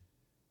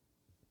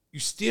 you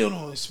still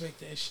don't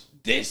expect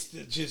this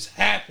to just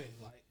happen.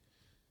 Like,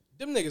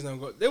 them niggas don't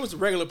go. They was the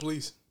regular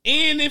police.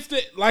 and if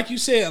the like you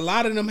said, a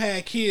lot of them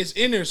had kids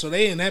in there, so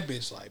they in that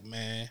bitch like,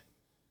 man.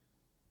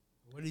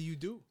 What do you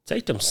do?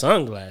 Take them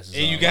sunglasses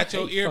And off. you got I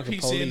your hate fucking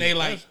earpiece in, they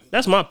like,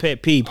 That's my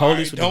pet peeve. Police all right,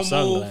 with them don't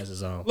move.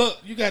 sunglasses on. Look,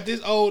 you got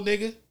this old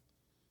nigga.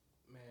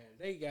 Man,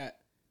 they got.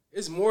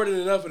 It's more than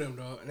enough of them,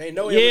 dog. And they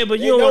know. Yeah, but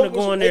you don't wanna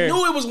go in there. They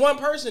knew it was one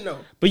person though.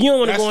 But you don't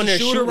want to That's go in the there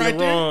shooter shooting right the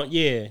there? wrong.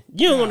 Yeah,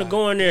 you don't want to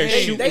go in there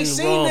They- shooting They the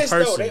seen wrong this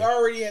person. though. They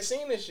already had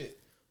seen this shit.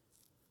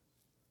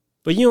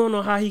 But you don't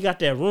know how he got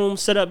that room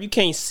set up. You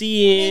can't see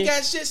He in. ain't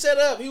got shit set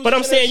up. He was But I'm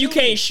just in there saying you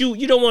shooting. can't shoot.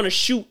 You don't want to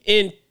shoot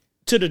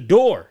into the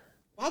door.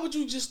 Why would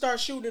you just start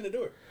shooting in the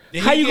door?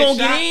 How you gonna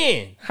get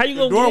in? How you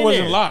The gonna get door in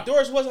wasn't there? locked.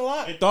 Doors wasn't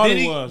locked. They thought Did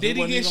it he? was. Did It he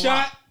wasn't get even shot?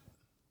 locked.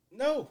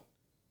 No.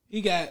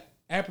 He got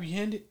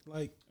apprehended.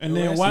 Like, And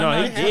then why No,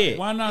 not? he did.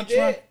 Why not He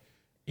try?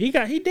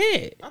 dead. He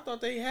dead. I thought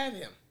they had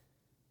him.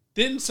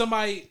 didn't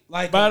somebody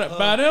like By didn't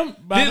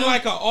them,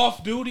 like an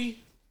off duty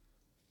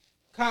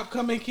cop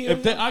come and kill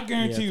if they, him? I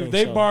guarantee Yeah, I you, think if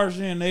they so. barged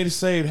in, they'd have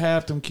saved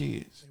half them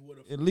kids.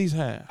 At least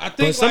half. I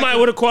think But somebody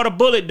would have caught a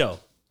bullet though.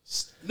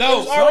 It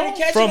was already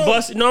catching From him.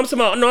 bus. No, I'm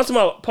talking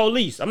about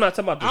police. I'm not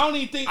talking about. I don't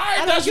even think.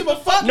 I don't give a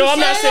fuck. No, you I'm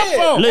not said.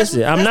 saying. Listen,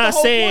 That's I'm the not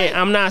whole saying. point.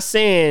 I'm not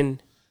saying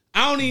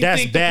I don't even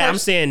that's think bad. I'm The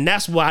saying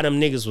that's why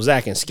them niggas was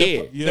acting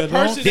scared. Yeah,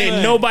 person Then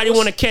that- nobody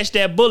want to catch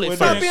that bullet Well,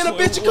 first. being a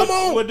bitch and come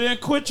on. Well, then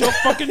quit your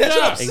fucking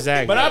job.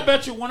 Exactly. But I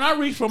bet you when I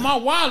reach for my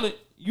wallet,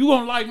 you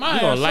gonna light my You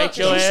ass gonna light up.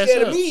 your You ass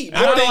scared up. of me. And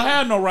I don't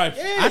have no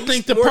rifle. Yeah, I you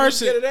think the more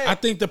person. scared of that. I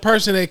think the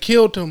person that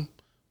killed him,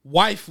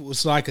 wife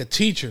was like a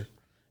teacher,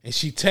 and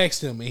she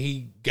texted him, and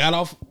he got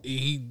off.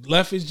 He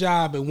left his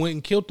job and went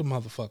and killed the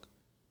motherfucker.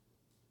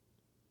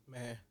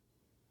 Man,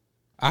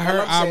 I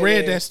heard. I'm I saying read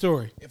is- that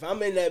story. if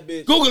I'm in that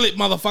bitch, Google it,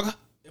 motherfucker.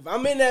 if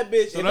I'm in that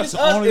bitch, So if that's it's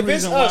the us, only if it's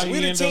reason us, why we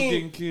he the ended up team.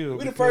 getting killed,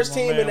 We the because first my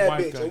team man in that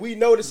white bitch, guy. and we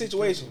know the He took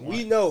situation. him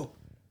We out. know.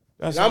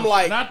 That's And I'm what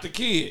like- not the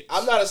kids.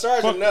 I'm not a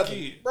sergeant, Fuck or the nothing,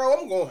 kid. bro.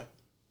 I'm going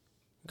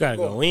Gotta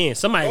go in.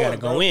 Somebody Going, gotta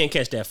go bro. in and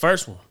catch that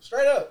first one.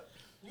 straight up.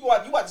 You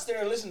watch to stay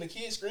there and listen to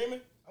kids screaming.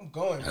 I'm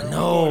going, bro. I'm No,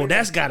 going in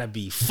that's there. gotta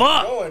be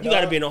fuck. Going, You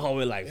gotta dog. be in the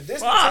hallway like If this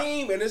fuck. the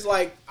team and it's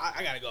like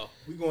I gotta go.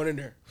 We going in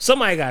there.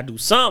 Somebody gotta do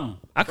something.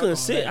 I couldn't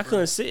sit. I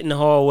couldn't sit in the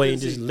hallway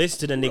and just listen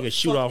to the Who nigga the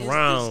shoot fuck off is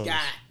rounds.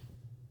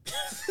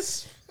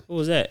 This guy. Who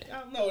was that? I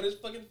don't know this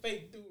fucking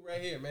fake dude right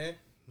here, man.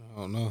 I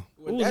don't know.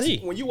 Who was he?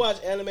 When you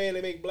watch anime and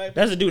they make black.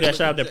 That's the dude that people,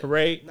 shot up that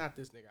parade. Not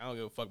this nigga. I don't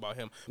give a fuck about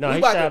him. No, We he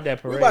about shot to- up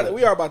that we parade.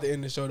 We are about to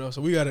end the show though,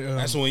 so we gotta.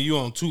 That's when you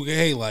on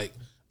 2K like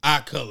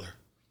eye color,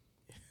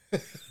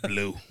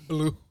 blue.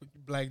 blue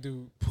black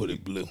dude. Put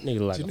it blue.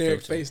 Nigga like a Generic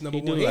filter. face number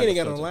He do one. He like ain't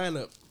a got no filter.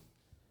 lineup.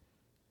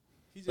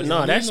 He But just,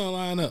 no, that's He don't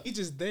line up. he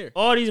just there.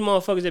 all these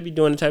motherfuckers that be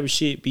doing the type of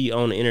shit be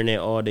on the internet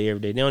all day,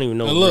 every day. They don't even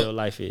know Now what look. real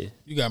life is.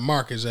 You got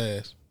Marcus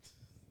ass.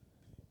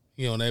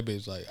 He on that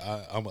bitch like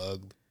I'm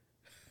ugly.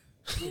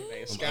 I'm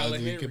Skylar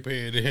ugly Henry.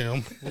 compared to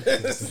him.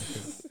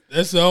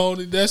 That's the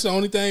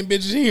only thing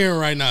bitches hearing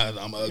right now. Is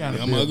I'm ugly.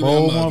 Gotta I'm be a ugly.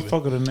 bold I'm ugly.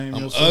 motherfucker to name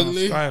I'm your son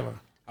ugly. Skylar.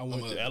 I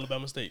went to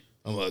Alabama State.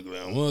 I'm ugly.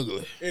 I'm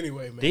ugly.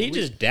 Anyway, man. Did he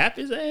just dap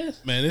his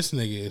ass? Man, this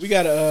nigga is We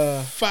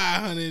gotta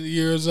 500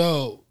 years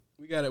old.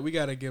 we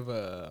gotta give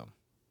a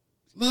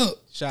Look,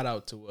 shout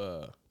out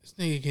to this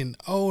nigga getting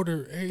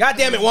older. every God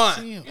damn it, time I Juan.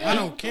 see him. I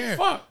don't care.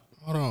 Fuck.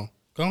 Hold on.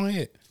 Go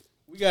ahead.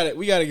 we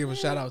gotta give a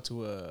shout out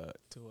to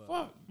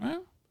Fuck,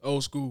 man.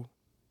 Old School.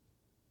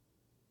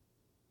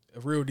 A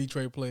real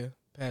Detroit player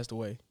passed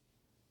away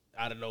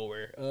out of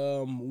nowhere.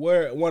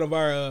 Where one of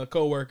our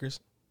co-workers,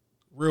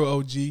 real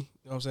OG, you know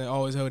what I'm saying,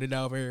 always held it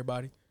down for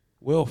everybody.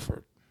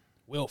 Wilford.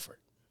 Wilford.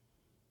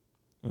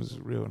 Was his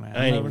real name.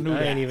 I never ain't knew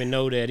that. even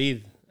know that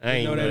either. I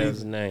ain't know know that that was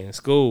his name.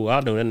 School. I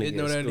know that nigga. Didn't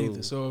know that School.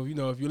 either. So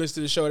if you listen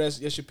to the show, that's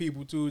your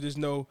people too. Just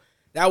know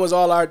that was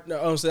all our.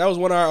 So that was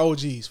one of our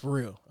OGs for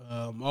real.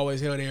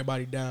 Always held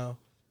everybody down.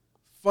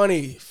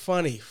 Funny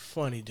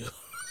dude.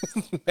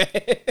 Man.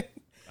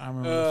 I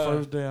remember the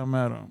first day I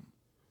met him.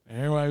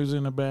 Everybody was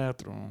in the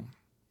bathroom.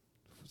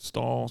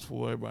 Stalls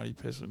full. Everybody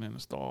pissing in the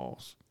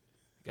stalls.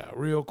 Got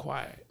real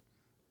quiet.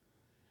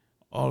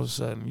 All of a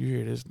sudden, you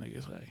hear this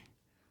nigga say,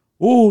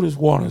 "Ooh, this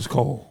water's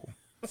cold."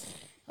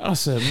 I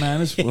said, "Man,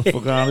 this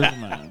motherfucker out of his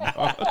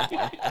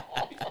mind."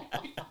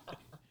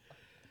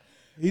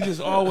 He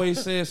just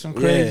always said some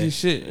crazy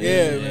shit.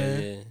 Yeah,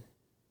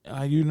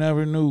 man. You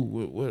never knew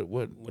what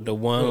With the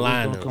was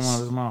one-liners. gonna come out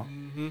of his mouth.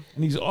 And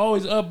he's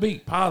always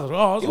upbeat, positive.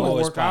 Oh, it's gonna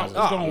always work out.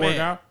 positive. It's gonna work man.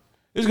 out.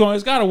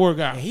 It's gotta work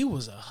out. He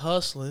was a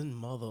hustling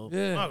mother.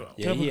 Yeah,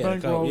 Yeah, kept he a had a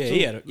bankroll, couple. Yeah, too.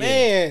 he had a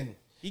Man,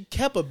 he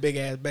kept a big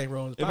ass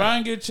bankroll in his If pocket. I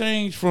didn't get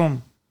change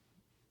from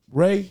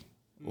Ray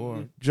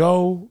or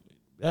Joe,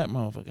 that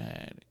motherfucker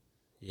had it.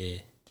 Yeah.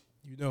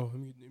 You know,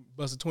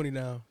 bust a 20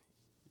 down.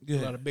 You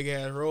Yeah, got a big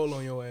ass roll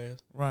on your ass.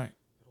 right.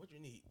 What you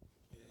need?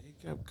 He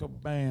kept a couple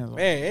bands. on.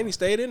 Man, and he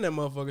stayed in that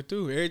motherfucker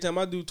too. Every time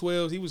I do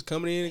 12s, he was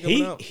coming in and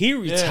coming out.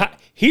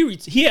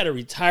 He had a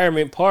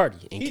retirement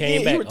party and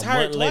came back He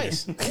retired a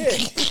month twice. later.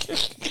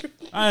 Yeah.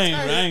 I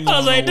ain't. I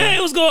was like, nowhere. "Dang,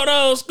 what's going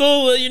on,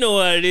 school? Well, you know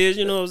what it is.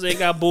 You know what I'm saying?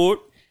 Got bored.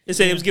 They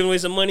said they was giving away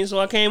some money, so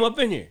I came up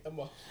in here.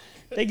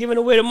 They giving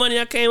away the money,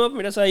 I came up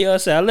here. That's how y'all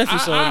say. I left you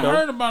some I though.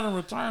 heard about him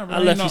retiring. I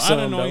left you I some,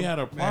 didn't know he though. had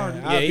a party.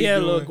 Man, Yeah, I'll he be had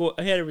doing-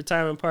 he had a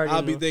retirement party.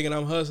 I'll be you know. thinking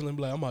I'm hustling,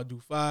 like I'm about to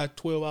do 5,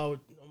 12 hours.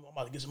 I'm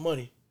about to get some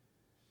money.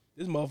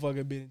 This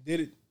motherfucker did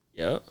it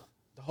Yeah,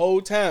 the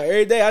whole time.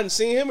 Every day I done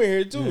seen him in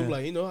here too. Yeah.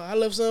 Like, I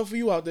left something for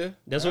you out there.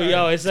 that's what you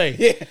always say.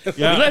 Yeah.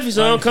 Yeah, We left you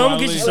some. that's Come why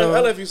get I you leave. some. I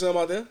left you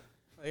something out there.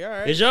 Like, all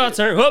right. It's your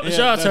turn. Hope it's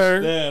your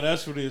turn. Yeah,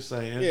 that's what he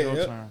say. It's Yeah, your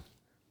yep. turn.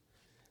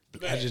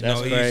 I just That's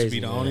know he used to crazy, be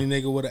the man. only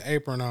nigga with an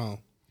apron on.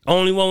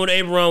 Only one with the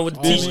apron with the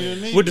Only t-shirt,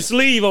 a nigga. with the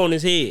sleeve on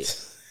his head,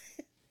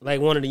 like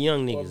one of the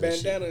young Or niggas. And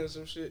shit. bandana or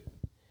some shit.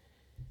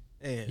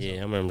 Man, Yeah, I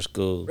remember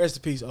school. Rest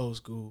in peace, old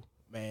school,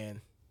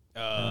 man.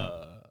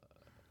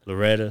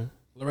 Loretta.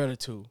 Loretta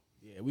too.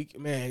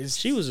 Yeah,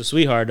 She was a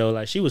sweetheart though.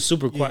 Like she was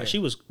super quiet. Yeah. She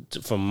was,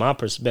 from my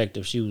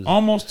perspective, she was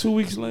Almost 2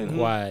 weeks later.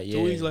 quiet. Yeah.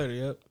 2 weeks later.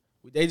 Yep.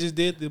 They just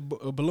did the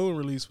balloon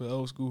release for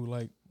old school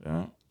like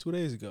Yeah. 2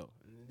 days ago,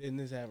 and then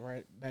this happened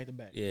right back to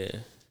back. Yeah.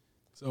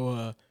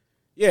 So,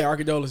 yeah, our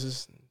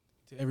condolences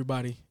to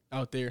everybody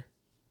out there.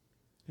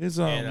 His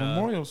And,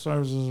 memorial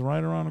service is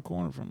right around the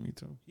corner from me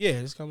too. Yeah,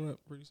 it's coming up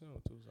pretty soon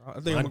too. So I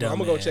think My I'm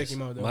gonna go check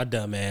him out though. My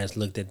dumb ass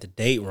looked at the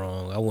date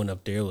wrong. I went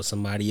up there with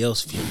somebody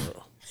else's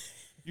funeral.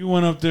 You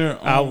went up there.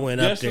 I went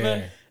yesterday? up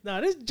there. Nah,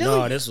 this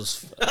No, this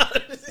was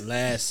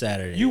last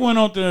Saturday. You went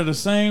up there the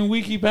same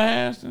week he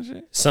passed and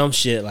shit. Some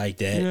shit like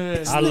that.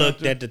 Yeah, I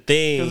looked at the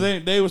thing.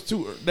 Because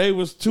they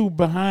was too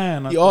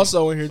behind. I he think.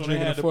 also in here So they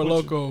drinking had a to Four put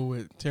Loco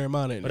with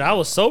Terramana in But it. I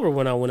was sober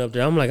when I went up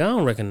there. I'm like, I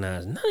don't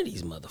recognize none of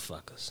these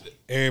motherfuckers.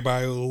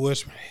 Everybody was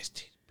whispering.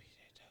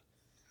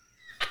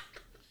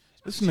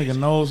 This nigga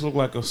nose look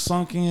like a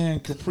sunk in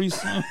Capri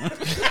Sun.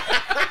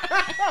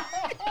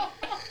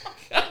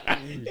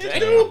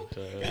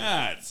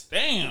 God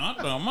damn! I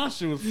thought my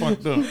shit was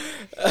fucked up.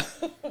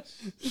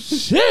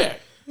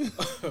 Shit.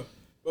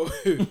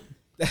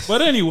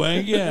 But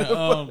anyway, yeah,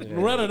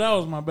 Loretta, that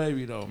was my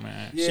baby though,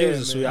 man. Yeah, She was a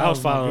man. sweet. I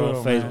was That was my following her on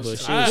girl, man. Facebook.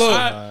 She was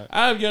sweetheart.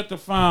 I've yet to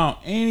find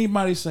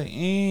anybody say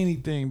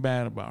anything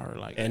bad about her.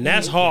 Like, And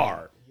that's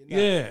hard.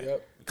 yeah,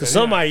 Yep. Because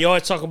somebody, you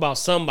always talk about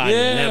somebody. in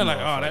yeah, that like,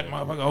 oh, that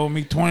motherfucker. motherfucker owed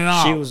me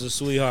 $20. She was a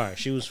sweetheart.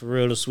 She was for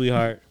real a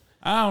sweetheart.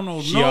 I don't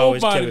know She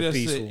always nobody kept it that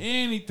peaceful. said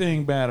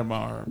anything bad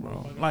about her,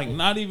 bro. Like,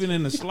 not even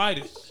in the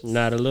slightest.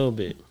 Not a little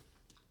bit.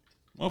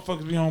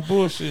 Motherfuckers be on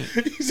bullshit.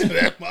 He said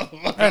that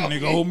motherfucker. That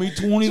nigga owed me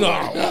 $20.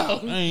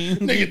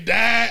 Nigga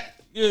died.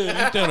 Yeah,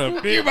 ain't that a He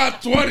bitch?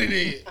 about 20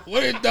 then.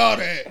 Where his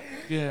daughter at?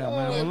 Yeah,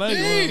 man.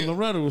 damn.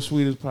 Loretta was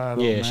sweet as pie.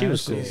 Though, Yeah, man. she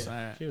was That cool. shit's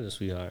sad. She was a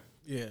sweetheart.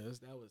 Yeah,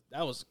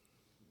 that was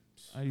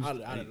I used,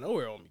 out of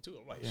nowhere on me too.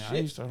 I'm like, yeah, I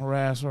shit. used to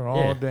harass her all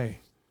Yeah. day.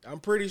 I'm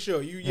pretty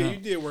sure you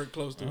did work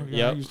close to her. Yeah,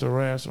 Yep. I used to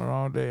harass her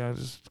all day. I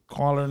just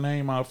call her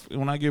name out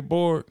when I get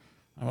bored.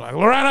 I'm like,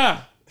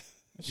 Loretta.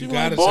 She You was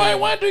like, gotta boy, say-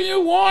 what do you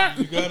want?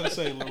 You gotta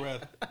say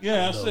Loretta.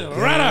 Yeah, I said, It's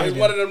Loretta.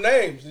 one of them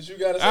names that you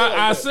gotta say. I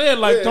that. said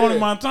like Yeah, Tony yeah.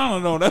 Montana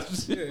though.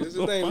 That's Yeah, it's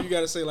a name you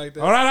gotta say like that.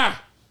 Loretta.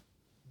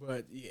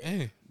 But yeah,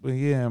 Damn. But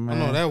yeah, I man.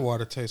 know that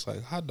water tastes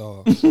like hot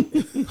dogs.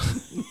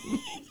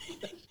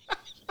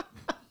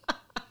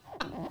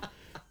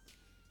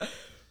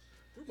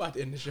 we're about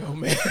to end the show,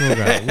 man.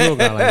 We don't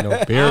got like no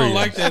I barrier. don't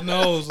like that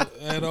nose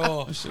at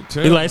all.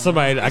 He like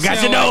somebody, I got your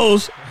sound like-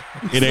 nose.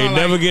 It ain't sound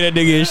never like- get that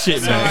nigga his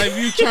shit So back. like, if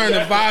you turn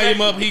the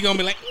volume up, he gonna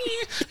be like,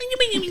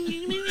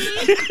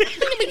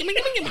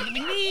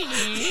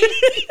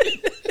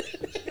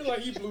 Like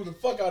he blew the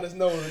fuck out his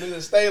nose and it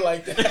didn't stay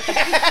like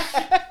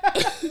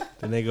that.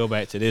 Then they go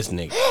back to this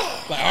nigga.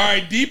 all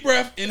right, deep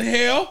breath,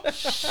 inhale.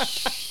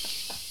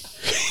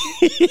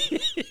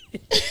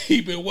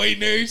 He been waiting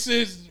there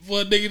since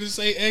for a nigga to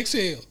say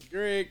exhale.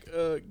 Greg,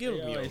 give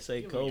me your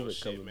say give me your COVID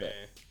shit, coming man. back.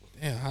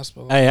 Damn,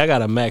 hospital. Hey, I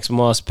got a Max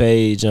Moss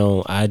page on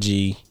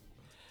IG.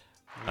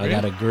 I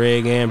got a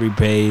Greg Ambry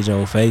page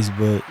on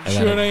Facebook. I got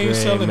Sure a they ain't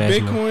Greg selling Max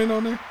Bitcoin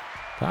on there?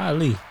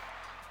 Probably.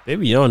 They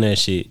be on that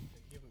shit.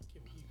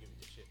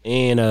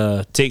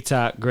 And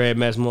TikTok, Greg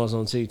Max Moss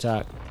on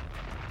TikTok.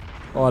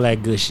 All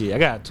that good shit. I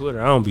got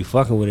Twitter. I don't be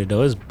fucking with it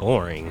though. It's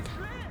boring.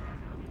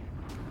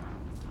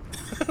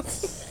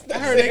 I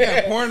heard they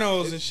got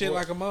pornos and shit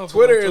like a motherfucker.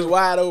 Twitter is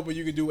wide open.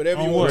 You can do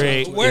whatever you want.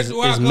 Greg Where is do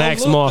I go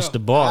Max look, Moss though? the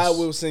boss. I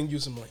will send you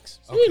some links.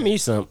 Send me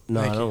some.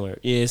 No, Thank don't you. worry.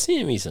 Yeah,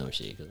 send me some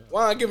shit.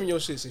 Why I'm giving your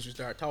shit since you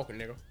started talking,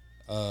 nigga?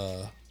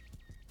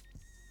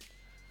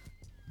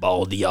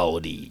 Baldy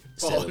Aldi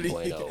Baldy.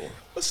 7.0.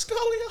 What's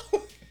Scully?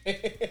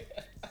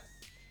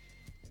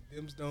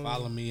 Them's don't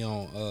Follow me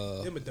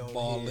on Them it don't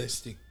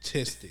ballistic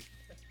tistic.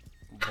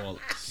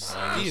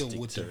 Deal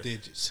with the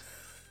digits.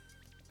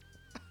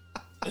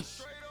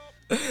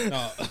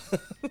 No.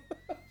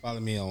 Follow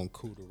me on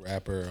Cool the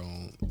Rapper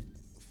on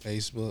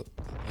Facebook.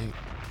 I think.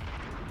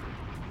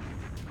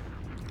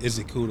 Is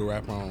it Cool the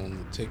Rapper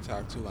on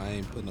TikTok too? I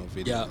ain't putting no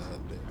videos Yeah.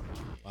 up there.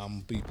 I'm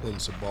gonna be putting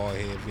some bald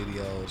head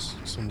videos,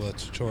 some little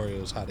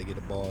tutorials how to get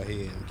a bald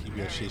head and keep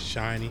your shit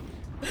shiny,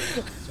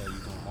 so you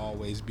can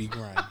always be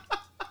grimy.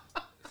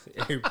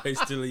 Everybody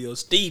still in your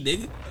steed,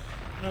 nigga.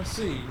 I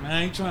see, man.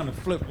 I ain't trying to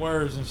flip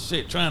words and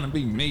shit, trying to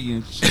be me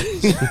and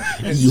shit.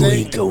 You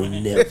ain't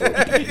gonna never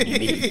be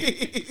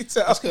me.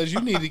 That's because you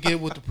need to get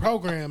with the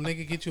program,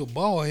 nigga. Get you a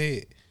bald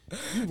head.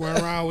 You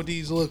run around with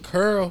these little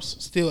curls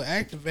still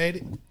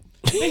activated.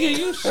 Nigga,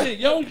 you shit.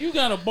 Yo, you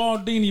got a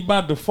baldini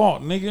by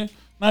default, nigga.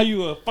 Now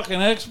you a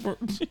fucking expert.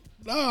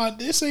 Nah,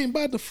 this ain't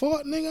by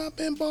default, nigga. I've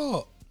been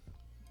bald.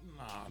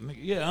 Nah, nigga.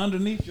 Yeah,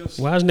 underneath your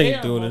Why is nigga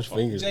hair, doing his motherfucker.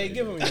 fingers? Jay,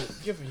 give him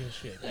your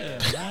shit. Yeah,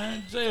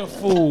 man. Jay a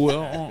fool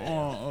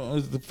on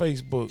is the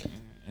Facebook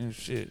and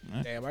shit,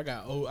 man. Damn, I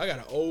got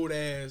an old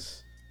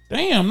ass.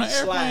 Damn, the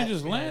airplane Slide,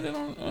 just man. landed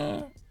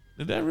on.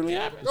 Did that really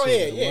happen? Go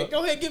ahead, yeah.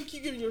 Go ahead,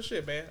 keep giving your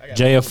shit, man.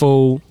 JF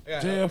Fool.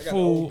 JF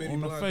Fool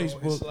on the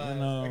Facebook.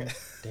 And,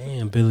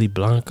 Damn, Billy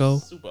Blanco.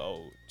 Super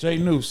old. J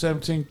New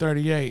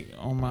 1738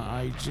 on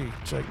my IG.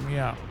 Check me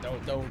out.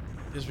 Don't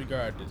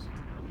disregard this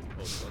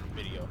post on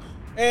the video.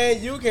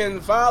 And you can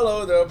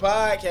follow the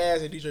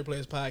podcast at DJ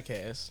Players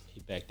Podcast.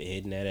 He back to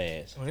hitting that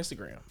ass On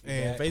Instagram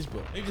and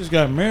Facebook. They just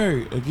got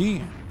married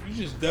again. You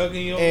just dug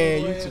in your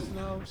And little YouTube. ass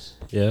nose.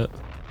 Yep.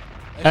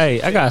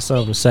 Hey, I got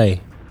something to say.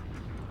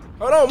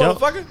 Hold on, Don't-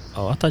 motherfucker.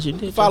 Oh, I thought you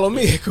did. Follow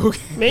me at Cool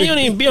Game. Man, you don't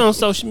even be on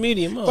social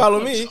media, man. Follow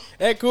me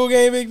at Cool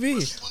Game Big V. On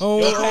all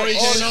the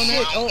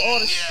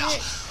shit.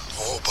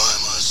 All by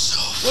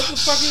myself. What the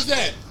fuck is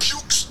that?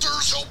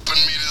 Pukesters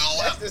helping me to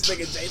the That's left. this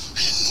nigga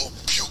Jason. No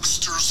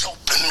pukesters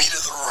helping me to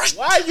the right.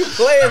 Why are you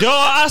playing? Dog,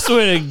 I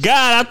swear to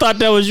God, I thought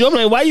that was you. I'm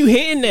like, why you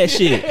hitting that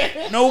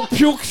shit? No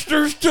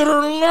pukesters to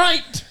the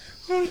right.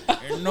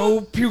 And no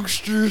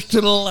pukesters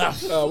to the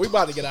left. We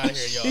about to get out of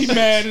here, y'all. He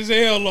mad as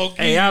hell, Loki.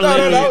 Hey, I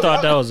literally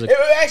thought that was a. It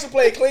actually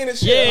played clean as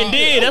shit. Yeah, it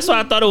did. That's why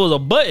I thought it was a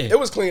button. It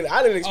was clean.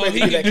 I didn't expect it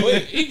to be that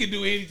clean. He can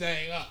do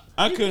anything.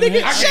 I couldn't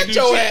Nigga, hit. shut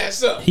your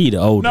ass up. He the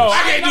oldest. No, I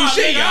can't do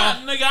shit, y'all.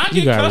 Nigga, I You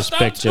get gotta cussed out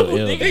respect your too,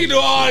 elders. nigga. He can do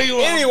all he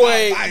wants.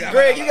 Anyway,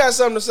 Greg, you got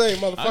something to say,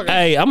 motherfucker.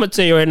 Hey, I'm gonna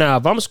tell you right now.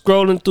 If I'm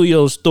scrolling through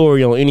your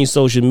story on any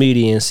social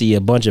media and see a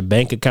bunch of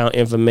bank account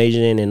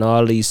information and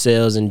all these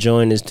sales and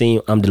join this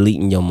team, I'm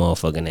deleting your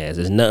motherfucking ass.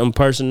 It's nothing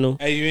personal.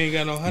 Hey, you ain't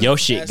got no honey. Your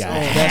shit got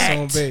That's hacked.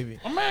 on baby.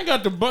 My man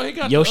got the butt. He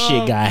got Your the,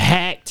 shit got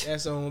hacked.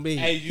 That's on me.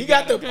 Hey, He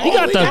got the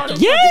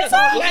Yes,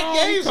 black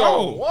gaze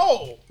on.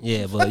 Whoa.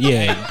 Yeah, but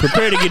yeah,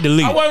 prepare to get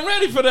deleted. I wasn't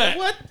ready for that.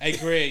 What? Hey,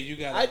 Greg, you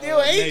got Ideal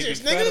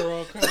agents, nigga.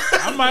 federal account.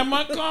 I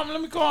might call.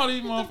 Let me call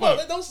these Fuck,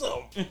 motherfuckers. don't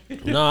something.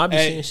 No, I be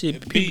Hey, seeing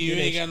shit. B, People you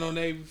get ain't that got no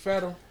Navy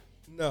Federal.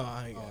 No,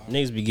 I ain't got shit.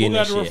 Niggas be Who getting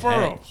got that the shit.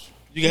 referrals? hacked.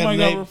 You got Somebody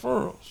Navy. got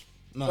referrals.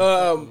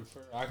 No,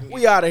 I can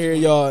We out of here,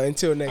 y'all.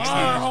 Until next Our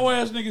time. whole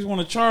ass niggas want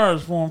to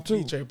charge for them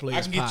too. DJ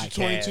Players I can get you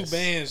 22 Podcast.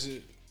 bands,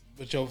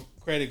 but your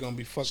credit gonna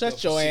be fucked up.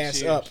 Shut for your 6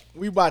 ass years. up.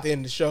 We about to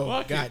end the show.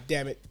 Fuck God it.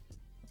 damn it.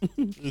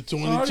 You're Already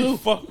 22.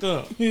 fucked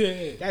up.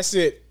 Yeah. That's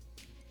it.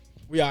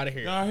 We out of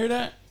here. Y'all hear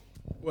that?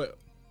 What?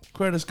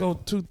 Credits go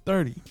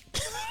 230.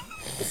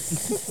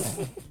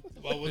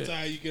 Well, what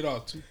time you get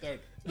off?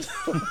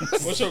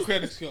 2:30. What's your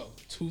credit score?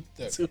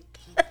 2:30.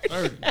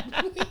 30.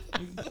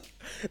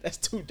 That's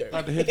too dirty.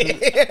 About to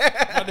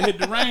hit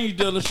the range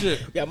dealership.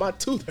 Yeah, my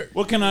 230.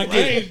 What can I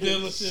Range get?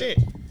 dealership. Shit.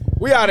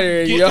 We out of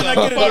here, Get- y'all. can I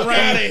get it Fuck range?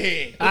 out of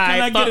here. What can I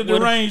Alright, get at fuck the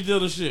with it. range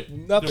dealership?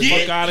 Nothing. The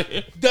fuck out of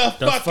here. The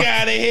fuck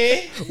out of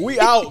here. We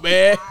out,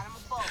 man.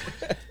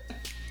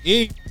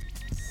 Yeah.